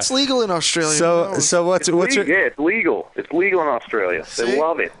 right, Maybe I'm that's sorry. legal in Australia. So what's your... Yeah, it's legal. It's legal in Australia. They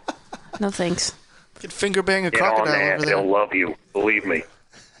love it. No thanks. Could finger bang a Get on crocodile that. over there. They'll love you. Believe me.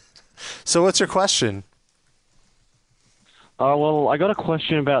 So what's your question? Oh, well, I got a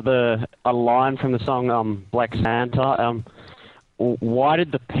question about a line from the song Black Santa. Why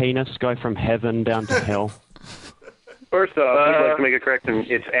did the penis go from heaven down to hell? First off, I'd like to make a correction.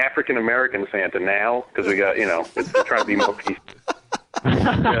 It's African American Santa now because we got, we're trying to be more peaceful.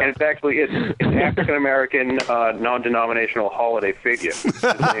 And it's actually it's African American non-denominational holiday figure. Is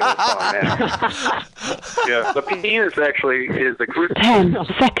the name of the song now. Yeah, the penis actually is the group. 10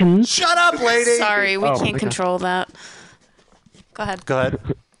 seconds. Shut up, lady. Sorry, we can't control that. Go ahead. Go ahead.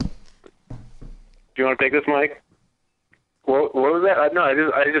 Do you want to take this, Mike? What was that? No,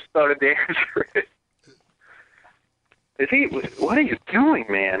 I just started to answer it. What are you doing,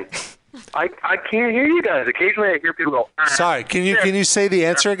 man? I can't hear you guys. Occasionally I hear people go. Sorry, can you say the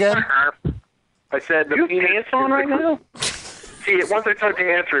answer again? I said the penis pants on right now? See, once I start to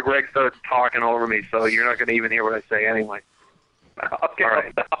answer, Greg starts talking over me, so you're not going to even hear what I say anyway. Okay. All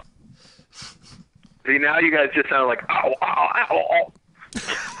right. See, now you guys just sound like, ow, ow, ow, ow.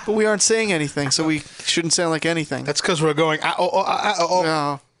 But we aren't saying anything, so we shouldn't sound like anything. That's because we're going.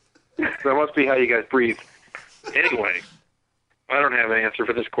 No. That must be how you guys breathe. Anyway, I don't have an answer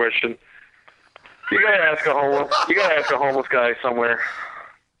for this question. You gotta ask a homeless guy somewhere.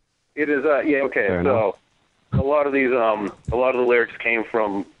 It is. Yeah. Okay. So a lot of the lyrics came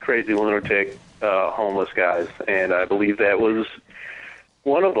from crazy lunatic homeless guys, and I believe that was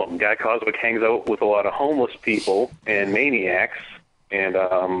one of them. Guy Cosmic hangs out with a lot of homeless people and maniacs, and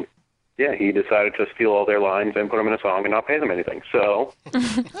he decided to steal all their lines and put them in a song and not pay them anything. So,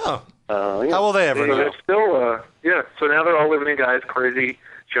 how will they ever know? They're still, so now they're all living in Guy's crazy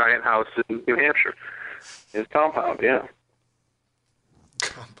giant house in New Hampshire. His compound, yeah.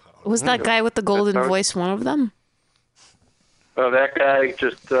 Was that guy with the golden voice one of them? That guy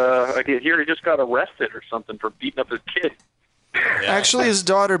just, I hear he just got arrested or something for beating up his kid. Actually, his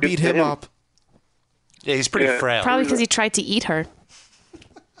daughter beat him up. Yeah, he's pretty frail. Probably because he tried to eat her.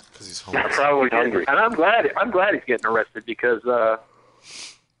 Probably hungry. And I'm glad he's getting arrested because, F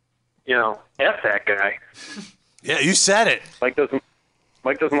that guy. Yeah, you said it. Mike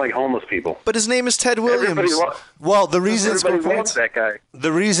doesn't like homeless people. But his name is Ted Williams. Well, the reason Everybody loves that guy.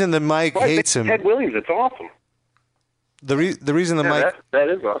 the reason that Mike hates him. Ted Williams, it's awesome. The reason that Mike that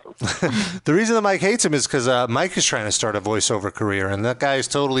is awesome. the reason that Mike hates him is because Mike is trying to start a voiceover career, and that guy is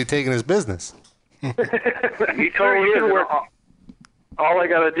totally taking his business. He totally is. All I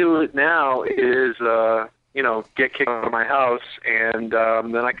got to do now is, get kicked out of my house, and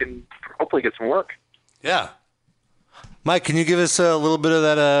then I can hopefully get some work. Yeah. Mike, can you give us a little bit of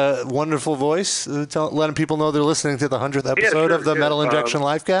that wonderful voice, letting people know they're listening to the 100th episode of the Metal Injection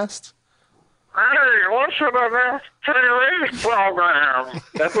Livecast? Hey, what's up about TV program?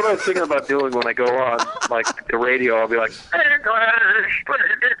 That's what I was thinking about doing when I go on, like, the radio. I'll be like,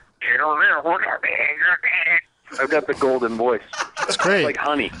 I've got the golden voice. It's great. It's like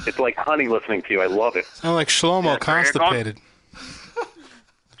honey. It's like honey listening to you. I love it. Sound like Shlomo constipated.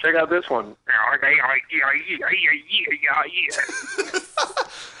 Check out this one.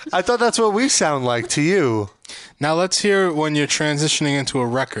 I thought that's what we sound like to you. Now let's hear when you're transitioning into a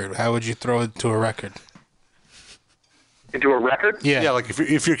record. How would you throw it to a record? Into a record? Yeah. Yeah, like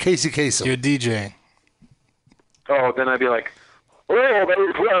if you're Casey Kasem. You're DJing. Oh, then I'd be like, He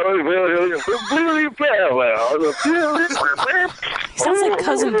sounds like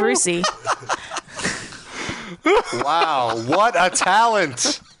Cousin Brucey. Wow, what a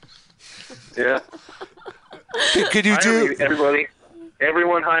talent! Yeah. Could you Hire do me, everybody?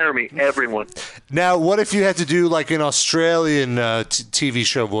 Everyone hire me. Everyone. now? What if you had to do like an Australian TV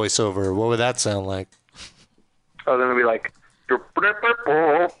show voiceover? What would that sound like? Oh, then I'd be like, then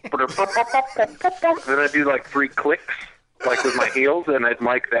I'd do like 3 clicks, like with my heels, and I'd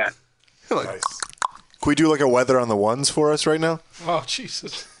mic that. Nice. Can we do like a weather on the ones for us right now? Oh,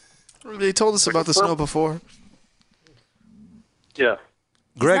 Jesus. They told us about the snow before. Yeah.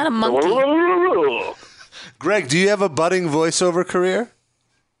 Greg, Not a monkey. Greg, do you have a budding voiceover career?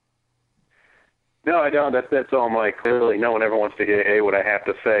 No, I don't. That's all, Mike. Clearly, no one ever wants to hear what I have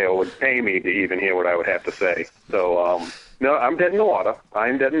to say or would pay me to even hear what I would have to say. So, no, I'm dead in the water.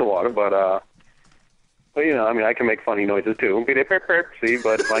 I'm dead in the water, but I can make funny noises too. See,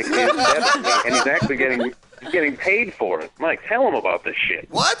 but Mike is dead at me, and he's actually getting paid for it. Mike, tell him about this shit.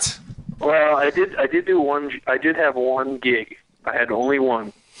 What? Well, I did do one. I did have one gig. I had only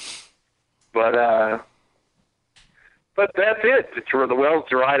one, but that's it. The well's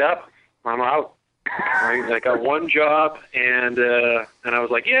dried up. I'm out. I got one job, and I was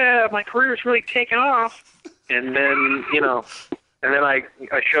like, yeah, my career's really taken off. And then, I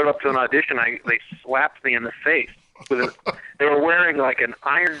showed up to an audition. They slapped me in the face. They were wearing like an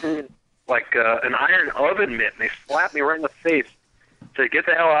iron oven mitt, and they slapped me right in the face. Said, get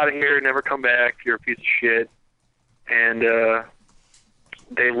the hell out of here, never come back, you're a piece of shit. And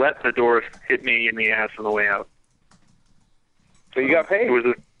they let the doors hit me in the ass on the way out. So you got paid.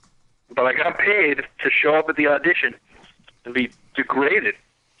 But I got paid to show up at the audition and be degraded.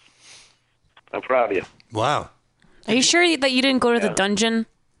 I'm proud of you. Wow. Are you sure that you didn't go to the dungeon?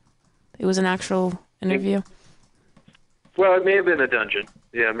 It was an actual interview. Well, it may have been a dungeon.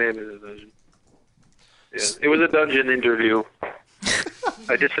 Yeah, it may have been a dungeon. Yeah, it was a dungeon interview.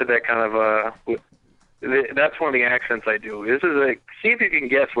 I just said that kind of. That's one of the accents I do. This is see if you can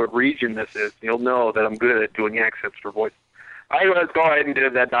guess what region this is. You'll know that I'm good at doing accents for voice. I was going into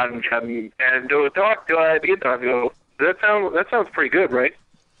the dungeon and talk to the interview. That sounds pretty good, right?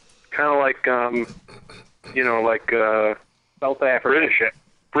 Kind of like South Africa.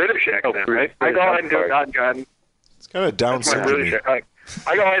 British accent, right? I go into the dungeon. It's kind of down south.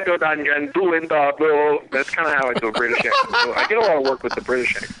 I go into the dungeon, doing the. That's kind of how I do a British accent. So I get a lot of work with the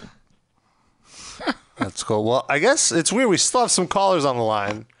British accent. That's cool. Well, I guess it's weird. We still have some callers on the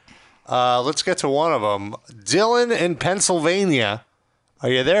line. Let's get to one of them. Dylan in Pennsylvania. Are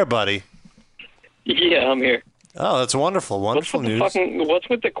you there, buddy? Yeah, I'm here. Oh, that's wonderful. Wonderful news. What's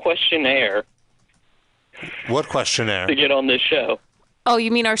with the questionnaire What questionnaire? to get on this show? Oh,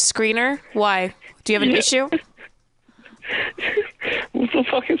 you mean our screener? Why? Do you have an issue? What the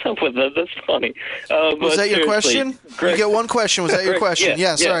fuck is up with that? That's funny. Was but that your seriously, question? You get one question. Was that your Greg, question?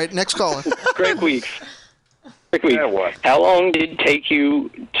 yeah, Yes. yeah. All right. Next caller. Greg Weeks. How long did it take you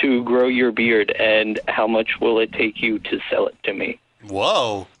to grow your beard, and how much will it take you to sell it to me?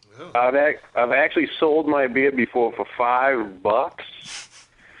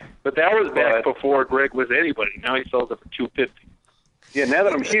 But that was back before Greg was anybody. Now he sells it for $250. Yeah, now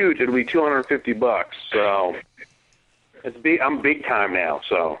that I'm huge, it'll be $250. So I'm big time now.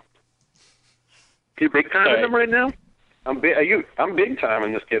 So you big time in them right now? I'm big time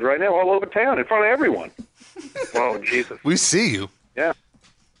in this kid right now, all over town, in front of everyone. Oh Jesus! We see you. Yeah.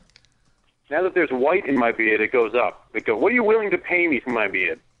 Now that there's white in my beard, it goes up. It goes. What are you willing to pay me for my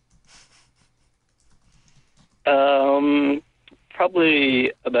beard?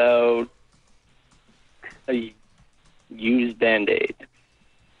 Probably about a used Band-Aid.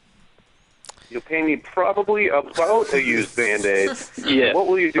 You'll pay me probably about a used Band-Aid. Yeah. What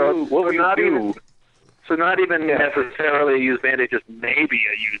will you do? What will you do? So not even necessarily a used Band-Aid, just maybe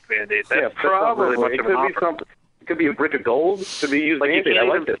a used Band-Aid. That's probably. Really much It of could an be offer. something. It could be a brick of gold. It could be a used Band-Aid. I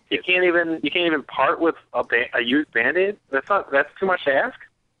like this. You can't even part with a used Band-Aid. That's too much to ask.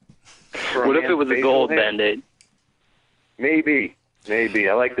 What if it was a gold Band-Aid? Maybe.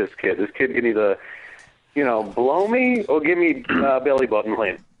 I like this kid. This kid can either, blow me or give me belly button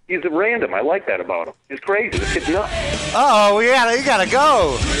land. He's random. I like that about him. He's crazy. This kid's nuts. Oh, you gotta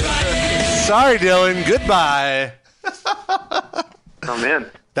go. Sorry, Dylan. Goodbye. Oh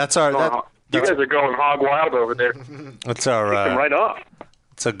man, That's our. you guys are going hog wild over there. That's our. Take him right off.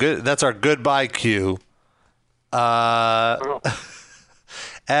 That's our goodbye cue. All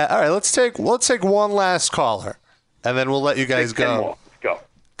right, let's take one last caller, and then we'll let you guys Take 10 go. more. Let's go.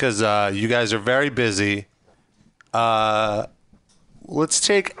 Because you guys are very busy. Let's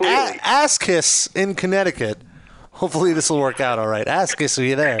take Askis in Connecticut. Hopefully this will work out all right. Askis, are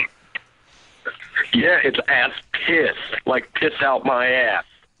you there? Yeah, it's ass piss. Like piss out my ass.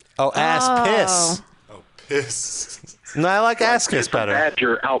 Oh, ass piss. Oh, piss. No, I like Askis better.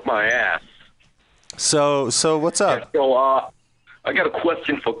 Badger out my ass. So what's up? So, I got a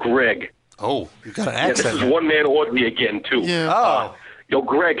question for Greg. Oh, you got an This accent. is one man orgy again, too. Yeah. Yo,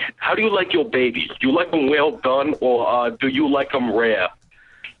 Greg, how do you like your babies? Do you like them well done, or do you like them rare?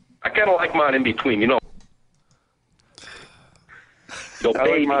 I kind of like mine in between, Yo, I like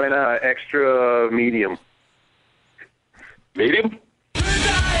baby. mine extra medium. Medium?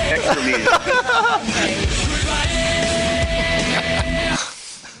 Extra medium.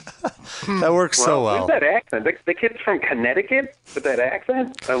 That works so well. Where's that accent? The kid's from Connecticut with that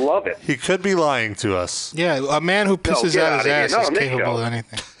accent? I love it. He could be lying to us. Yeah, a man who pisses get out his outta here. ass No, is Nick capable show. of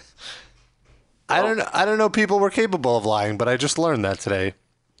anything. I don't know people were capable of lying, but I just learned that today.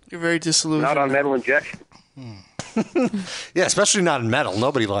 You're very disillusioned. Not on metal injection. Yeah, especially not in metal.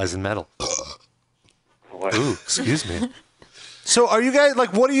 Nobody lies in metal. Ooh, excuse me. So are you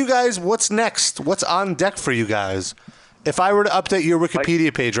guys, what's next? What's on deck for you guys? If I were to update your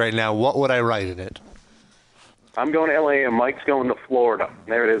Wikipedia page right now, what would I write in it? I'm going to L.A. and Mike's going to Florida.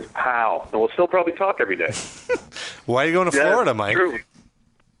 There it is. Pow. And we'll still probably talk every day. Why are you going to Florida, Mike? True.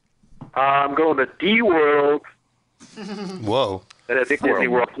 I'm going to D-World. Whoa. That's Dick Disney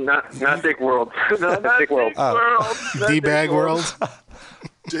World. World. Not Dick World. No, not Dick World. Not D-Bag Dick World.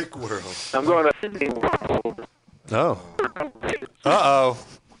 Dick World. I'm going to Disney World. Oh. Uh-oh.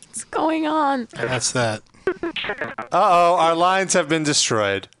 What's going on? That's that. Uh-oh, our lines have been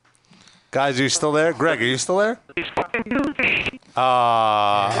destroyed. Guys, are you still there? Greg, are you still there?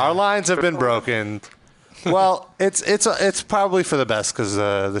 Our lines have been broken. Well, it's probably for the best because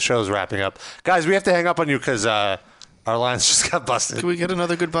the show's wrapping up. Guys, we have to hang up on you because our lines just got busted. Can we get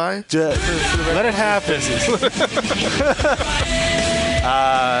another goodbye? Let it happen.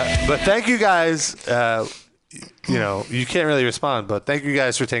 But thank you guys. You can't really respond, but thank you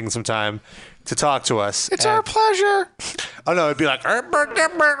guys for taking some time to talk to us. It's our pleasure. Oh, no, it'd be like...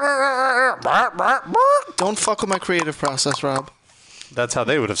 Don't fuck with my creative process, Rob. That's how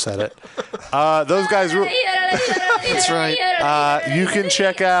they would have said it. Those guys... That's right. You can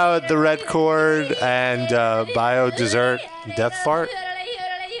check out The Red Chord and Bio Dessert Death Fart.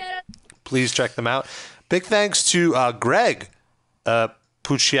 Please check them out. Big thanks to Greg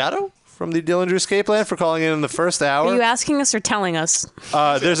Puciato from the Dillinger Escape Plan for calling in the first hour. Are you asking us or telling us?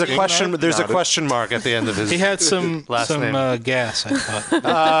 There's a question. There's a question mark at the end of his. He had some last name. gas, I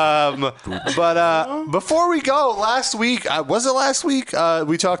thought. But before we go, last week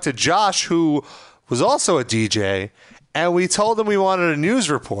we talked to Josh, who was also a DJ, and we told him we wanted a news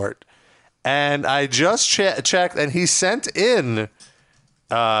report, and I just checked, and he sent in.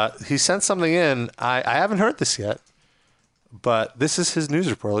 He sent something in. I haven't heard this yet. But this is his news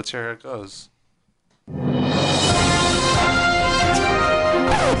report. Let's hear how it goes.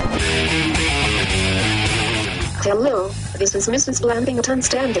 Hello, This is Mrs. Blandington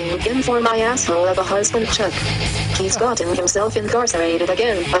standing in for my asshole of a husband, Chuck. He's gotten himself incarcerated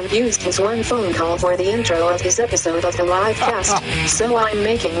again and used his one phone call for the intro of his episode of the live cast. So I'm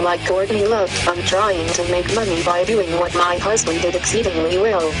making like Courtney Love. I'm trying to make money by doing what my husband did exceedingly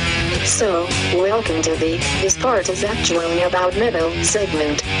well. So, welcome to the "This part is actually about metal"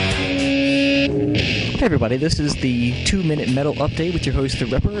 segment. Hey everybody, this is the 2-minute metal update with your host, The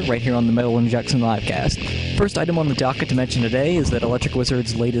Ripper, right here on the Metal Injection Livecast. First item on the docket to mention today is that Electric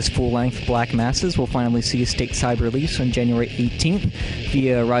Wizard's latest full-length Black Masses will finally see a stateside release on January 18th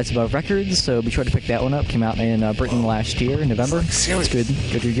via Rise Above Records, so be sure to pick that one up. Came out in Britain last year in November. It's good.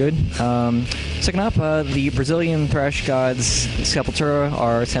 Second up, the Brazilian thrash gods Sepultura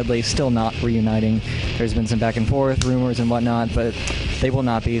are sadly still not reuniting. There's been some back and forth, rumors and whatnot, but they will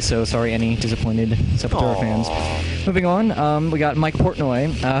not be, so sorry any disappointed Sepultura fans. Moving on, we got Mike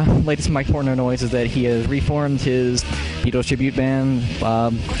Portnoy. Latest Mike Portnoy noise is that he has reformed his Beatles tribute band,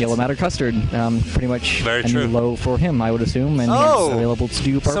 Yellow Matter Custard. Pretty much Very a new true. low for him, I would assume, and he's available to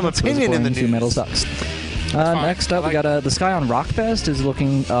do some performances opinion in the according to Metal Sucks. Next up, we got the Sky on Rockfest is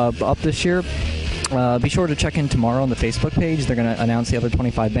looking up this year. Be sure to check in tomorrow on the Facebook page. They're going to announce the other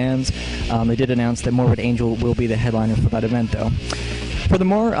 25 bands. They did announce that Morbid Angel will be the headliner for that event, though.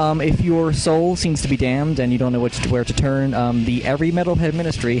 Furthermore, if your soul seems to be damned and you don't know where to turn, the Every Metalhead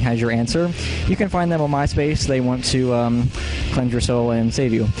Ministry has your answer. You can find them on MySpace. They want to cleanse your soul and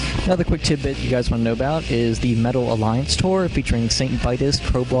save you. Another quick tidbit you guys want to know about is the Metal Alliance Tour featuring Saint Vitus,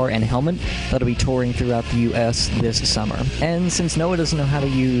 Crowbar, and Helmet. That'll be touring throughout the U.S. this summer. And since Noah doesn't know how to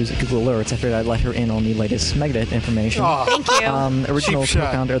use Google Alerts, I figured I'd let her in on the latest Megadeth information. Oh, thank you. Original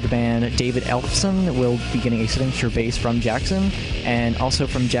co-founder of the band, David Elfson, will be getting a signature bass from Jackson, and also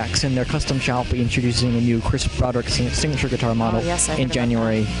from Jackson, their custom shop will be introducing a new Chris Broderick signature guitar model I in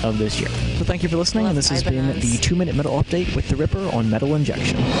January of this year. So thank you for listening, and this has been the 2-minute metal update with The Ripper on Metal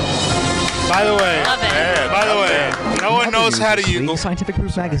Injection. By the way, no one knows how to use. Scientific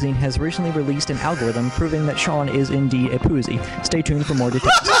Proof magazine has recently released an algorithm proving that Sean is indeed a poozy. Stay tuned for more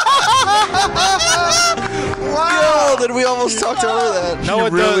details. Wow! Did we almost talked over that? No,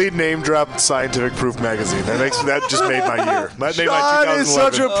 you really name dropped Scientific Proof magazine. That just made my year. That made my 2011. Sean is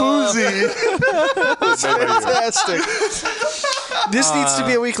such a poozy. That's fantastic. This needs to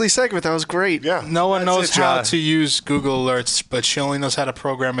be a weekly segment. That was great. Yeah. No one knows it, how John. to use Google Alerts, but she only knows how to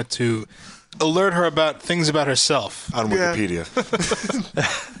program it to alert her about things about herself. On Wikipedia.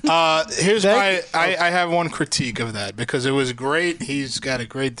 Here's my... I have one critique of that, because it was great. He's got a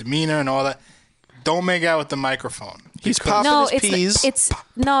great demeanor and all that. Don't make out with the microphone. He's popping his peas.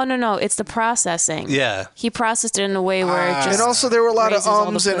 No. It's the processing. Yeah. He processed it in a way where it just. And also, there were a lot of raises all the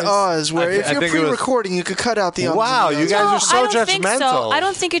ums and points. ahs, where I if you're think it was- pre-recording, you could cut out the ums. Wow, and you ahs. guys are so I don't think judgmental. so. I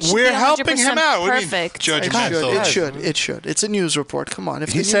don't think it should We're be 100% helping him out. What do you mean perfect. judgmental? It should. It's a news report. Come on. If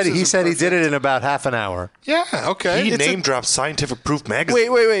He the said news he isn't said he perfect- did it in about half an hour. Yeah, okay. He It's name dropped Scientific Proof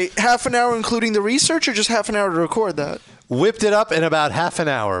magazine. Wait. Half an hour including the research, or just half an hour to record that? Whipped it up in about half an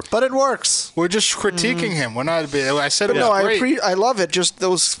hour, but it works. We're just critiquing him. We're not. I said it But was no, great. I love it. Just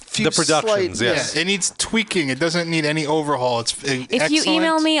those few The productions, slight, yes. It needs tweaking. It doesn't need any overhaul. It's If you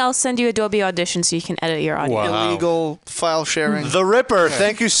email me, I'll send you Adobe Audition so you can edit your audio. Wow. illegal file sharing. The Ripper,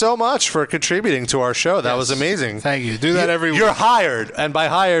 thank you so much for contributing to our show. That was amazing. Thank you. Do that every You're week. hired, and by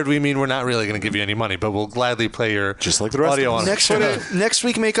hired we mean we're not really going to give you any money, but we'll gladly play your Just like the rest audio of on us. Next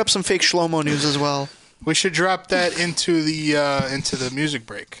week, make up some fake Shlomo news as well. We should drop that into the music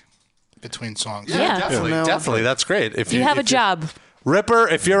break between songs. Yeah. Definitely. That's great. If You have a if job. Ripper,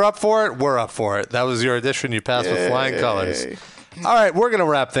 if you're up for it, we're up for it. That was your audition. You passed with flying colors. All right, we're going to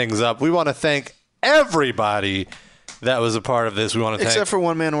wrap things up. We want to thank everybody that was a part of this. We want to thank... Except for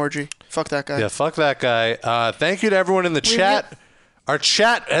One Man Orgy. Fuck that guy. Yeah, fuck that guy. Thank you to everyone in the chat. Our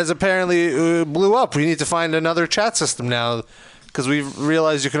chat has apparently blew up. We need to find another chat system now because we've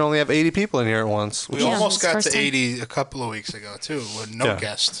realized you can only have 80 people in here at once. We almost got to 80 a couple of weeks ago, too, with no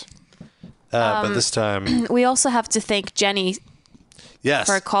guest. But this time... We also have to thank Jenny Yes.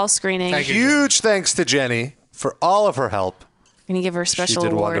 for a call screening. Huge thanks to Jenny for all of her help. We're going to give her a special She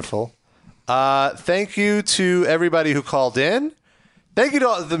did award. wonderful. Thank you to everybody who called in. Thank you to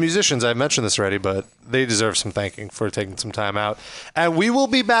all the musicians. I mentioned this already, but they deserve some thanking for taking some time out. And we will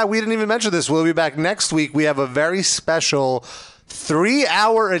be back. We didn't even mention this. We'll be back next week. We have a very special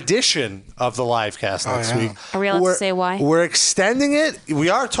 3-hour edition of the live cast next week. Are we allowed to say why? We're extending it. We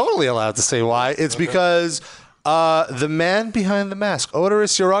are totally allowed to say why. It's because the man behind the mask,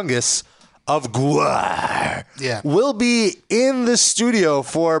 Oderus Urungus of Gwar, will be in the studio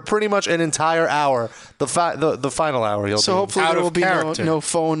for pretty much an entire hour. The final hour. He'll So be hopefully there will be no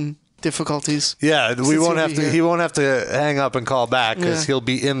phone difficulties. Yeah, we Since won't he'll have be to. here. He won't have to hang up and call back because Yeah. he'll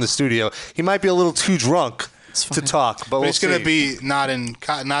be in the studio. He might be a little too drunk to talk, but But we'll he's going see. to be not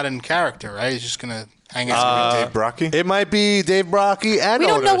in character, right? He's just going to hang out Uh, with Dave Brocky. It might be Dave Brocky and We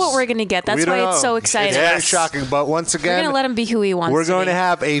don't know Otis. what we're going to get. That's We don't why it's know. so exciting. It's very shocking, but once We're again, going to let him be who he wants we're to going be. to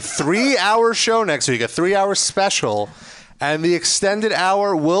have a 3-hour show next week, a 3-hour special, and the extended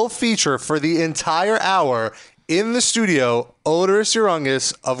hour will feature for the entire hour in the studio Otis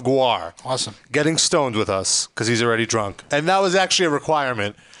Urungus of Guar. Awesome. Getting stoned with us because he's already drunk. And that was actually a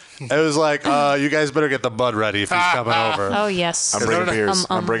requirement. It was like, you guys better get the bud ready if he's coming over. Oh, yes. I'm bringing beers.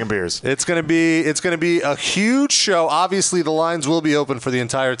 I'm bringing beers. It's gonna be a huge show. Obviously, the lines will be open for the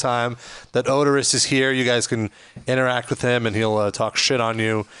entire time that Otis is here. You guys can interact with him, and he'll talk shit on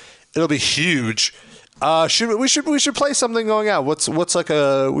you. It'll be huge. We should play something going out. What's like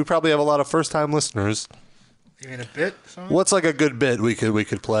we probably have a lot of first time listeners. You mean a bit? What's like a good bit we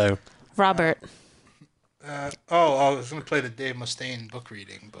could play? Robert. I was going to play the Dave Mustaine book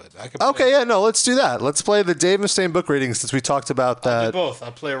reading, but I could play Okay, yeah, no, let's do that. Let's play the Dave Mustaine book reading since we talked about that. both.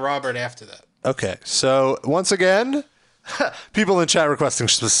 I'll play Robert after that. Okay, so once again, people in chat requesting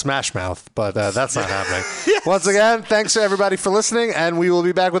Smash Mouth, but that's not happening. Once again, thanks to everybody for listening, and we will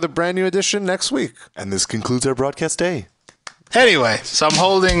be back with a brand new edition next week. And this concludes our broadcast day. Anyway, so I'm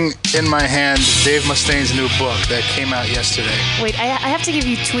holding in my hand Dave Mustaine's new book that came out yesterday. Wait, I have to give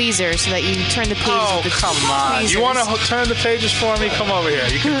you tweezers so that you turn the pages Oh, with the come on. tweezers. You want to turn the pages for me? Come over here.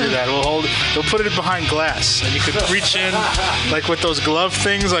 You can do that. We'll put it behind glass, and you could reach in, like with those glove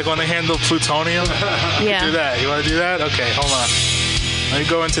things, like when they handle plutonium. You Yeah. can do that. You want to do that? Okay, hold on. Let me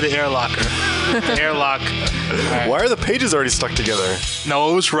go into the air locker. Airlock. Right. Why are the pages already stuck together?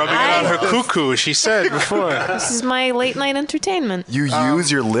 No, it was rubbing it on her cuckoo, she said before. This is my late night entertainment. You use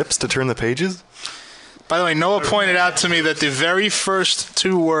your lips to turn the pages? By the way, Noah pointed out to me that the very first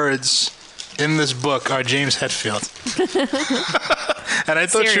 2 words in this book are James Hetfield. And I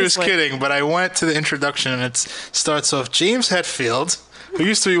thought she was Seriously. kidding, but I went to the introduction and it starts off, James Hetfield, who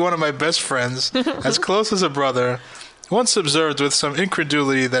used to be one of my best friends, as close as a brother, once observed with some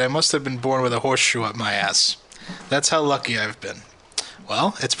incredulity that I must have been born with a horseshoe up my ass. That's how lucky I've been.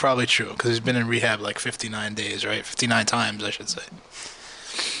 Well, it's probably true, because he's been in rehab like 59 days, right? 59 times, I should say.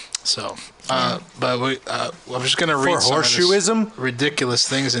 So, but I'm just gonna read For some of this horseshoeism? ridiculous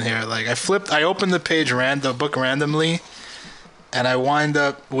things in here. Like I opened the page book randomly, and I wound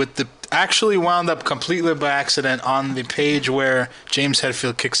up completely by accident on the page where James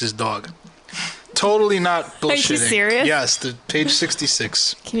Hetfield kicks his dog. Totally not bullshitting. Are you serious? Yes, the page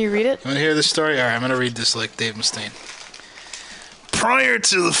 66. Can you read it? You want to hear this story? All right, I'm going to read this like Dave Mustaine. Prior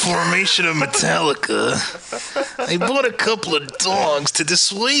to the formation of Metallica, I bought a couple of dogs to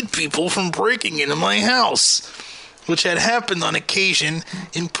dissuade people from breaking into my house, which had happened on occasion,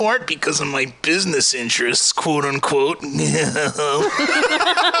 in part because of my business interests, quote unquote. Did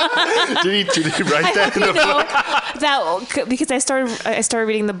he write that in the book? Because I started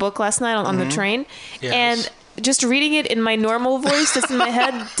reading the book last night on the train, Yes. and just reading it in my normal voice that's in my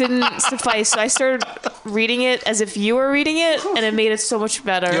head didn't suffice. So I started reading it as if you were reading it, and it made it so much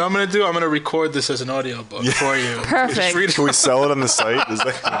better. You know what I'm going to do? I'm going to record this as an audio book for you. Perfect. Just read it. Can we sell it on the site? Is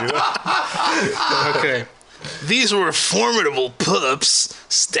that can we do that? Okay. These were formidable pups,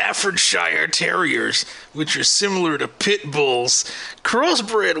 Staffordshire Terriers, which are similar to pit bulls,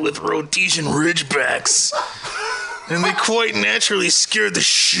 crossbred with Rhodesian Ridgebacks. And they quite naturally scared the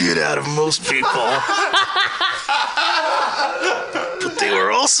shit out of most people. But they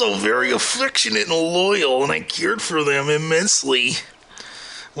were also very affectionate and loyal, and I cared for them immensely.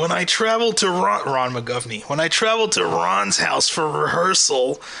 When I traveled to Ron McGovney, when I traveled to Ron's house for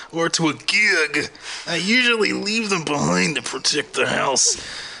rehearsal or to a gig, I usually leave them behind to protect the house.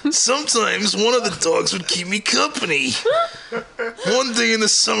 Sometimes one of the dogs would keep me company. One day in the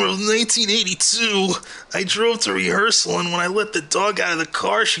summer of 1982, I drove to rehearsal, and when I let the dog out of the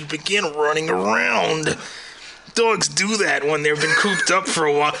car, she began running around. Dogs do that when they've been cooped up for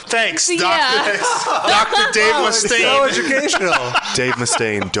a while. Thanks, Dr. Dr. Dave Mustaine. So educational. Dave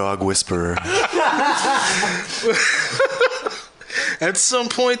Mustaine, dog whisperer. At some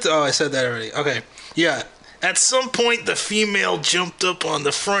point, I said that already. Okay, yeah. At some point, the female jumped up on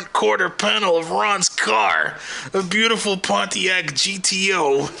the front quarter panel of Ron's car, a beautiful Pontiac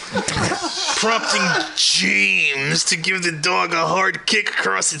GTO, prompting James to give the dog a hard kick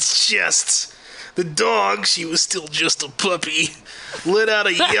across its chest. The dog, she was still just a puppy, let out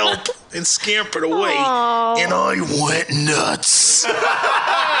a yelp and scampered away, and I went nuts.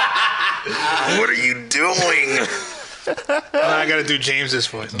 What are you doing? I gotta do James's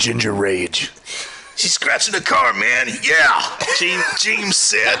voice. Ginger rage. She's scratching the car, man. Yeah, James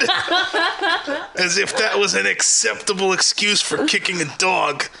said, as if that was an acceptable excuse for kicking a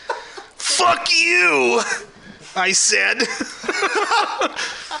dog. Fuck you, I said.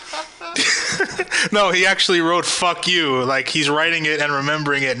 No, he actually wrote "fuck you." Like he's writing it and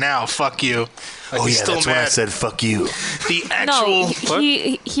remembering it now. Fuck you. Like, he's still that's mad. when I said "fuck you." The actual. No,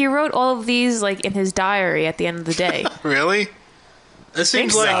 he wrote all of these like in his diary at the end of the day. Really? It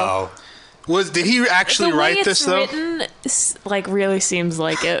seems like. So. Did he actually the way write this it's though? written, like really seems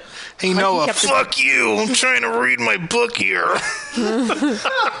like it. Hey Like, Noah, he kept it- fuck you! I'm trying to read my book here.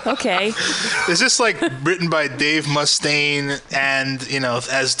 Okay. Is this like written by Dave Mustaine and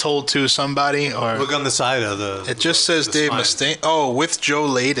as told to somebody or? Look on the side of the. It just says Dave Mustaine. Oh, with Joe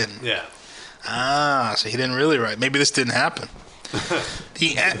Layden. Yeah. Ah, so he didn't really write. Maybe this didn't happen.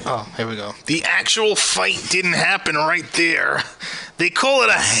 Here we go. The actual fight didn't happen right there. They call it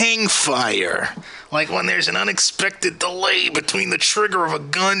a hang fire. Like when there's an unexpected delay between the trigger of a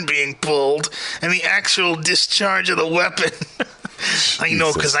gun being pulled and the actual discharge of the weapon. I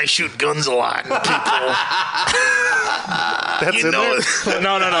know because I shoot guns a lot. And people. That's in there?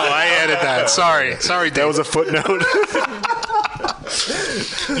 No. I added that. Sorry, Dave. That was a footnote.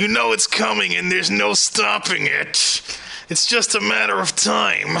 You know it's coming and there's no stopping it. It's just a matter of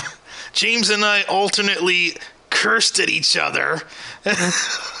time. James and I alternately cursed at each other.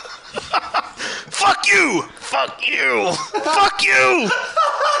 Fuck you! Fuck you! Fuck you!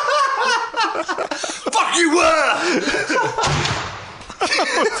 Fuck you!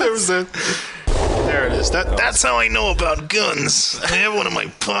 There it is. That's how I know about guns. I have one in my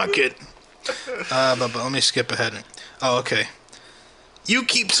pocket. But let me skip ahead. Oh, okay. You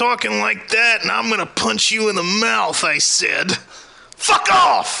keep talking like that, and I'm gonna punch you in the mouth, I said. Fuck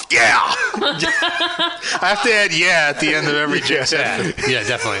off! Yeah! I have to add yeah at the end of every joke. Yeah,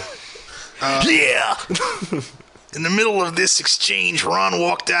 definitely. Yeah! In the middle of this exchange, Ron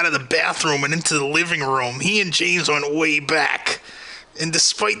walked out of the bathroom and into the living room. He and James went way back. And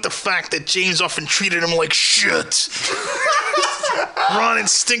despite the fact that James often treated him like shit, Ron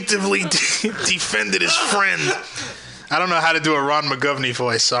instinctively defended his friend. I don't know how to do a Ron McGovney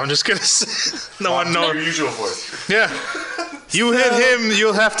voice, so I'm just gonna say no one knows. Your usual voice. Yeah. You hit him,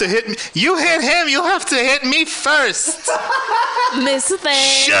 you'll have to hit me. You hit him, you'll have to hit me first. Miss Thing.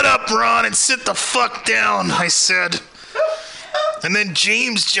 Shut up, Ron, and sit the fuck down, I said. And then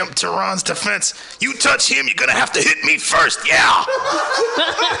James jumped to Ron's defense. You touch him, you're gonna have to hit me first, yeah!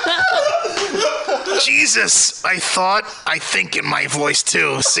 Jesus, I thought. I think in my voice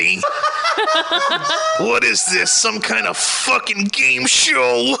too, see? What is this, some kind of fucking game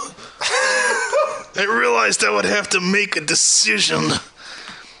show? I realized I would have to make a decision.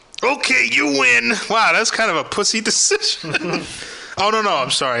 Okay, you win. Wow, that's kind of a pussy decision. Oh, no, I'm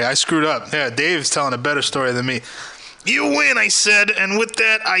sorry. I screwed up. Yeah, Dave's telling a better story than me. You win, I said, and with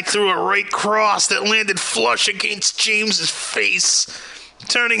that, I threw a right cross that landed flush against James's face,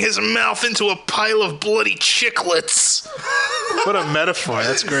 turning his mouth into a pile of bloody chiclets. What a metaphor.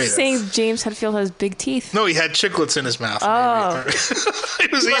 That's great. Saying James Hetfield has big teeth. No, he had chiclets in his mouth. Oh. He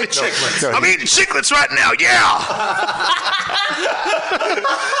was eating chiclets. I'm eating chiclets right now, yeah!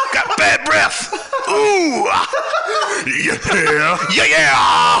 Got bad breath. Ooh!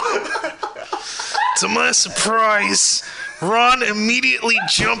 Yeah! To my surprise, Ron immediately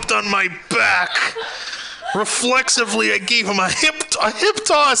jumped on my back. Reflexively, I gave him a hip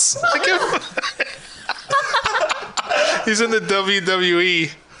toss. He's in the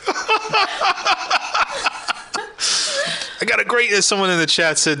WWE. I got a great. Someone in the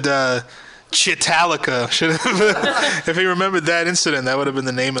chat said Chitalica. If he remembered that incident, that would have been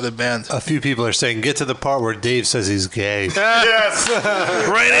the name of the band. A few people are saying, get to the part where Dave says he's gay. Yes.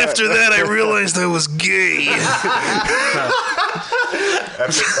 Right after that, I realized I was gay.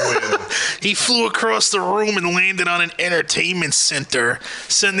 He flew across the room and landed on an entertainment center,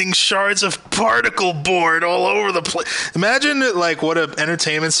 sending shards of particle board all over the place. Imagine like what an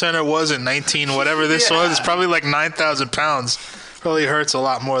entertainment center was in 19 whatever this was. It's probably like 9,000 pounds. Probably hurts a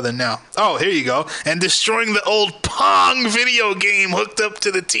lot more than now. Oh, here you go. And destroying the old Pong video game hooked up to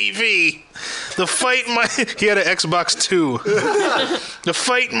the TV. The fight might... He had an Xbox 2. The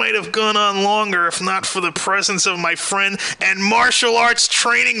fight might have gone on longer if not for the presence of my friend and martial arts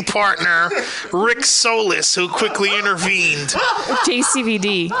training partner, Rick Solis, who quickly intervened.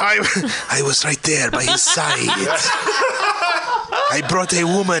 JCVD. I was right there by his side. I brought a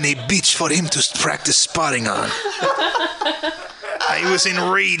woman a beach for him to practice sparring on. I I was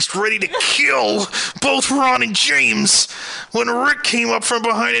enraged, ready to kill both Ron and James, when Rick came up from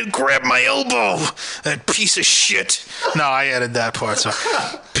behind and grabbed my elbow. That piece of shit. No, I added that part. So,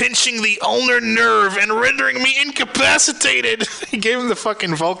 pinching the ulnar nerve and rendering me incapacitated. He gave him the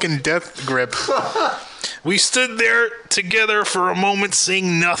fucking Vulcan death grip. We stood there together for a moment,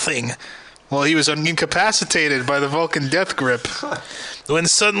 saying nothing. Well, he was incapacitated by the Vulcan death grip. When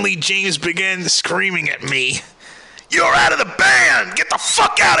suddenly James began screaming at me. You're out of the band! Get the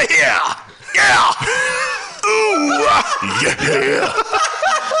fuck out of here! Yeah! Ooh! Yeah!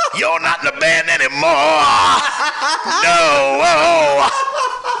 You're not in the band anymore! No!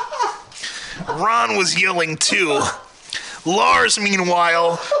 Ron was yelling too. Lars,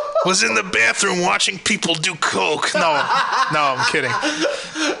 meanwhile, was in the bathroom watching people do coke. No, I'm kidding.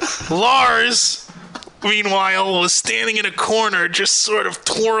 Lars, meanwhile, was standing in a corner just sort of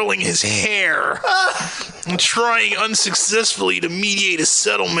twirling his hair and trying unsuccessfully to mediate a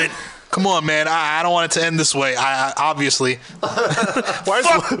settlement. Come on, man. I don't want it to end this way. I obviously.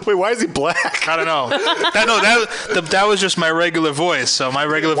 Why is he black? I don't know. That was just my regular voice. So my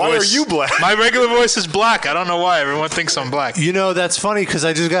regular voice. Why are you black? My regular voice is black. I don't know why. Everyone thinks I'm black. You know, that's funny because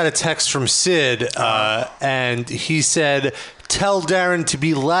I just got a text from Sid, and he said, tell Darren to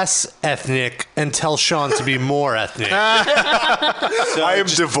be less ethnic and tell Sean to be more ethnic. I am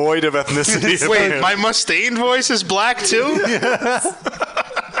devoid of ethnicity. Wait, my Mustaine voice is black too? Yes.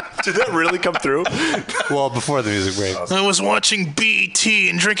 Did that really come through? Well, before the music break. I was watching BET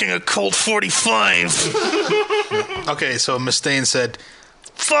and drinking a Colt 45. Okay, so Mustaine said,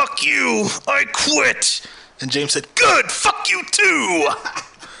 fuck you, I quit. And James said, good, fuck you too.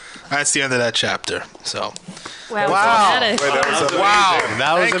 That's the end of that chapter. So. Wow. Wait, that was amazing. Wow.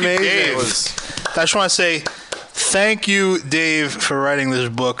 That was Thank you, amazing. Dave. I just want to say thank you, Dave, for writing this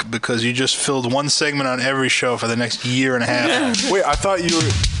book because you just filled one segment on every show for the next year and a half. Wait, I thought you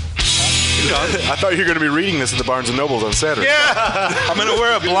were going to be reading this at the Barnes & Nobles on Saturday. Yeah! I'm going to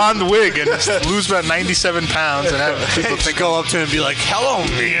wear a blonde wig and lose about 97 pounds and have people go up to him and be like, hello,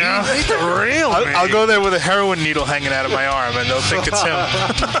 me. Yeah. Meet the real me. I'll go there with a heroin needle hanging out of my arm and they'll think it's him.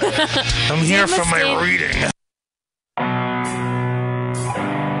 I'm here for my reading.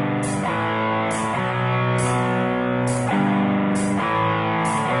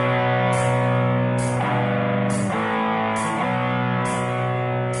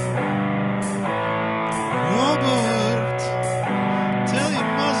 Robert, tell your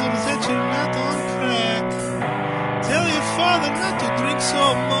mother that you're not on crack. Tell your father not to drink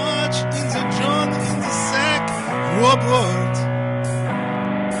so much in the John in the sack. Robert,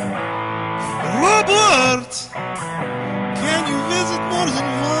 can you visit more than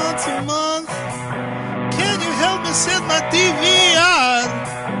once a month? Can you help me set my DVR?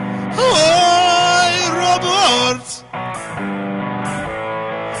 Oh, Robert,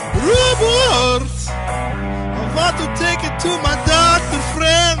 I want to take it to my doctor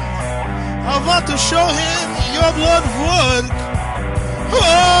friend. I want to show him your blood work. Oh,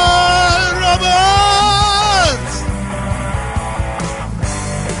 Robert!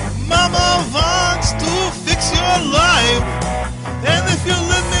 Mama wants to fix your life. And if you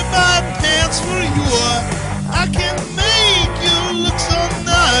let me buy pants for you, I can make you look so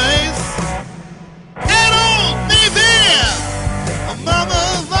nice. Hello, baby! Mama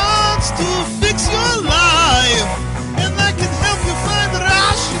wants to fix your life, and I can help you find a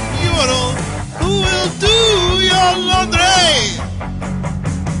Russian mural who will do your laundry.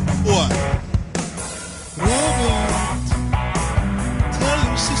 What? Robert, tell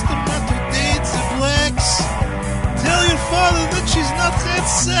your sister not to date the blacks. Tell your father that she's not had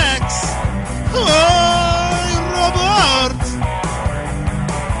sex. Oh, Robert!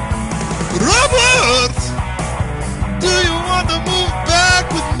 Do you want to move back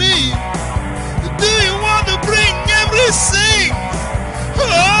with me? Do you want to bring everything?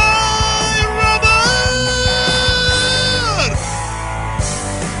 Oh, Robert!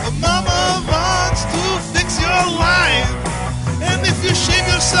 Mama wants to fix your life. And if you shave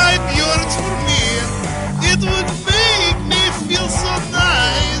your side urines for me, it would make me feel so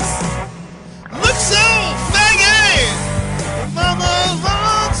nice. Look so faggy! Mama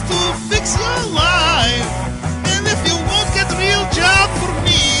wants to fix your life. If you won't get a real job for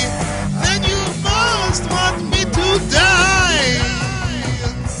me, then you must want me to die.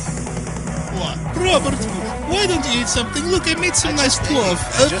 What? Robert, why don't you eat something? Look, I made some nice plov.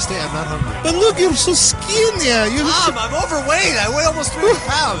 I just ate. I'm not hungry. But look, you're so skinny. Mom, I'm overweight. I weigh almost 300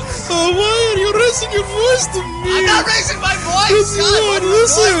 pounds. Oh, why are you raising your voice to me? I'm not raising my voice. God,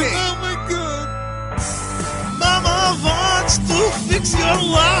 listen. Oh, my God. Mama wants to fix your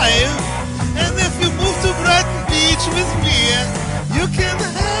life. And if you move to Brighton Beach with me, You can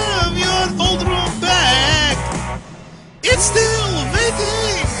have your old room back. It's still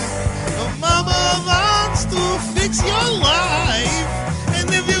waiting. Mama wants to fix your life. And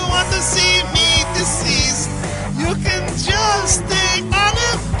if you want to see me deceased, you can just stay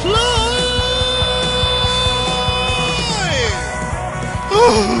unemployed.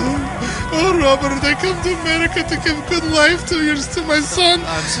 Oh, Robert, I come to America to give good life to my son.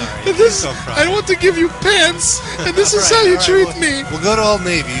 I'm sorry. And this, Don't cry. I want to give you pants, and this is how you treat me. We'll go to Old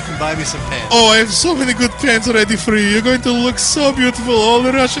Navy. You can buy me some pants. Oh, I have so many good pants ready for you. You're going to look so beautiful. All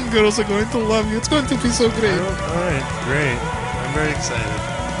the Russian girls are going to love you. It's going to be so great. All right, great. I'm very excited.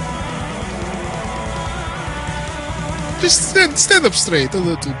 Just stand up straight a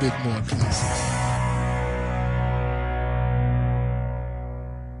little bit more, please.